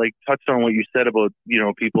kind of like touched on what you said about,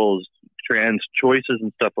 people's trans choices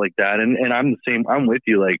and stuff like that. And I'm the same. I'm with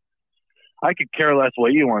you. Like, I could care less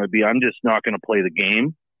what you want to be. I'm just not going to play the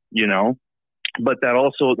game, But that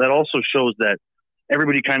also shows that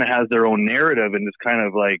everybody kind of has their own narrative, and it's kind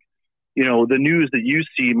of like, the news that you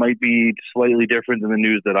see might be slightly different than the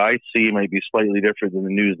news that I see, might be slightly different than the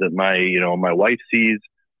news that my wife sees.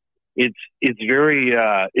 It's very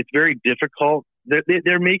difficult.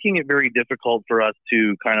 They're making it very difficult for us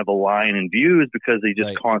to kind of align in views, because they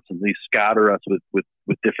just constantly scatter us with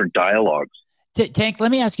different dialogues. Tank,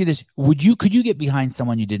 let me ask you this. Could you get behind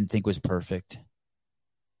someone you didn't think was perfect?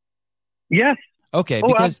 Yes. Okay.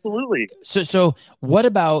 Because, absolutely. So what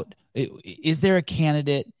about, is there a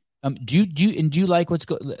candidate? Do you like what's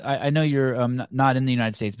I know you're not in the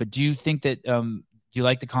United States, but do you think that do you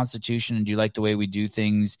like the Constitution, and do you like the way we do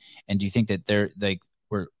things, and do you think that there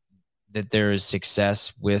is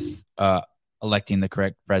success with electing the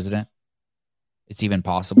correct president? It's even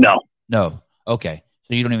possible? No. Okay.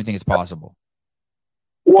 So you don't even think it's possible?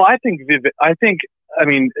 Well, I think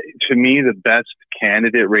to me, the best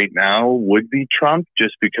candidate right now would be Trump,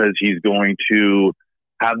 just because he's going to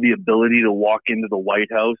have the ability to walk into the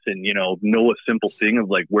White House and, know a simple thing of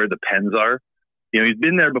like where the pens are. He's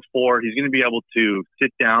been there before. He's going to be able to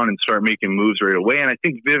sit down and start making moves right away. And I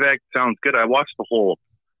think Vivek sounds good. I watched the whole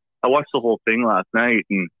thing last night,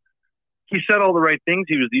 and he said all the right things.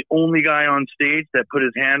 He was the only guy on stage that put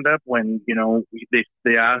his hand up when,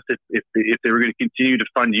 they asked if they were going to continue to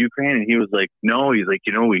fund Ukraine. And he was like, no, he's like,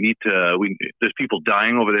 there's people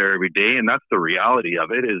dying over there every day. And that's the reality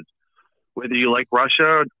of it, is whether you like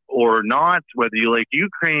Russia or not, whether you like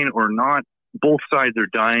Ukraine or not, both sides are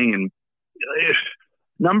dying. And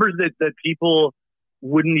numbers that people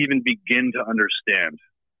wouldn't even begin to understand.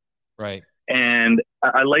 Right. And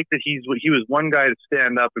I like that he was one guy to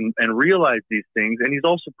stand up and realize these things. And he's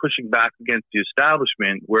also pushing back against the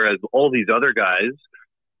establishment, whereas all these other guys,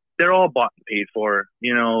 they're all bought and paid for.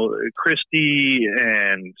 Christie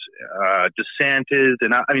and DeSantis,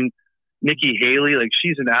 and I mean, Nikki Haley, like,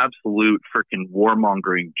 she's an absolute freaking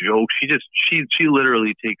warmongering joke. She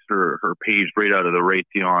literally takes her page right out of the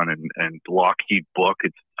Raytheon and Lockheed book.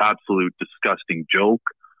 It's absolute disgusting joke.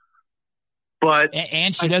 But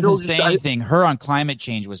and she doesn't say anything. Her on climate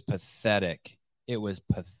change was pathetic. It was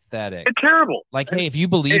pathetic. It's terrible. Like, hey, if you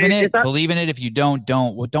believe in it, believe in it. If you don't.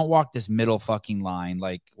 Well, don't walk this middle fucking line.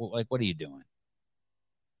 Like, what are you doing?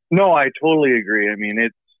 No, I totally agree. I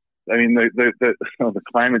mean, the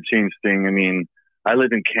climate change thing. I mean, I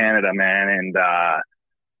live in Canada, man, and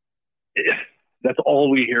that's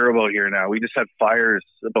all we hear about here now. We just had fires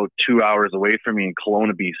about 2 hours away from me in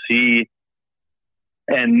Kelowna, BC.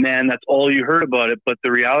 And man, that's all you heard about it. But the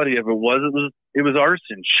reality of it was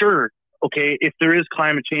arson. Sure. Okay. If there is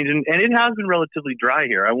climate change, and it has been relatively dry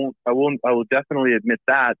here, I will definitely admit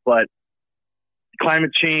that, but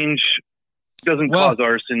climate change doesn't cause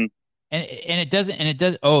arson. And it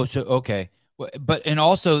doesn't. Oh, so, okay. But, and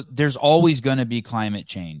also there's always going to be climate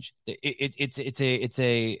change.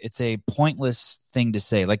 It's a pointless thing to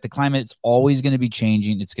say. Like, the climate's always going to be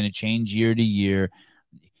changing. It's going to change year to year.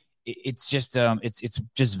 It's just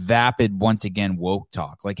vapid, once again, woke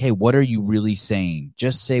talk. Like, hey, what are you really saying?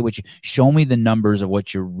 Just say show me the numbers of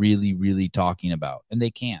what you're really, really talking about. And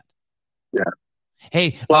they can't. Yeah.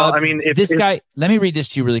 Hey, well, I mean, guy, let me read this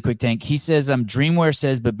to you really quick, Tank. He says, Dreamware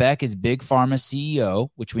says Babek is Big Pharma CEO,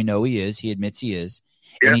 which we know he is. He admits he is.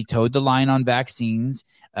 Yeah. And he towed the line on vaccines.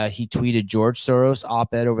 He tweeted George Soros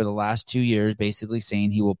op-ed over the last 2 years, basically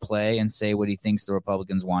saying he will play and say what he thinks the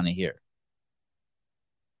Republicans want to hear.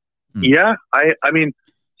 Yeah, I mean,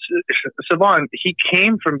 Savan, he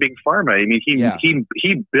came from Big Pharma. I mean, he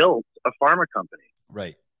built a pharma company,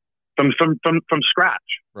 right, from scratch,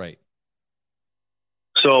 right.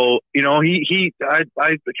 So, I can't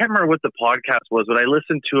remember what the podcast was, but I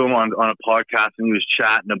listened to him on a podcast, and he was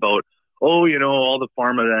chatting about, all the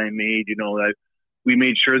pharma that I made, that we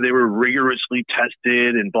made sure they were rigorously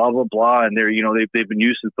tested and blah blah blah, and they've been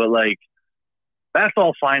used to, but like, that's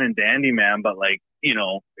all fine and dandy, man, but like. He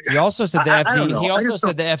also said the FDA. He also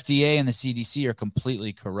said the FDA and the CDC are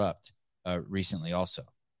completely corrupt. Recently, also,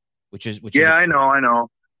 which is I know.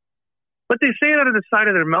 But they say it out of the side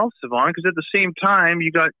of their mouth, Savon, because at the same time,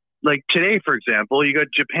 you got, like, today, for example, you got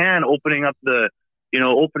Japan opening up the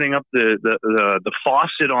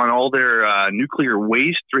faucet on all their nuclear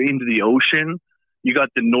waste into the ocean. You got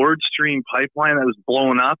the Nord Stream pipeline that was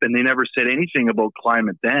blown up, and they never said anything about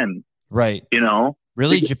climate then. Right. You know,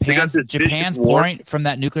 Really, They got this Japan's vicious war pouring from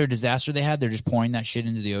that nuclear disaster they had. They're just pouring that shit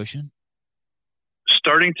into the ocean.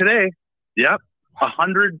 starting today. Yep,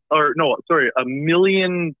 1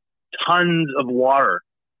 million tons of water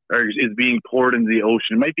is being poured into the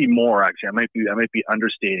ocean. It might be more actually. I might be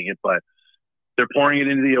understating it, but they're pouring it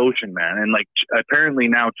into the ocean, man. And like apparently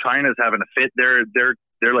now China's having a fit. They're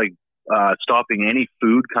like stopping any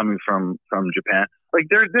food coming from Japan. Like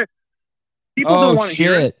they're people don't want to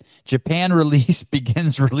hear it. Japan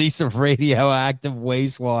begins release of radioactive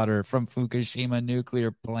wastewater from Fukushima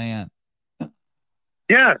nuclear plant.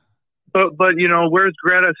 Yeah. But you know, where's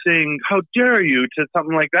Greta saying, how dare you, to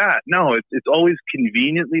something like that? No, it's always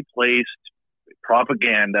conveniently placed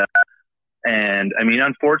propaganda. And I mean,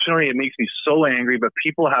 unfortunately, it makes me so angry, but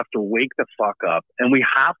people have to wake the fuck up and we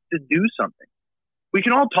have to do something. We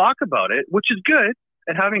can all talk about it, which is good.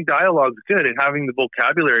 And having dialogue is good, and having the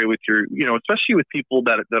vocabulary with your, you know, especially with people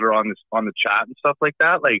that are on the chat and stuff like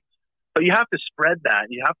that. Like, but you have to spread that.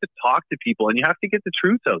 You have to talk to people, and you have to get the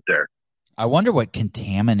truth out there. I wonder what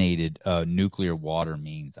contaminated nuclear water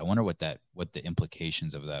means. I wonder what the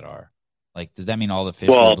implications of that are. Like, does that mean all the fish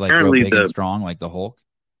are like real big and strong, like the Hulk?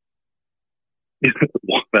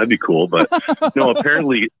 Well, that'd be cool, but no.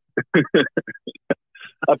 Apparently,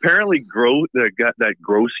 that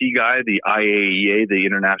Grossi guy, the IAEA, the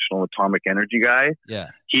International Atomic Energy guy,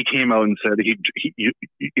 he came out and said you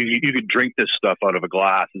could drink this stuff out of a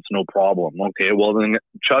glass. It's no problem. Okay, well then,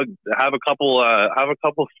 chug, have a couple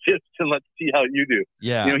sips and let's see how you do.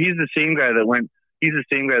 Yeah, you know, he's the same guy that went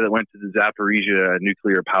to the Zaporizhia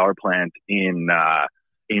nuclear power plant in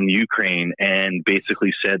Ukraine and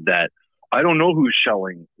basically said that, I don't know who's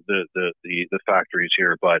shelling the factories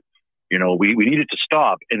here, but you know, we needed to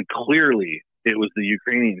stop. And clearly it was the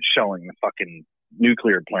Ukrainians shelling the fucking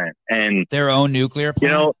nuclear plant. And their own nuclear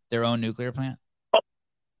plant? You know, their own nuclear plant?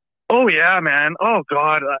 Oh yeah, man. Oh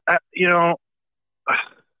God. I don't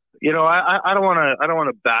want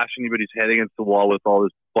to bash anybody's head against the wall with all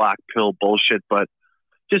this black pill bullshit, but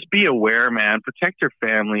just be aware, man. Protect your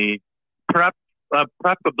family. Prep a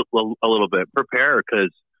little bit. Prepare,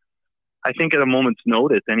 because I think at a moment's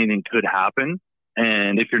notice, anything could happen.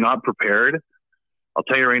 And if you're not prepared, I'll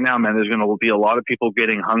tell you right now, man, there's going to be a lot of people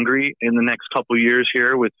getting hungry in the next couple of years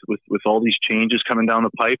here with all these changes coming down the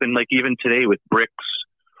pipe. And like even today with BRICS,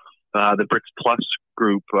 the BRICS Plus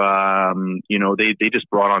group, you know, they just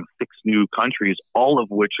brought on 6 new countries, all of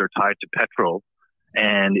which are tied to petrol,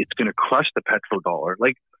 and it's going to crush the petrol dollar.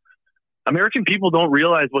 Like, American people don't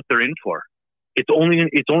realize what they're in for. It's only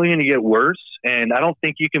going to get worse, and I don't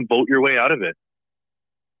think you can vote your way out of it.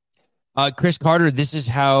 Chris Carter, this is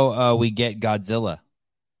how we get Godzilla.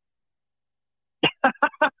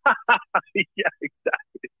 Yeah,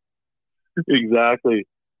 exactly.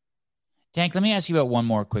 Tank, let me ask you about one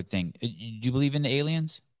more quick thing. Do you believe in the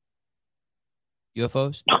aliens?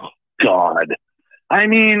 UFOs? Oh, God. I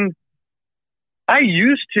mean, I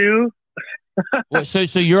used to. Well,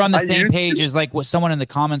 so you're on the same page as like what someone in the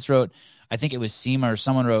comments wrote. I think it was Seema or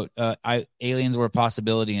someone wrote, aliens were a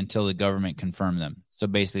possibility until the government confirmed them. So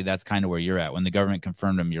basically that's kind of where you're at. When the government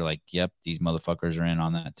confirmed them, you're like, yep, these motherfuckers are in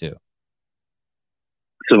on that too.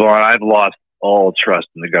 So I've lost all trust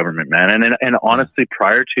in the government, man. And honestly,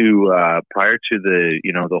 prior to the,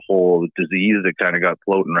 you know, the whole disease that kind of got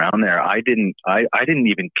floating around there, I didn't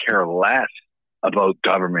even care less about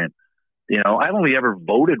government. You know, I've only ever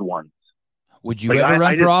voted once. Would you ever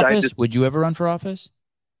run for office? Would you ever run for office?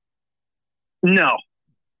 No.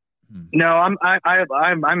 No, I'm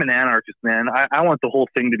an anarchist, man. I want the whole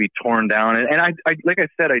thing to be torn down, and I like I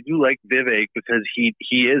said, I do like Vivek because he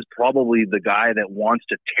is probably the guy that wants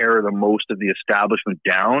to tear the most of the establishment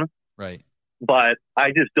down. Right. But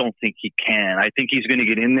I just don't think he can. I think he's going to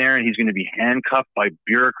get in there and he's going to be handcuffed by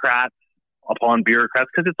bureaucrats upon bureaucrats,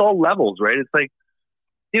 because it's all levels, right? It's like,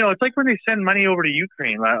 you know, it's like when they send money over to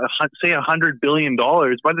Ukraine, say $100 billion.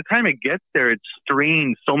 By the time it gets there, it's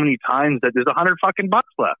strained so many times that there's $100 fucking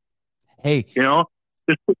bucks left. Hey, you know,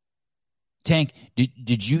 Tank,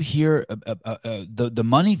 did you hear the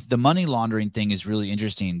money laundering thing is really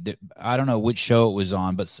interesting. I don't know which show it was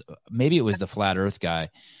on, but maybe it was the Flat Earth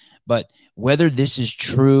guy. But whether this is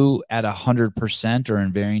true at 100% or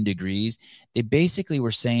in varying degrees, they basically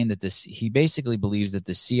were saying that he basically believes that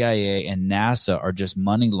the CIA and NASA are just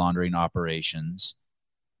money laundering operations,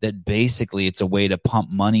 that basically it's a way to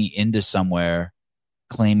pump money into somewhere,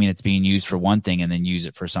 claiming it's being used for one thing and then use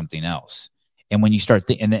it for something else. And when you start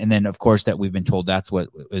and then of course that we've been told that's what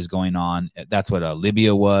is going on. That's what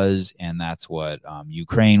Libya was, and that's what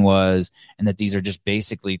Ukraine was, and that these are just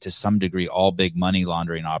basically to some degree all big money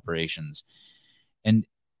laundering operations. And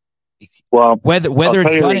Well, whether I'll it's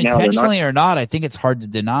tell you done right now, they're not- intentionally or not, I think it's hard to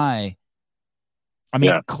deny. I mean,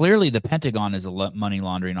 Yeah. clearly the Pentagon is a money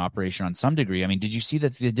laundering operation on some degree. I mean, did you see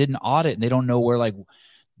that they did an audit and they don't know where like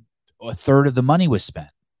a third of the money was spent?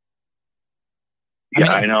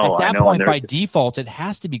 Yeah, I know. At that I know. point, by default, it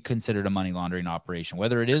has to be considered a money laundering operation,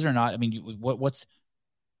 whether it is or not. I mean, what's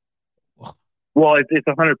Well, it's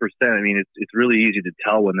 100%. I mean, it's really easy to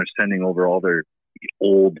tell when they're sending over all their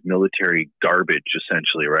old military garbage,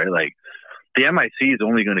 essentially, right? Like the MIC is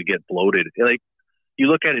only going to get bloated. Like you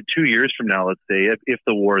look at it 2 years from now, let's say, if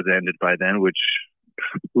the war's ended by then, which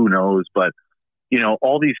who knows, but you know,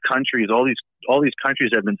 all these countries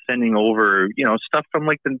have been sending over, you know, stuff from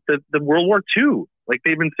like the World War II. Like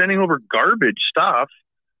they've been sending over garbage stuff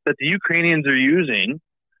that the Ukrainians are using,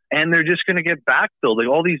 and they're just going to get backfilled. Like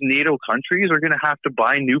all these NATO countries are going to have to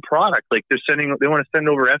buy new product. Like they want to send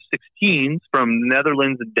over F-16s from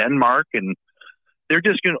Netherlands and Denmark, and they're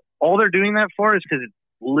just going to, all they're doing that for is because it's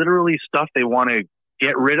literally stuff they want to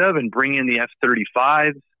get rid of and bring in the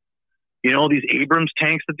F-35s. You know, these Abrams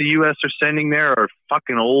tanks that the U.S. are sending there are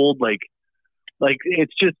fucking old. Like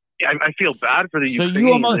it's just, I feel bad for the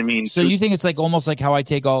Ukrainians. You think it's like almost like how I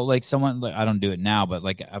take all, like someone, like, I don't do it now, but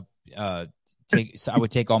like I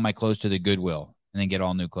would take all my clothes to the Goodwill and then get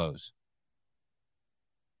all new clothes.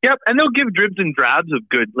 Yep, and they'll give dribs and drabs of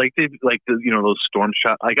good, like those Storm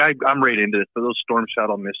Shadow. Like I'm right into this, but those Storm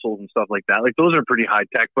Shadow missiles and stuff like that. Like those are pretty high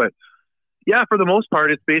tech, but yeah, for the most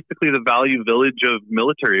part, it's basically the Value Village of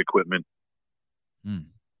military equipment.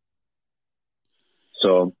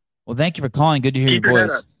 So, well, thank you for calling. Good to hear your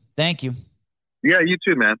voice. Thank you. Yeah, you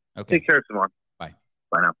too, man. Okay. Take care, Simon. Bye.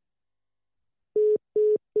 Bye now.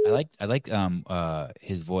 I like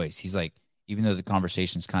his voice. He's like, even though the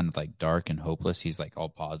conversation's kind of like dark and hopeless, he's like all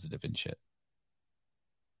positive and shit.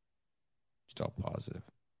 Just all positive.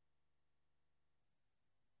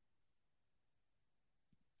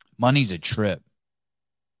 Money's a trip.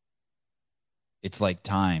 It's like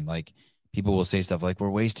time. Like people will say stuff like we're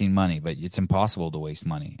wasting money, but it's impossible to waste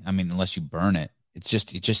money. I mean, unless you burn it. It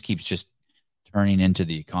just keeps just turning into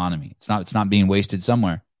the economy. It's not being wasted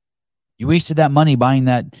somewhere. You wasted that money buying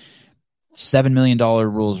that $7 million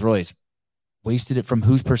Rolls Royce. Wasted it from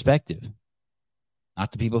whose perspective?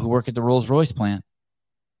 Not the people who work at the Rolls Royce plant.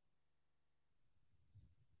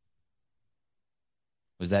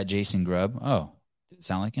 Was that Jason Grubb? Oh, did it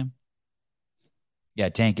sound like him? Yeah,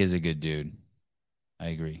 Tank is a good dude. I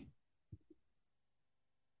agree.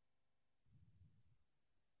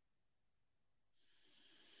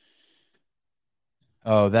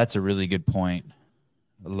 Oh, that's a really good point.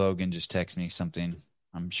 Logan just texted me something.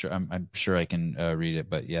 I'm sure I can read it,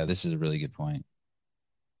 but yeah, this is a really good point.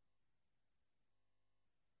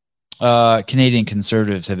 Canadian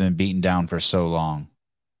conservatives have been beaten down for so long.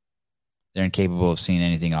 They're incapable of seeing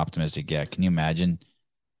anything optimistic yet. Can you imagine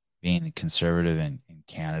being a conservative in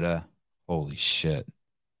Canada? Holy shit.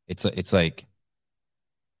 It's like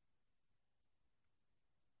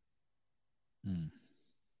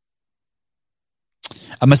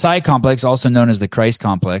a Messiah complex, also known as the Christ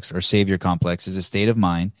complex or Savior complex, is a state of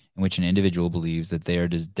mind in which an individual believes that they are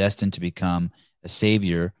destined to become a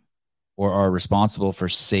savior or are responsible for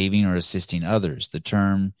saving or assisting others. The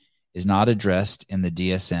term is not addressed in the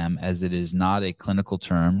DSM as it is not a clinical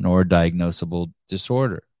term nor a diagnosable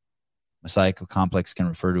disorder. Messiah complex can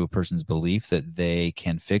refer to a person's belief that they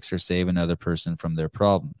can fix or save another person from their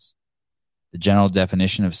problems. The general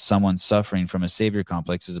definition of someone suffering from a savior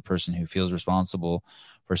complex is a person who feels responsible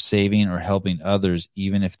for saving or helping others,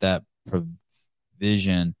 even if that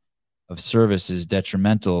provision of service is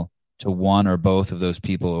detrimental to one or both of those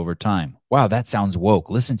people over time. Wow, that sounds woke.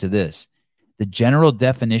 Listen to this. The general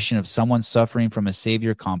definition of someone suffering from a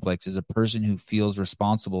savior complex is a person who feels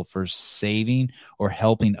responsible for saving or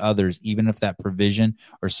helping others, even if that provision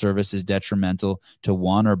or service is detrimental to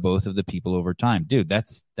one or both of the people over time. Dude,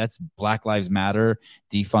 that's Black Lives Matter,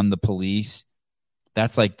 defund the police.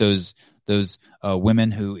 That's like those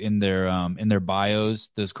women who in their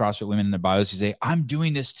bios, those CrossFit women in their bios who say, "I'm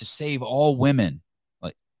doing this to save all women."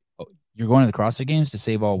 Like, oh, you're going to the CrossFit Games to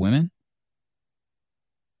save all women?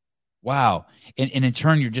 Wow. And in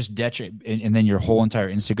turn, you're just and then your whole entire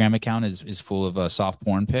Instagram account is full of soft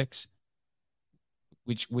porn pics,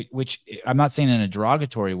 which I'm not saying in a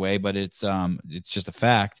derogatory way, but it's just a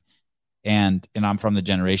fact. And I'm from the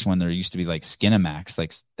generation when there used to be like Skinamax,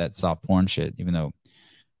 like that soft porn shit, even though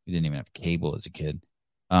we didn't even have cable as a kid.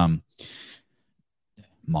 Mom.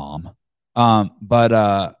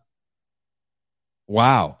 But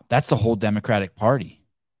wow, that's the whole Democratic Party.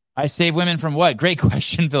 I save women from what? Great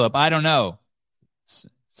question, Philip. I don't know.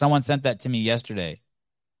 Someone sent that to me yesterday.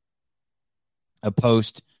 A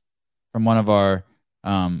post from one of our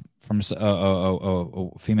from a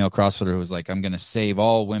female CrossFitter who was like, I'm going to save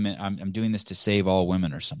all women. I'm doing this to save all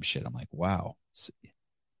women or some shit. I'm like, wow.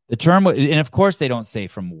 The term, and of course they don't say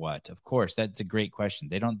from what. Of course, that's a great question.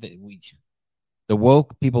 They don't. The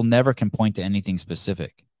woke people never can point to anything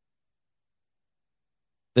specific.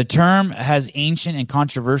 The term has ancient and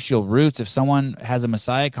controversial roots. If someone has a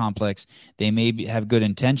messiah complex, they may have good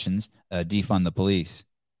intentions. Defund the police.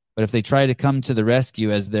 But if they try to come to the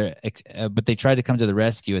rescue at their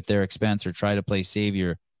expense, or try to play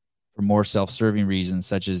savior for more self-serving reasons,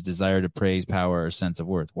 such as desire to praise, power, or sense of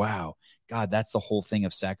worth. Wow, God, that's the whole thing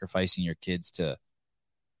of sacrificing your kids to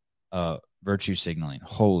virtue signaling.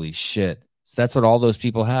 Holy shit! So that's what all those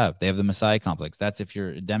people have. They have the messiah complex. That's if you're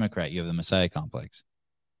a Democrat, you have the messiah complex.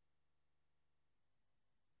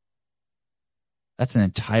 That's an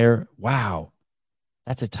entire wow.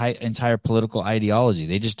 That's entire political ideology.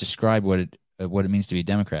 They just describe what it means to be a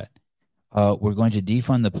Democrat. We're going to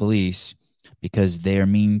defund the police because they are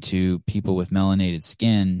mean to people with melanated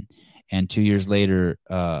skin. And 2 years later,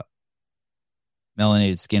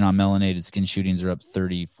 melanated skin shootings are up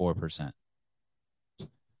 34%.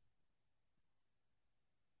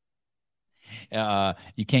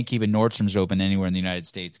 You can't keep a Nordstrom's open anywhere in the United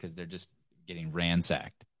States because they're just getting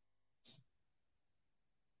ransacked.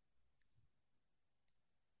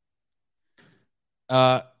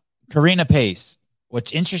 Karina Pace.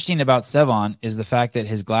 What's interesting about Sevan is the fact that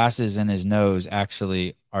his glasses and his nose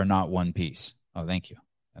actually are not one piece. Oh, thank you.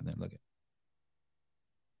 And then look at.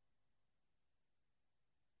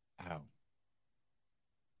 Ow.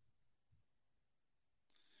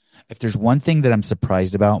 If there's one thing that I'm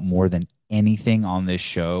surprised about more than anything on this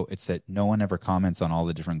show, it's that no one ever comments on all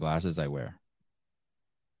the different glasses I wear.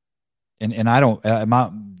 And I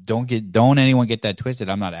don't anyone get that twisted.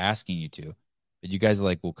 I'm not asking you to. But you guys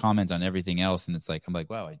will comment on everything else, and it's like I'm like,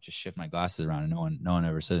 wow, I just shift my glasses around, and no one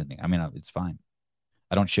ever says anything. I mean, it's fine.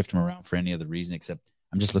 I don't shift them around for any other reason except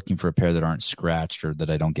I'm just looking for a pair that aren't scratched or that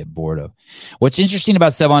I don't get bored of. What's interesting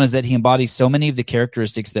about Sevan is that he embodies so many of the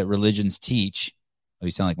characteristics that religions teach. Oh,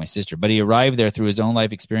 you sound like my sister. But he arrived there through his own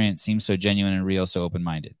life experience, seems so genuine and real, so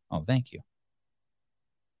open-minded. Oh, thank you.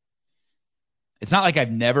 It's not like I've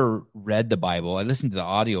never read the Bible. I listened to the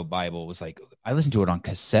audio Bible. It was like I listened to it on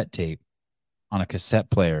cassette tape. On a cassette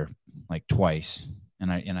player twice, and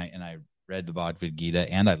I read the Bhagavad Gita,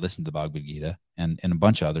 and I listened to the Bhagavad Gita, and a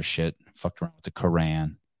bunch of other shit. Fucked around with the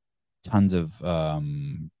Quran, tons of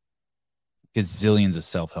gazillions of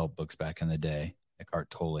self-help books back in the day, Eckhart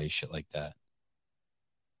Tolle, shit like that.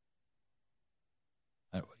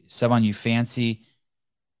 Sevan, you fancy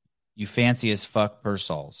as fuck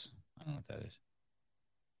Persals. I don't know what that is.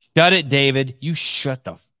 Shut it, David. You shut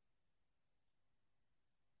the.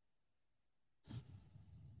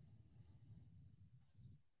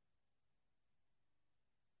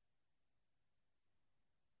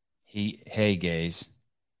 Hey gays.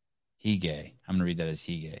 He gay. I'm gonna read that as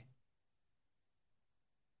he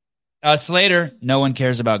gay. Slater, no one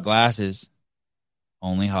cares about glasses.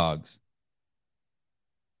 Only hogs.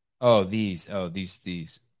 Oh, these.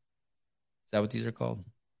 Is that what these are called?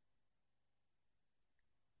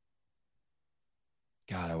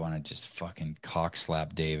 God, I want to just fucking cock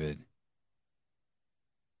slap David.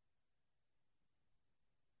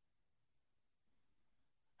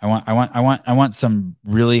 I want some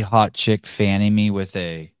really hot chick fanning me with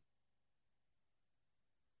a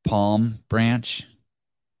palm branch,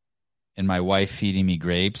 and my wife feeding me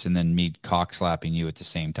grapes, and then me cock slapping you at the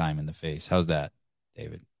same time in the face. How's that,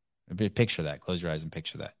 David? Picture that. Close your eyes and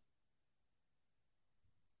picture that.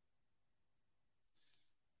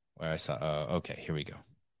 Where I saw. Okay, here we go.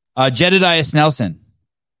 Jedediah Snelson.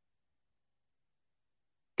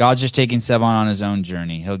 God's just taking Sevan on his own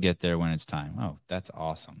journey. He'll get there when it's time. Oh, that's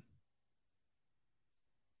awesome.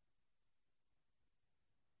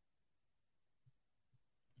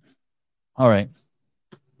 All right.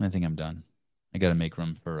 I think I'm done. I got to make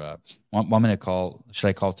room for want me to call. Should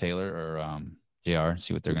I call Taylor or JR and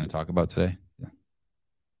see what they're going to talk about today? Yeah.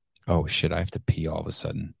 Oh, shit. I have to pee all of a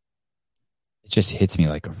sudden. It just hits me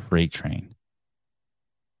like a freight train.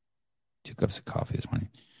 2 cups of coffee this morning.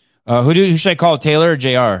 Who should I call, Taylor or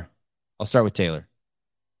JR? I'll start with Taylor.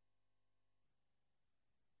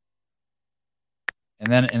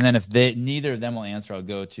 And then if neither of them will answer, I'll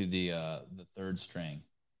go to the third string.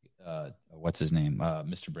 What's his name?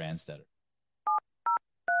 Mr. Brandstetter.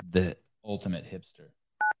 The ultimate hipster.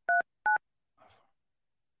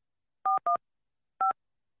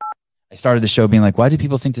 I started the show being like, why do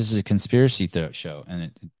people think this is a conspiracy show?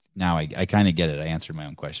 And now I kind of get it. I answered my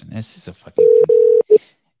own question. This is a fucking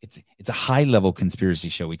it's a high level conspiracy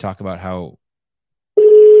show. We talk about how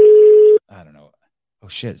I don't know. Oh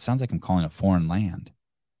shit! It sounds like I'm calling a foreign land.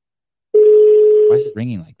 Why is it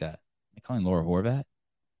ringing like that? Am I calling Laura Horvat?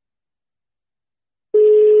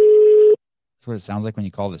 That's what it sounds like when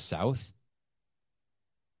you call the South.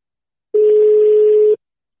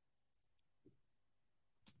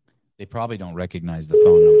 They probably don't recognize the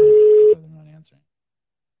phone number, so they're not answering.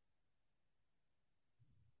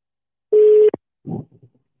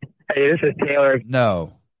 Hey, this is Taylor.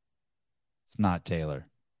 No, it's not Taylor.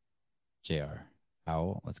 JR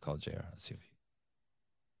Howell. Let's call JR. Let's see if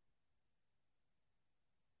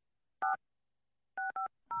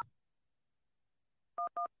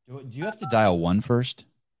do you have to dial 1 first?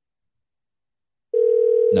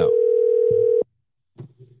 No.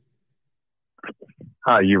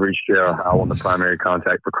 Hi, you reached JR Howell, the primary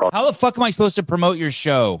contact for call. How the fuck am I supposed to promote your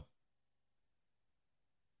show?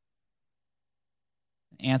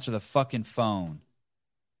 Answer the fucking phone.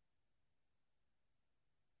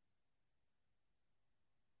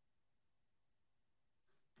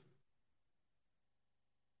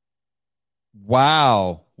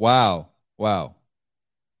 Wow.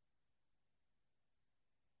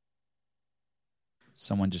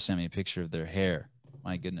 Someone just sent me a picture of their hair.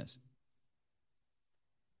 My goodness.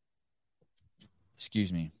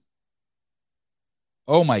 Excuse me.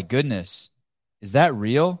 Oh my goodness. Is that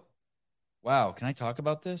real? Wow. Can I talk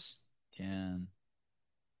about this? Can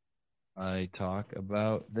I talk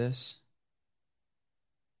about this?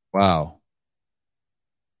 Wow.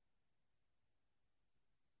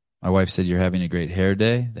 My wife said you're having a great hair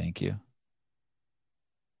day. Thank you.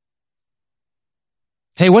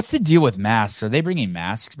 Hey, what's the deal with masks? Are they bringing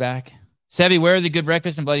masks back? Sevy, where are the good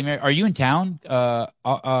breakfast and Bloody Mary? Are you in town?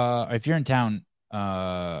 If you're in town,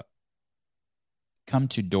 come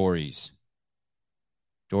to Dory's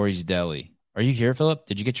Deli. Are you here, Philip?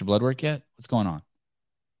 Did you get your blood work yet? What's going on?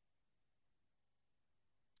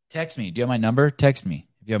 Text me. Do you have my number? Text me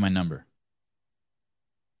if you have my number.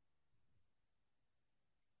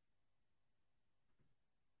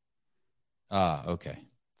 Okay.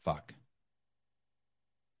 Fuck.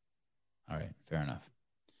 All right. Fair enough.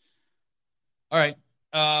 All right.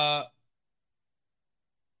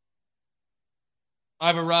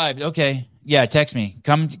 I've arrived. Okay. Yeah, text me.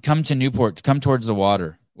 Come to Newport. Come towards the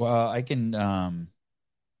water. Well, I can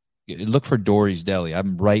look for Dory's Deli.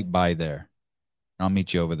 I'm right by there. I'll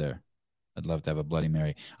meet you over there. I'd love to have a Bloody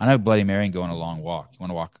Mary. I know Bloody Mary and go on a long walk. You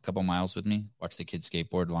want to walk a couple miles with me? Watch the kids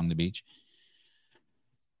skateboard along the beach?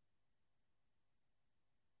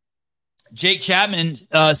 Jake Chapman,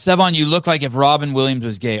 Sevon, you look like if Robin Williams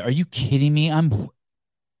was gay. Are you kidding me? I'm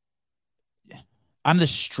the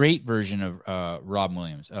straight version of Robin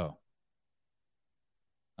Williams. Oh.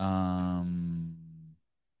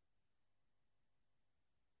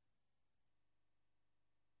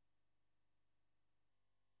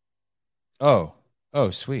 Oh,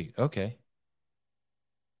 sweet. Okay.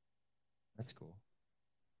 That's cool.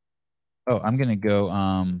 Oh, I'm gonna go.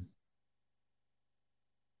 I'm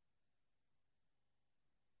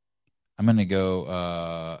gonna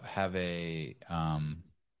go have a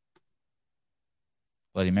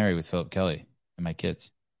Bloody Mary with Philip Kelly and my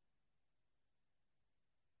kids.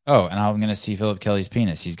 Oh, and I'm gonna see Philip Kelly's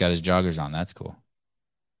penis. He's got his joggers on. That's cool.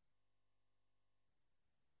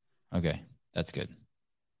 Okay, that's good.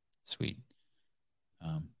 Sweet.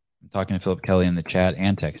 I'm talking to Philip Kelly in the chat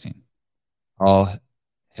and texting. I'll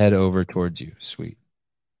head over towards you. Sweet.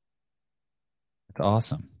 That's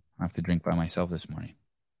awesome. I have to drink by myself this morning.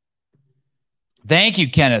 Thank you,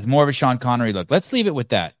 Kenneth. More of a Sean Connery look. Let's leave it with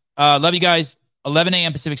that. Love you guys. 11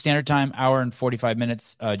 a.m. Pacific Standard Time, hour and 45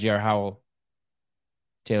 minutes. J.R. Howell,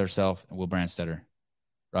 Taylor Self, and Will Brandstetter.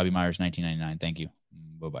 Robbie Myers, 1999. Thank you.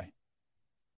 Bye-bye.